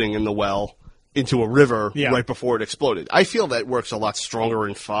 an opening in the well into a river right before it exploded. I feel that works a lot stronger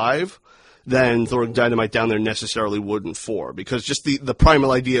in 5 than throwing dynamite down there necessarily would in 4, because just the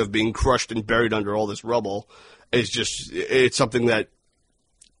primal idea of being crushed and buried under all this rubble is just, it's something that,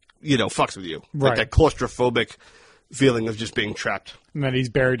 fucks with you. Right. Like that claustrophobic feeling of just being trapped. And then he's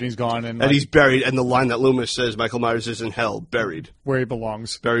buried and he's gone. And he's buried, and the line that Loomis says, Michael Myers is in hell, buried. Where he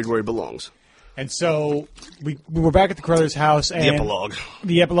belongs. Buried where he belongs. And so we were back at the Crothers house. And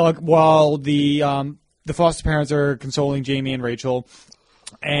The epilogue. While the foster parents are consoling Jamie and Rachel.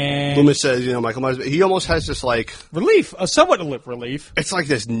 And Loomis says, Michael Myers, he almost has this, like... relief, a somewhat relief. It's like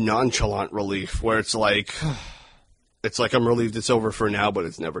this nonchalant relief where it's like... It's like I'm relieved it's over for now, but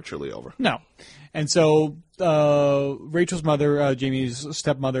it's never truly over. No. And so Rachel's mother, Jamie's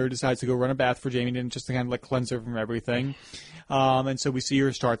stepmother, decides to go run a bath for Jamie and just to kind of like cleanse her from everything. And so we see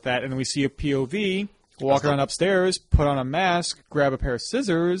her start that, and then we see a POV walk around upstairs, put on a mask, grab a pair of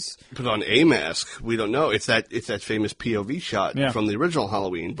scissors. Put on a mask. We don't know. It's that famous POV shot from the original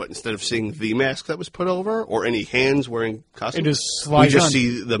Halloween, but instead of seeing the mask that was put over or any hands wearing costumes, it just slides we just on.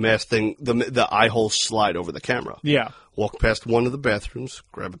 see the mask thing, the eye hole slide over the camera. Yeah. Walk past one of the bathrooms,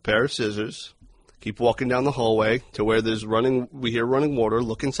 grab a pair of scissors, keep walking down the hallway to where we hear running water,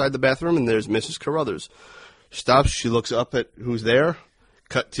 look inside the bathroom, and there's Mrs. Carruthers. Stops, she looks up at who's there,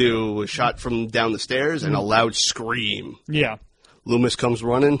 cut to a shot from down the stairs, and a loud scream. Yeah. Loomis comes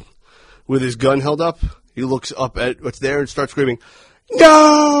running with his gun held up. He looks up at what's there and starts screaming,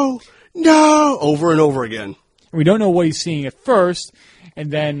 "No! No!" over and over again. We don't know what he's seeing at first, and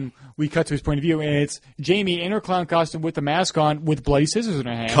then we cut to his point of view, and it's Jamie in her clown costume with the mask on with bloody scissors in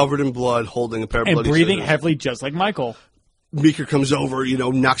her hand. Covered in blood, holding a pair of bloody scissors. And breathing heavily just like Michael. Meeker comes over,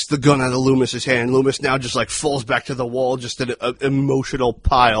 knocks the gun out of Loomis's hand. Loomis now just, like, falls back to the wall, just an emotional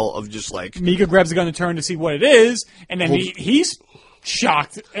pile of just, like... Meeker grabs the gun to turn to see what it is, and then he's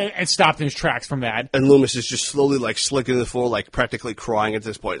shocked and stopped in his tracks from that. And Loomis is just slowly, like, slicking the floor, like, practically crying at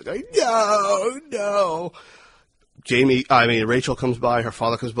this point. Like, no! Rachel comes by, her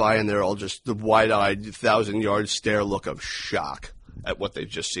father comes by, and they're all just the wide-eyed, 1,000-yard stare look of shock at what they've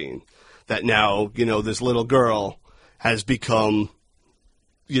just seen. That now, this little girl has become,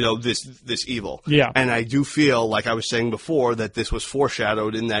 this evil. Yeah. And I do feel, like I was saying before, that this was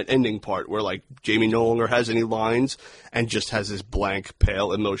foreshadowed in that ending part where, like, Jamie no longer has any lines and just has this blank,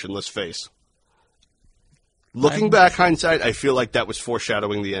 pale, emotionless face. Looking back, hindsight, I feel like that was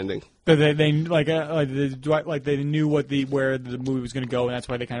foreshadowing the ending. But they knew where the movie was going to go, and that's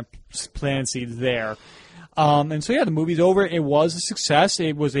why they kind of planted seeds there. And so, the movie's over. It was a success.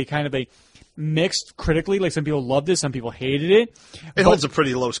 It was a kind of a mixed critically. Like some people loved it, some people hated it. It holds a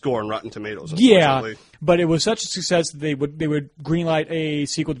pretty low score on Rotten Tomatoes. Yeah, but it was such a success that they would greenlight a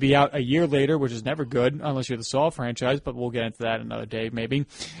sequel to be out a year later, which is never good unless you're the Saw franchise. But we'll get into that another day, maybe.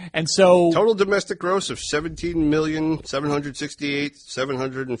 And so total domestic gross of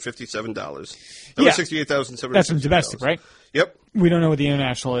 $17,758,757. Yeah, $68,757. That's from domestic, right? Yep. We don't know what the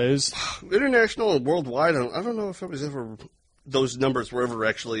international is. International and worldwide, I don't know if it was ever. Those numbers were ever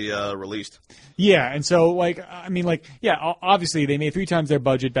actually released. Yeah, and so, obviously they made 3 times their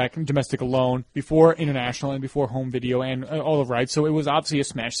budget back in domestic alone before international and before home video and all of rights, so it was obviously a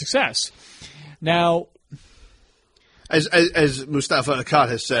smash success. Now, As Mustafa Akkad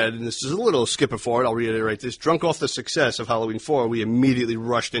has said, and this is a little skipper forward, I'll reiterate this, drunk off the success of Halloween 4, we immediately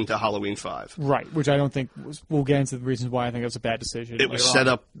rushed into Halloween 5. Right, which I don't think we'll get into the reasons why I think it was a bad decision. It was set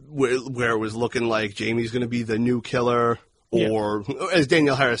up where it was looking like Jamie's going to be the new killer. Or, as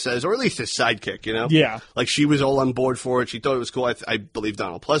Danielle Harris says, or at least his sidekick, you know? Yeah. Like, she was all on board for it. She thought it was cool. I believe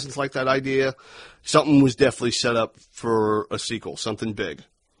Donald Pleasance liked that idea. Something was definitely set up for a sequel, something big.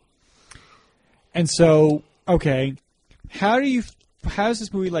 And so, okay, how does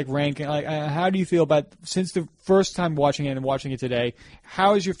this movie, rank? How do you feel about, since the first time watching it and watching it today,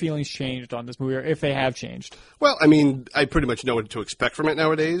 how has your feelings changed on this movie, or if they have changed? Well, I mean, I pretty much know what to expect from it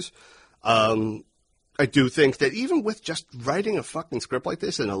nowadays. I do think that even with just writing a fucking script like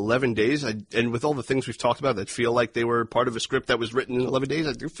this in 11 days, and with all the things we've talked about that feel like they were part of a script that was written in 11 days,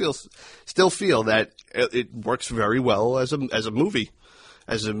 I do still feel that it works very well as a movie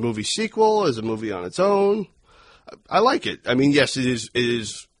sequel, as a movie on its own. I like it. I mean, yes, it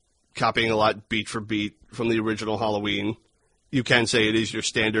is copying a lot beat for beat from the original Halloween. You can say it is your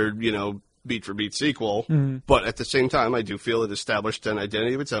standard, beat for beat sequel, but at the same time, I do feel it established an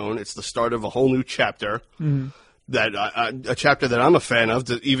identity of its own. It's the start of a whole new chapter, that a chapter that I'm a fan of,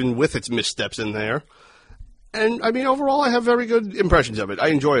 even with its missteps in there. And I mean, overall, I have very good impressions of it. I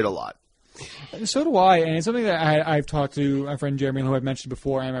enjoy it a lot. So do I, and it's something that I've talked to my friend Jeremy, who I've mentioned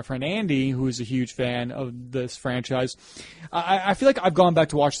before, and my friend Andy, who is a huge fan of this franchise. I feel like I've gone back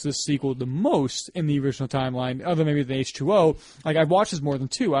to watch this sequel the most in the original timeline, other than maybe than H2O. Like, I've watched this more than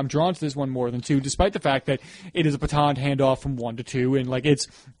 2. I'm drawn to this one more than 2, despite the fact that it is a baton handoff from 1 to 2, and it's,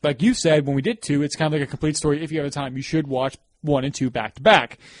 like you said, when we did 2, it's kind of like a complete story. If you have the time, you should watch 1 and 2 back to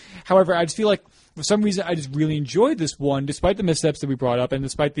back. However, I just feel like, for some reason, I just really enjoyed this one, despite the missteps that we brought up, and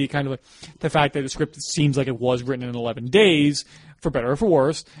despite the the fact that the script seems like it was written in 11 days, for better or for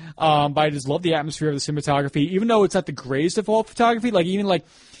worse. But I just love the atmosphere of the cinematography, even though it's not the greatest of all photography. It's not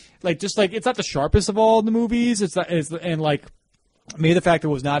the sharpest of all the movies. Maybe the fact that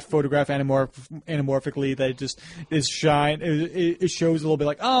it was not photographed anamorphically, that it just is shine. It shows a little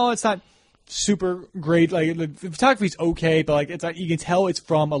bit it's not super great. The photography's okay, but you can tell it's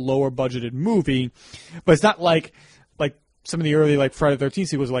from a lower budgeted movie. But it's not like some of the early Friday the 13th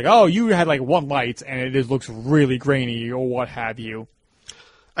sequels you had one light and it just looks really grainy or what have you.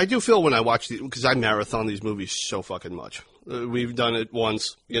 I do feel when I watch these, because I marathon these movies so fucking much. We've done it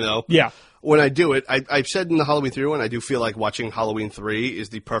once, Yeah. When I do it, I've said in the Halloween 3 one, I do feel like watching Halloween 3 is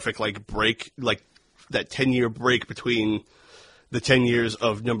the perfect break, that 10-year break between the 10 years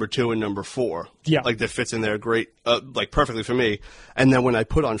of number 2 and number 4. Yeah. That fits in there great, perfectly for me. And then when I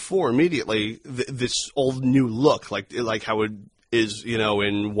put on 4 immediately, this old new look, like how it is, in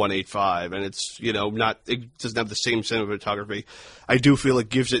 185, and it's, it doesn't have the same cinematography. I do feel it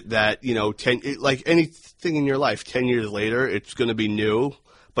gives it that, like anything in your life, 10 years later, it's going to be new,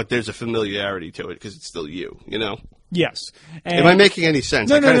 but there's a familiarity to it because it's still you, Yes. Am I making any sense?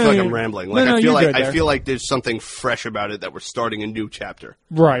 I kind of feel like I'm rambling. I feel like there's something fresh about it, that we're starting a new chapter.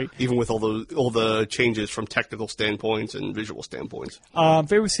 Right. Even with all the changes from technical standpoints and visual standpoints.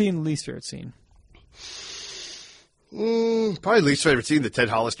 Favorite scene, least favorite scene? Probably least favorite scene, the Ted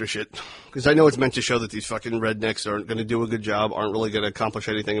Hollister shit. Because I know it's meant to show that these fucking rednecks aren't going to do a good job, aren't really going to accomplish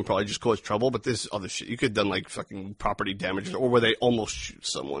anything, and probably just cause trouble. But this other shit, you could have done fucking property damage, or where they almost shoot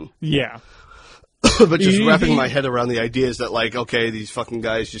someone. Yeah. But just wrapping my head around the idea is that, okay, these fucking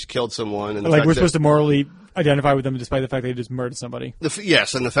guys just killed someone. And we're supposed to morally identify with them despite the fact they just murdered somebody.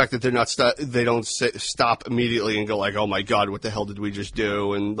 Yes, and the fact that they're not they don't stop immediately and go oh my god, what the hell did we just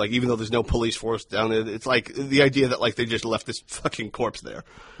do? And even though there's no police force down there, it's the idea that they just left this fucking corpse there.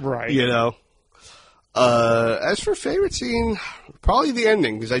 Right. As for favorite scene, probably the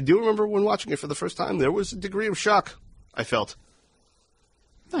ending, because I do remember when watching it for the first time, there was a degree of shock I felt.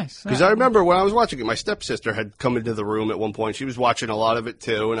 Nice. Because I remember when I was watching it, my stepsister had come into the room at one point. She was watching a lot of it,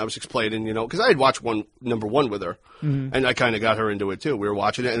 too, and I was explaining, because I had watched number 1 with her, and I kind of got her into it, too. We were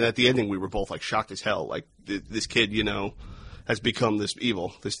watching it, and at the ending, we were both, shocked as hell. This kid, has become this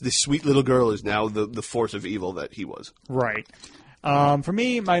evil. This sweet little girl is now the force of evil that he was. Right. For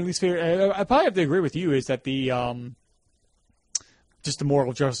me, my least favorite, I probably have to agree with you, is that just the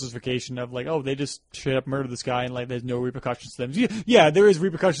moral justification of like, oh, they just straight up murdered this guy and like there's no repercussions to them. Yeah, there is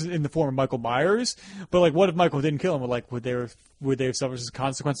repercussions in the form of Michael Myers, but like, what if Michael didn't kill him? Like, would they have suffered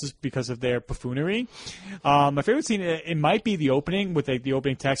consequences because of their buffoonery? My favorite scene, it might be the opening with like the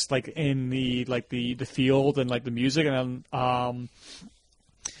opening text, like in the field and like the music, and then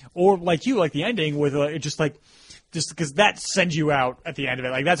or like the ending with just because that sends you out at the end of it.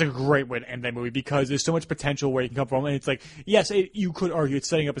 Like, that's a great way to end that movie because there's so much potential where you can come from. And it's like, yes, you could argue it's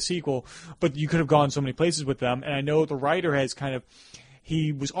setting up a sequel, but you could have gone so many places with them. And I know the writer has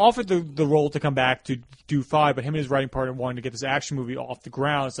he was offered the role to come back to do 5, but him and his writing partner wanted to get this action movie off the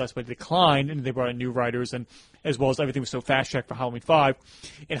ground, so that's why they declined, and they brought in new writers, and as well as everything was so fast-tracked for Halloween 5.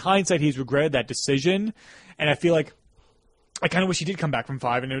 In hindsight, he's regretted that decision, and I feel like I kind of wish he did come back from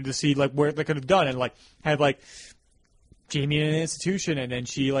 5 and to see like where they could have done and like had like Jamie in an institution, and then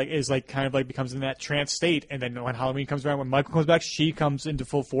she becomes in that trance state, and then when Halloween comes around, when Michael comes back, she comes into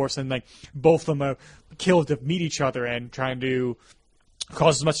full force, and like both of them are killed to meet each other and trying to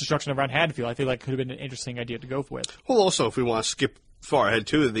cause as much destruction around Haddonfield. I feel like could have been an interesting idea to go with. Well, also, if we want to skip far ahead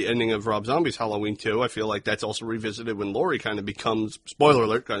too, the ending of Rob Zombie's Halloween 2, I feel like that's also revisited when Laurie kind of becomes, spoiler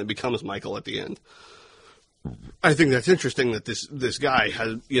alert, kind of becomes Michael at the end. I think that's interesting that this guy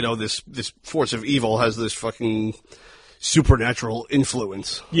has, this force of evil has this fucking supernatural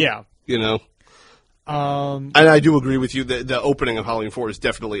influence. Yeah. And I do agree with you that the opening of Halloween 4 is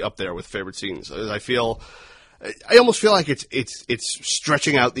definitely up there with favorite scenes. I almost feel like it's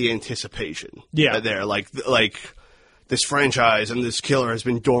stretching out the anticipation. Yeah. There, like this franchise and this killer has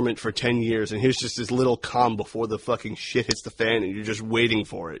been dormant for 10 years, and here's just this little calm before the fucking shit hits the fan, and you're just waiting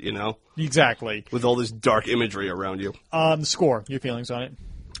for it, Exactly. With all this dark imagery around you. The score, your feelings on it?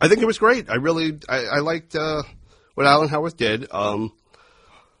 I think it was great. I liked what Alan Howarth did.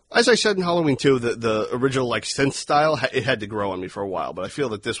 As I said in Halloween 2, the original synth style, it had to grow on me for a while, but I feel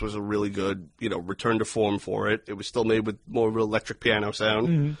that this was a really good, return to form for it. It was still made with more of an electric piano sound.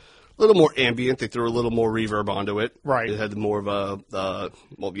 Mm-hmm. A little more ambient. They threw a little more reverb onto it. Right. It had more of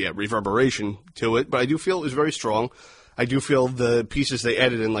reverberation to it, but I do feel it was very strong. I do feel the pieces they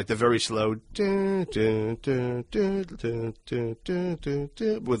added in, like the very slow with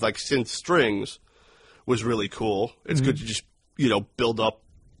synth strings was really cool. It's good to just, build up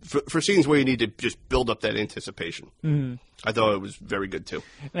for scenes where you need to just build up that anticipation. Mm-hmm. I thought it was very good too.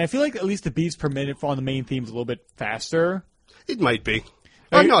 And I feel like at least the beats per minute on the main theme is a little bit faster. It might be.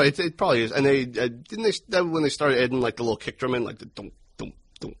 Oh, no, it probably is. And they when they started adding the little kick drum in, the dum dum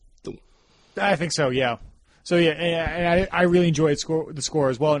dum dum. I think so. Yeah. So yeah, and I really enjoyed the score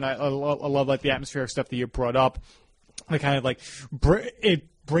as well, and I love the atmospheric stuff that you brought up. The kind of it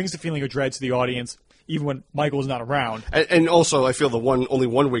brings the feeling of dread to the audience, even when Michael's not around. And also, I feel only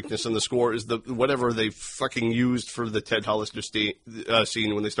one weakness in the score is whatever they fucking used for the Ted Hollister scene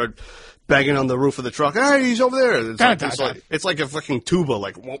when they start banging on the roof of the truck. Hey, he's over there. It's like a fucking tuba, and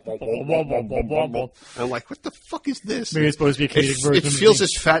I'm like, what the fuck is this? Maybe it's supposed to be a comedic version. It feels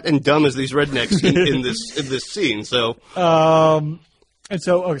as fat and dumb as these rednecks in this scene. So. And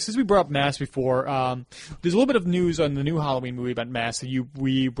so, since we brought up Mask before, there's a little bit of news on the new Halloween movie about Mask that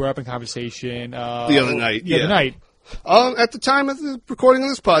we brought up in conversation the other night. The other night. At the time of the recording of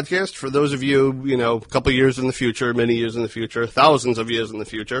this podcast, for those of you, a couple years in the future, many years in the future, thousands of years in the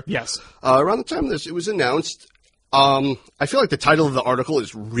future. Yes. Around the time it was announced, I feel like the title of the article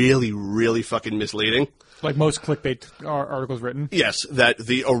is really, really fucking misleading. Like most clickbait articles written. Yes, that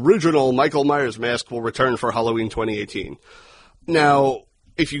the original Michael Myers mask will return for Halloween 2018. Now,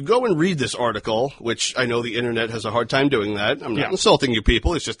 if you go and read this article, which I know the internet has a hard time doing that, I'm not insulting you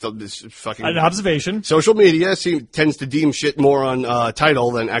people, it's just this fucking... an observation. Social media tends to deem shit more on title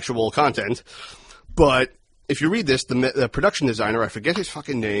than actual content. But if you read this, the production designer, I forget his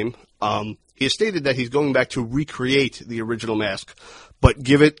fucking name, he has stated that he's going back to recreate the original mask, but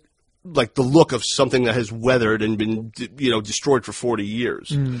give it the look of something that has weathered and been, destroyed for 40 years.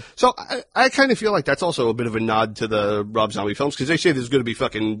 Mm. So I kind of feel like that's also a bit of a nod to the Rob Zombie films, because they say there's going to be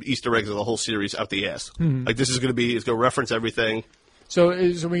fucking Easter eggs of the whole series out the ass. Mm. This is going to it's going to reference everything. So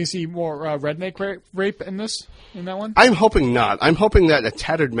we can see more redneck rape in that one? I'm hoping not. I'm hoping that a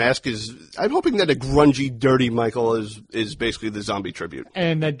tattered mask I'm hoping that a grungy, dirty Michael is basically the zombie tribute.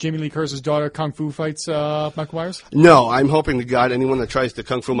 And that Jamie Lee Curtis's daughter kung fu fights Michael Myers? No, I'm hoping to God anyone that tries to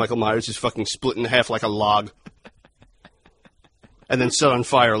kung fu Michael Myers is fucking split in half like a log. And then set on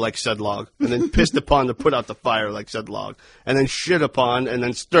fire like said log. And then pissed upon to put out the fire like said log. And then shit upon and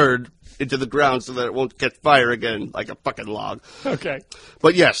then stirred into the ground so that it won't catch fire again like a fucking log. Okay.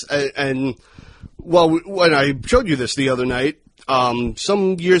 But yes, and well, when I showed you this the other night,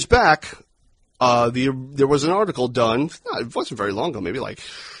 some years back, there was an article done. It wasn't very long ago, maybe like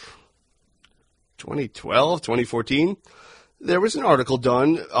 2012, 2014. There was an article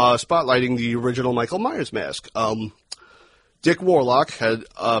done spotlighting the original Michael Myers mask. Dick Warlock had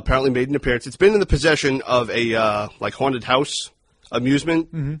apparently made an appearance. It's been in the possession of a like haunted house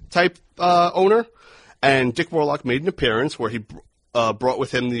amusement type owner, and Dick Warlock made an appearance where he brought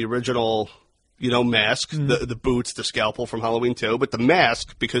with him the original, mask, the boots, the scalpel from Halloween 2, but the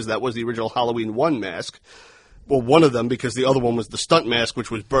mask, because that was the original Halloween 1 mask. Well, one of them, because the other one was the stunt mask,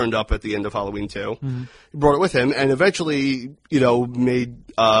 which was burned up at the end of Halloween 2. He brought it with him and eventually, made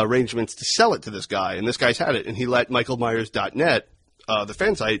arrangements to sell it to this guy. And this guy's had it. And he let michaelmyers.net, the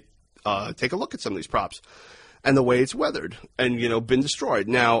fan site, take a look at some of these props and the way it's weathered and, been destroyed.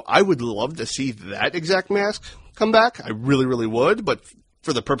 Now, I would love to see that exact mask come back. I really, really would. But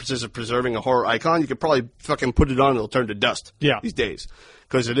for the purposes of preserving a horror icon, you could probably fucking put it on and it'll turn to dust these days.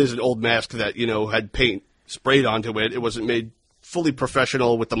 Because it is an old mask that, had paint sprayed onto it. It wasn't made fully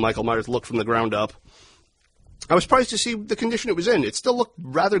professional with the Michael Myers look from the ground up. I was surprised to see the condition it was in. It still looked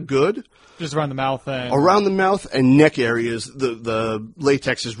rather good. Just around the mouth and... Around the mouth and neck areas, the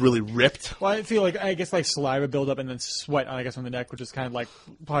latex is really ripped. Well, I guess saliva buildup and then sweat, I guess, on the neck, which is kind of like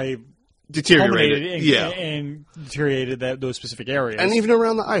probably... Deteriorated, and deteriorated those specific areas. And even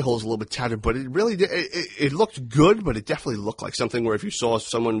around the eye holes a little bit tattered, but it really did, it looked good, but it definitely looked like something where if you saw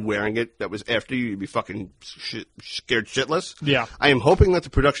someone wearing it that was after you, you'd be fucking scared shitless. Yeah. I am hoping that the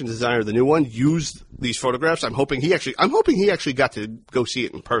production designer of the new one used these photographs. I'm hoping he actually got to go see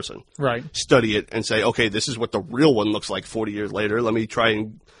it in person. Right. Study it and say, okay, this is what the real one looks like 40 years later. Let me try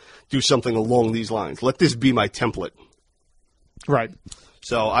and do something along these lines. Let this be my template. Right.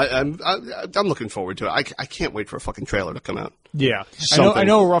 So I'm looking forward to it. I can't wait for a fucking trailer to come out. Yeah, I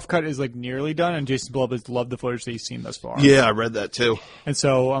know a rough cut is nearly done, and Jason Blum has loved the footage that he's seen thus far. Yeah, I read that too. And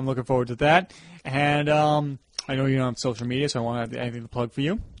so I'm looking forward to that. And I know you don't have social media, so I won't have anything to plug for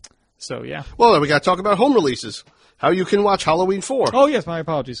you. So yeah. Well, we got to talk about home releases. How you can watch Halloween 4. Oh yes, my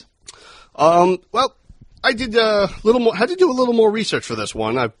apologies. Well, I did had to do a little more research for this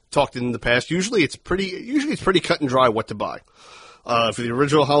one. I've talked in the past. Usually it's pretty cut and dry what to buy. For the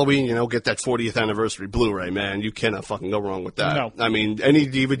original Halloween, get that 40th anniversary Blu-ray, man. You cannot fucking go wrong with that. No. I mean, any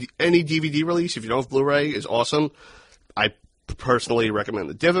DVD release, if you don't have Blu-ray, is awesome. I personally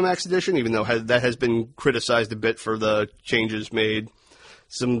recommend the DiviMax edition, even though that has been criticized a bit for the changes made.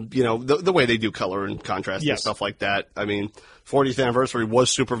 Some, the way they do color and contrast and stuff like that. I mean, 40th anniversary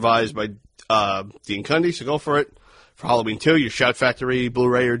was supervised by Dean Cundy, so go for it. For Halloween 2, your Shout Factory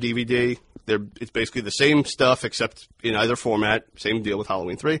Blu-ray or DVD. It's basically the same stuff except in either format. Same deal with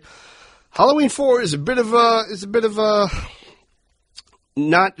Halloween 3. Halloween 4 is a bit of a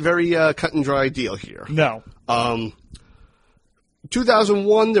not very cut and dry deal here. No.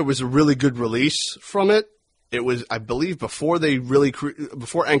 2001, there was a really good release from it. It was, I believe, before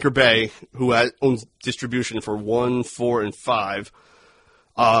Anchor Bay, who owns distribution for 1, 4, and 5,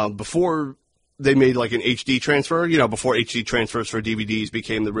 before they made like an HD transfer, before HD transfers for DVDs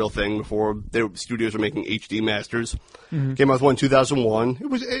became the real thing, before studios were making HD masters. Mm-hmm. Came out with one in 2001. It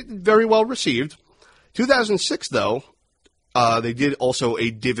was very well received. 2006, though, they did also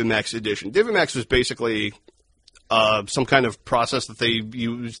a DiviMax edition. DiviMax was basically some kind of process that they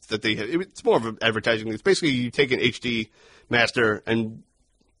used it's more of an advertising thing. It's basically you take an HD master and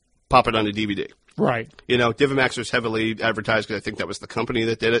pop it on a DVD. Right. DiviMax was heavily advertised because I think that was the company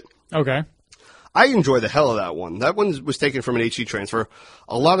that did it. Okay. I enjoy the hell of that one. That one was taken from an HD transfer.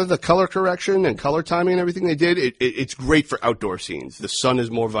 A lot of the color correction and color timing and everything they did, it's great for outdoor scenes. The sun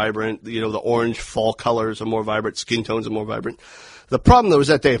is more vibrant. The orange fall colors are more vibrant. Skin tones are more vibrant. The problem, though, is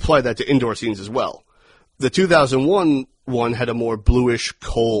that they applied that to indoor scenes as well. The 2001 one had a more bluish,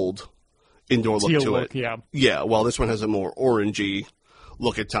 cold indoor look to it. Yeah. Yeah, well, this one has a more orangey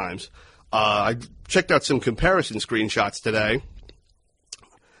look at times. I checked out some comparison screenshots today.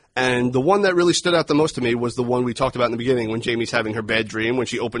 And the one that really stood out the most to me was the one we talked about in the beginning when Jamie's having her bad dream, when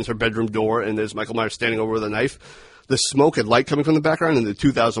she opens her bedroom door and there's Michael Myers standing over with a knife. The smoke and light coming from the background in the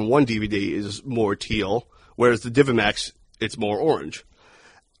 2001 DVD is more teal, whereas the DiviMax, it's more orange.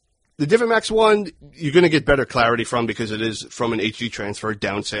 The DiviMax one, you're going to get better clarity from because it is from an HD transfer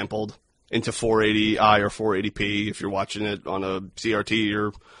downsampled into 480i or 480p if you're watching it on a CRT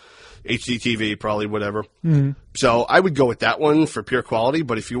or HD TV, probably whatever. Mm-hmm. So I would go with that one for pure quality,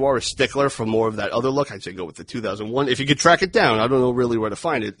 but if you are a stickler for more of that other look, I'd say go with the 2001. If you could track it down, I don't know really where to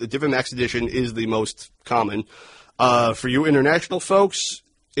find it. The DiviMax edition is the most common. For you international folks,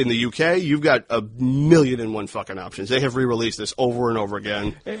 in the UK, you've got a million and one fucking options. They have re-released this over and over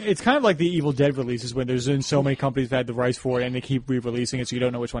again. It's kind of like the Evil Dead releases when there's been so many companies that had the rights for it and they keep re-releasing it so you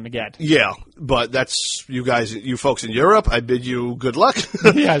don't know which one to get. Yeah, but that's you guys, you folks in Europe, I bid you good luck.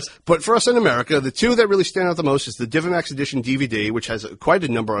 Yes. But for us in America, the two that really stand out the most is the Divimax Edition DVD, which has quite a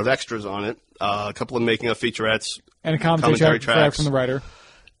number of extras on it, a couple of making of featurettes. And a commentary track tracks from the writer.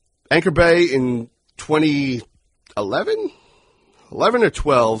 Anchor Bay in 2011? 11 or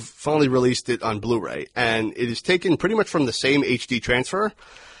 12 finally released it on Blu-ray, and it is taken pretty much from the same HD transfer.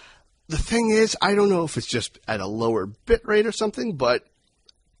 The thing is, I don't know if it's just at a lower bit rate or something, but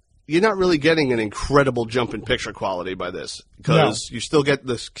you're not really getting an incredible jump in picture quality by this, because you still get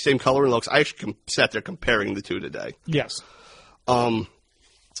the same color and looks. I actually sat there comparing the two today. Yes.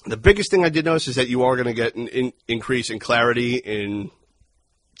 The biggest thing I did notice is that you are going to get an increase in clarity in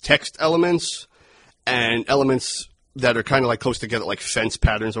text elements and elements that are kind of like close together, like fence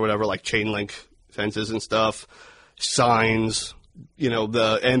patterns or whatever, like chain link fences and stuff, signs. You know,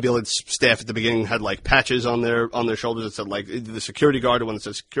 the ambulance staff at the beginning had like patches on their shoulders that said like the security guard, the one that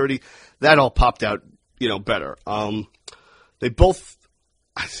said security. That all popped out, better. They both,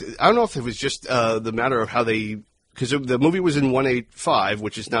 I don't know if it was just the matter of how they, because the movie was in 1:8:5,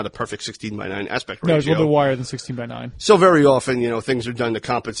 which is not a perfect 16:9 aspect ratio. No, it's a little bit wider than 16:9. So very often, things are done to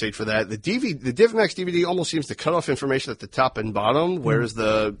compensate for that. The DivMax DVD almost seems to cut off information at the top and bottom, whereas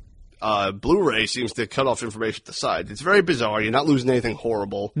the Blu-ray seems to cut off information at the side. It's very bizarre. You're not losing anything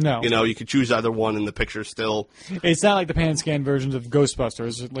horrible. No. You could choose either one in the picture still. It's not like the pan scan versions of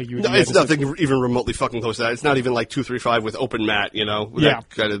Ghostbusters. Like No, it's nothing even remotely fucking close to that. It's not even like 235 with open matte, that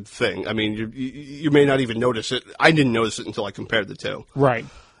kind of thing. I mean, you may not even notice it. I didn't notice it until I compared the two. Right.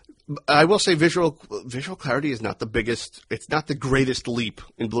 I will say visual clarity is not the biggest. It's not the greatest leap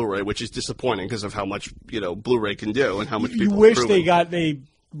in Blu-ray, which is disappointing because of how much Blu-ray can do and how much people. You wish have they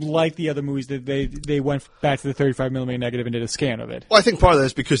like the other movies that they went back to the 35mm negative and did a scan of it. Well, I think part of that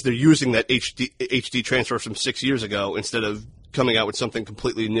is because they're using that HD transfer from 6 years ago instead of coming out with something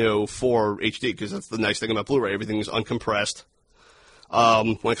completely new for HD. Because that's the nice thing about Blu-ray; everything is uncompressed.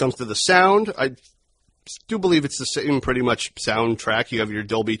 When it comes to the sound, I do believe it's the same pretty much soundtrack. You have your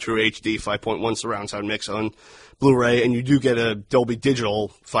Dolby True HD 5.1 surround sound mix on Blu-ray, and you do get a Dolby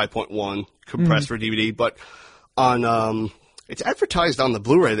Digital 5.1 compressed for DVD. But on it's advertised on the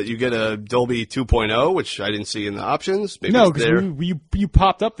Blu-ray that you get a Dolby 2.0, which I didn't see in the options. Maybe no, because you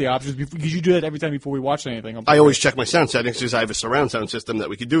popped up the options because you do that every time before we watch anything. I always check my sound settings because I have a surround sound system that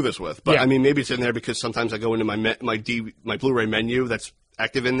we could do this with. But I mean, maybe it's in there because sometimes I go into my Blu-ray menu that's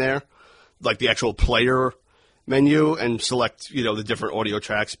active in there, like the actual player menu, and select the different audio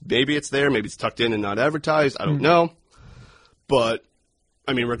tracks. Maybe it's there. Maybe it's tucked in and not advertised. I don't know. But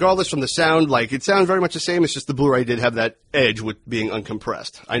I mean, regardless from the sound, it sounds very much the same. It's just the Blu-ray did have that edge with being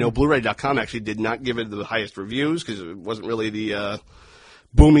uncompressed. I know Blu-ray.com actually did not give it the highest reviews because it wasn't really the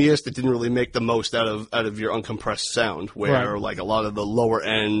boomiest. It didn't really make the most out of your uncompressed sound, where right. a lot of the lower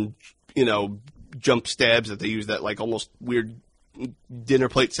end, jump stabs that they use that almost weird dinner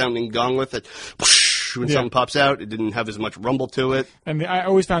plate sounding gong with it. When something pops out, it didn't have as much rumble to it. And I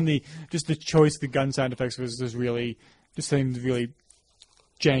always found the choice of the gun sound effects was really seemed really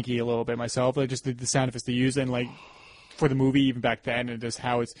janky a little bit myself. Just the sound effects they use, and for the movie even back then, and just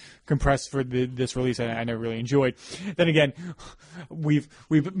how it's compressed for this release, I never really enjoyed. Then again, we've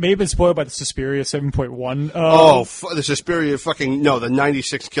may have been spoiled by the Suspiria 7.1. The Suspiria the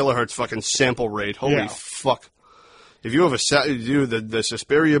 96 kilohertz fucking sample rate. Holy fuck. If you have the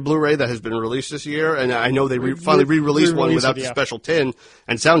Suspiria Blu-ray that has been released this year, and I know they finally re-released one without the special tin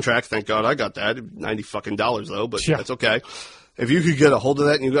and soundtrack. Thank God I got that. $90 fucking though, but that's okay. If you could get a hold of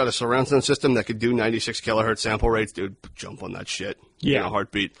that and you got a surround sound system that could do 96 kilohertz sample rates, dude, jump on that shit in a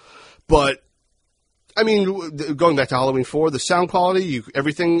heartbeat. But I mean, going back to Halloween 4, the sound quality,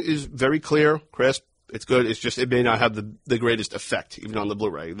 everything is very clear, crisp. It's good. It's just it may not have the greatest effect, even on the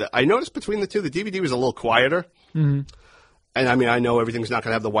Blu-ray. I noticed between the two, the DVD was a little quieter. Mm-hmm. And I mean, I know everything's not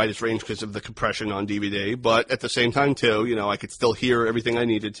going to have the widest range because of the compression on DVD, but at the same time, too, I could still hear everything I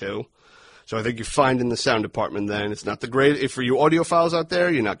needed to. So I think you find in the sound department then it's not the great. For you audiophiles out there,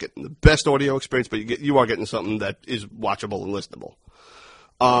 you're not getting the best audio experience, but you are getting something that is watchable and listenable.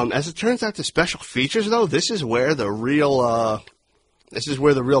 As it turns out, the special features, though, this is where the real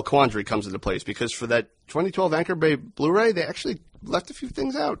quandary comes into place, because for that 2012 Anchor Bay Blu-ray, they actually left a few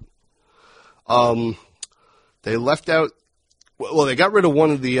things out. They left out. Well, they got rid of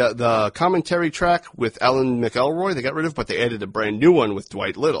one of the commentary track with Alan McElroy. They got rid of, but they added a brand new one with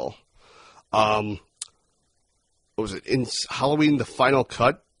Dwight Little. What was it? In Halloween, the final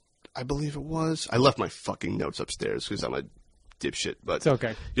cut, I believe it was. I left my fucking notes upstairs because I'm a dipshit. But It's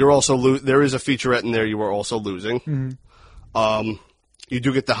okay. You're also there is a featurette in there you are also losing. You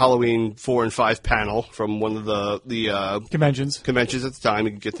do get the Halloween 4 and 5 panel from one of the Conventions. conventions at the time.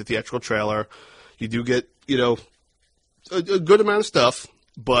 You get the theatrical trailer. You do get a good amount of stuff,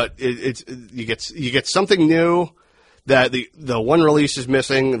 but you get something new that the one release is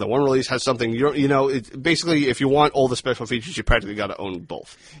missing. The one release has something basically if you want all the special features, you practically got to own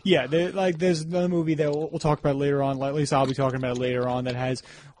both. Yeah, there's another movie that we'll talk about later on. At least I'll be talking about it later on. That has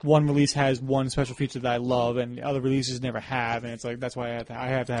one release has one special feature that I love, and other releases never have. And it's like that's why I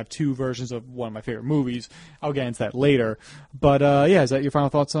have to have two versions of one of my favorite movies. I'll get into that later. But is that your final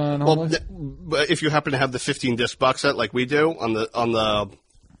thoughts on Homeless? But if you happen to have the 15-disc box set like we do on the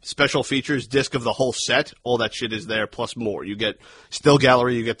special features disc of the whole set, all that shit is there plus more. You get Still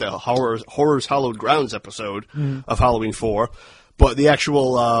Gallery, you get the Horrors Hallowed Grounds episode of Halloween 4, but the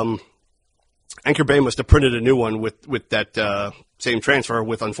actual Anchor Bay must have printed a new one with that same transfer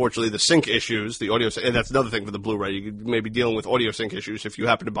with, unfortunately, the sync issues, the audio, and that's another thing for the Blu-ray. You may be dealing with audio sync issues if you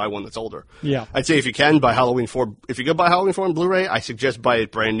happen to buy one that's older. Yeah. I'd say if you can, buy Halloween 4. If you go buy Halloween 4 on Blu-ray, I suggest buy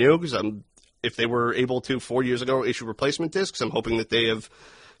it brand new, because if they were able to 4 years ago issue replacement discs, I'm hoping that they have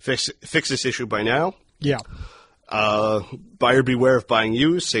fixed this issue by now. Yeah. Buyer beware of buying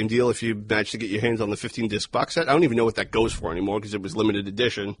used. Same deal if you manage to get your hands on the 15-disc box set. I don't even know what that goes for anymore because it was limited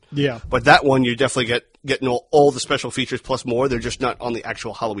edition. Yeah. But that one, you definitely getting all the special features plus more. They're just not on the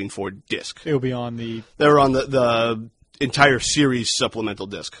actual Halloween 4 disc. It'll be on the... They're on the entire series supplemental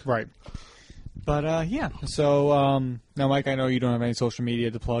disc. Right. But, so, now, Mike, I know you don't have any social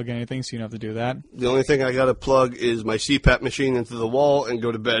media to plug anything, so you don't have to do that. The only thing I got to plug is my CPAP machine into the wall and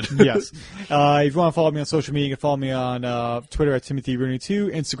go to bed. Yes. If you want to follow me on social media, you can follow me on Twitter at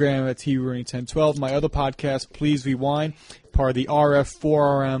TimothyRooney2, Instagram at TRooney1012. My other podcast, Please Rewind, part of the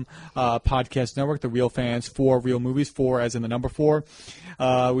RF4RM podcast network, the Real Fans for Real Movies, 4 as in the number 4.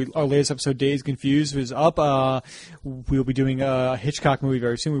 Our latest episode, Days Confused, is up. We'll be doing a Hitchcock movie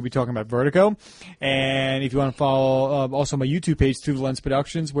very soon. We'll be talking about Vertigo. And if you want to follow also my YouTube page, Through the Lens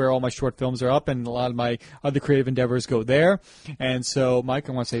Productions, where all my short films are up, and a lot of my other creative endeavors go there. And so, Mike,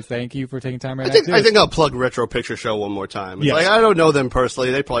 I want to say thank you for taking time right now. I think I'll plug Retro Picture Show one more time. Yes. Like, I don't know them personally.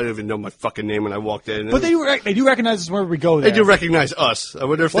 They probably don't even know my fucking name when I walked in. But they do recognize us wherever we go there. They do recognize us. I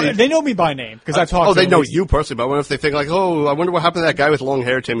wonder if they know me by name, because I've talked to them. they know you personally, but I wonder if they think like, oh, I wonder what happened to that guy with long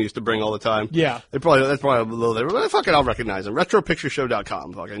hair Tim used to bring all the time. Yeah. That's probably a little there. But fucking, I'll recognize them.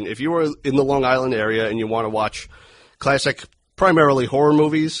 RetroPictureShow.com. Fucking, if you are in the Long Island area and you want to watch classic, primarily horror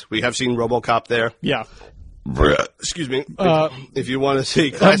movies, we have seen RoboCop there. Yeah. Excuse me. If you want to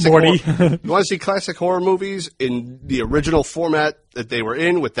see classic horror movies in the original format that they were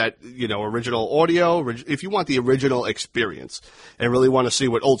in, with that original audio, if you want the original experience and really want to see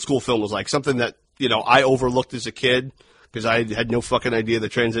what old school film was like, something that I overlooked as a kid because I had no fucking idea the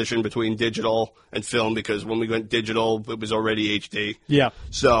transition between digital and film, because when we went digital it was already HD. Yeah.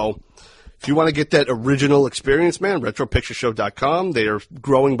 So if you want to get that original experience, man, RetroPictureShow.com. They are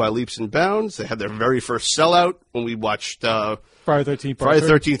growing by leaps and bounds. They had their very first sellout when we watched Friday the 13th Friday the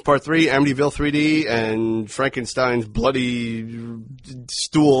 13th Part 3, Amityville 3D, and Frankenstein's Bloody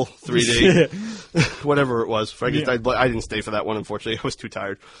Stool 3D. Whatever it was. Frankenstein's Blood. I didn't stay for that one, unfortunately. I was too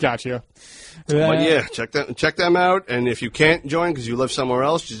tired. Gotcha. But yeah, check them out. And if you can't join because you live somewhere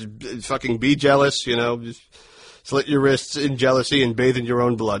else, just fucking be jealous, just slit your wrists in jealousy and bathe in your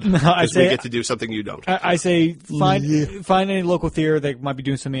own blood. Because we get to do something you don't. I say find any local theater that might be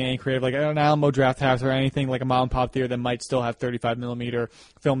doing something any creative, like an Alamo Draft House or anything like a mom and pop theater that might still have 35mm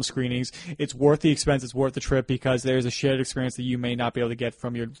film screenings. It's worth the expense. It's worth the trip, because there's a shared experience that you may not be able to get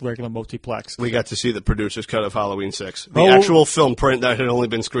from your regular multiplex. We got to see the producer's cut of Halloween 6. The actual film print that had only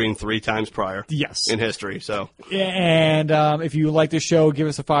been screened 3 times prior. Yes. In history, so. And if you like this show, give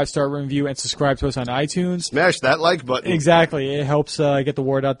us a 5-star review and subscribe to us on iTunes. Smash that like button. Exactly. It helps get the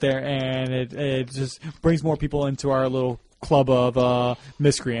word out there, and it just brings more people into our little club of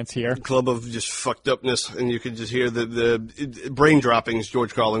miscreants here. Club of just fucked upness, and you can just hear the brain droppings,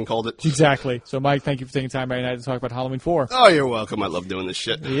 George Carlin called it. Exactly. So, Mike, thank you for taking time right now to talk about Halloween 4. Oh, you're welcome. I love doing this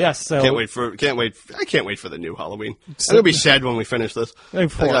shit. Yes. So I can't wait for the new Halloween. I'm gonna be sad when we finish this.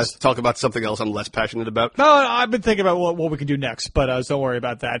 Of course. I gotta talk about something else I'm less passionate about. No, I've been thinking about what we can do next, but don't worry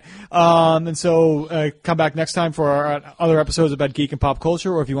about that. And so come back next time for our other episodes about geek and pop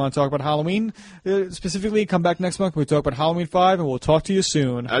culture, or if you want to talk about Halloween specifically, come back next month. We'll talk about Halloween 5, and we'll talk to you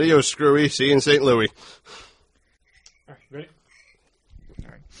soon. Adios, Screwy. See you in St. Louis. All right, ready?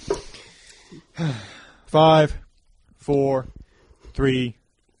 All right. 5, 4, 3,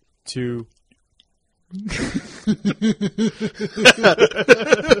 2.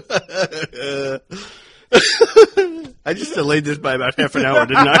 I just delayed this by about half an hour,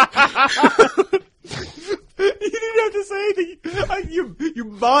 didn't I? You didn't have to say anything. You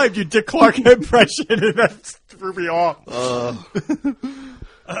mimed your Dick Clark impression, and that threw me off.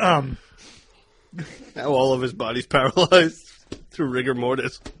 Now all of his body's paralyzed through rigor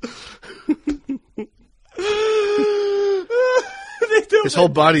mortis. His whole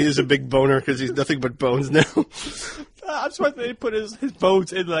body is a big boner because he's nothing but bones now. I'm surprised they put his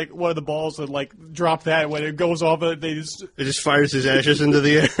bones in like one of the balls and like drop that when it goes off. They just It just fires his ashes into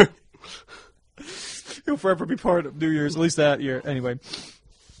the air. he'll forever be part of New Year's, at least that year. Anyway,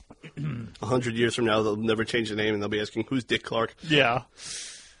 100 years from now, they'll never change the name and they'll be asking, "Who's Dick Clark?" yeah.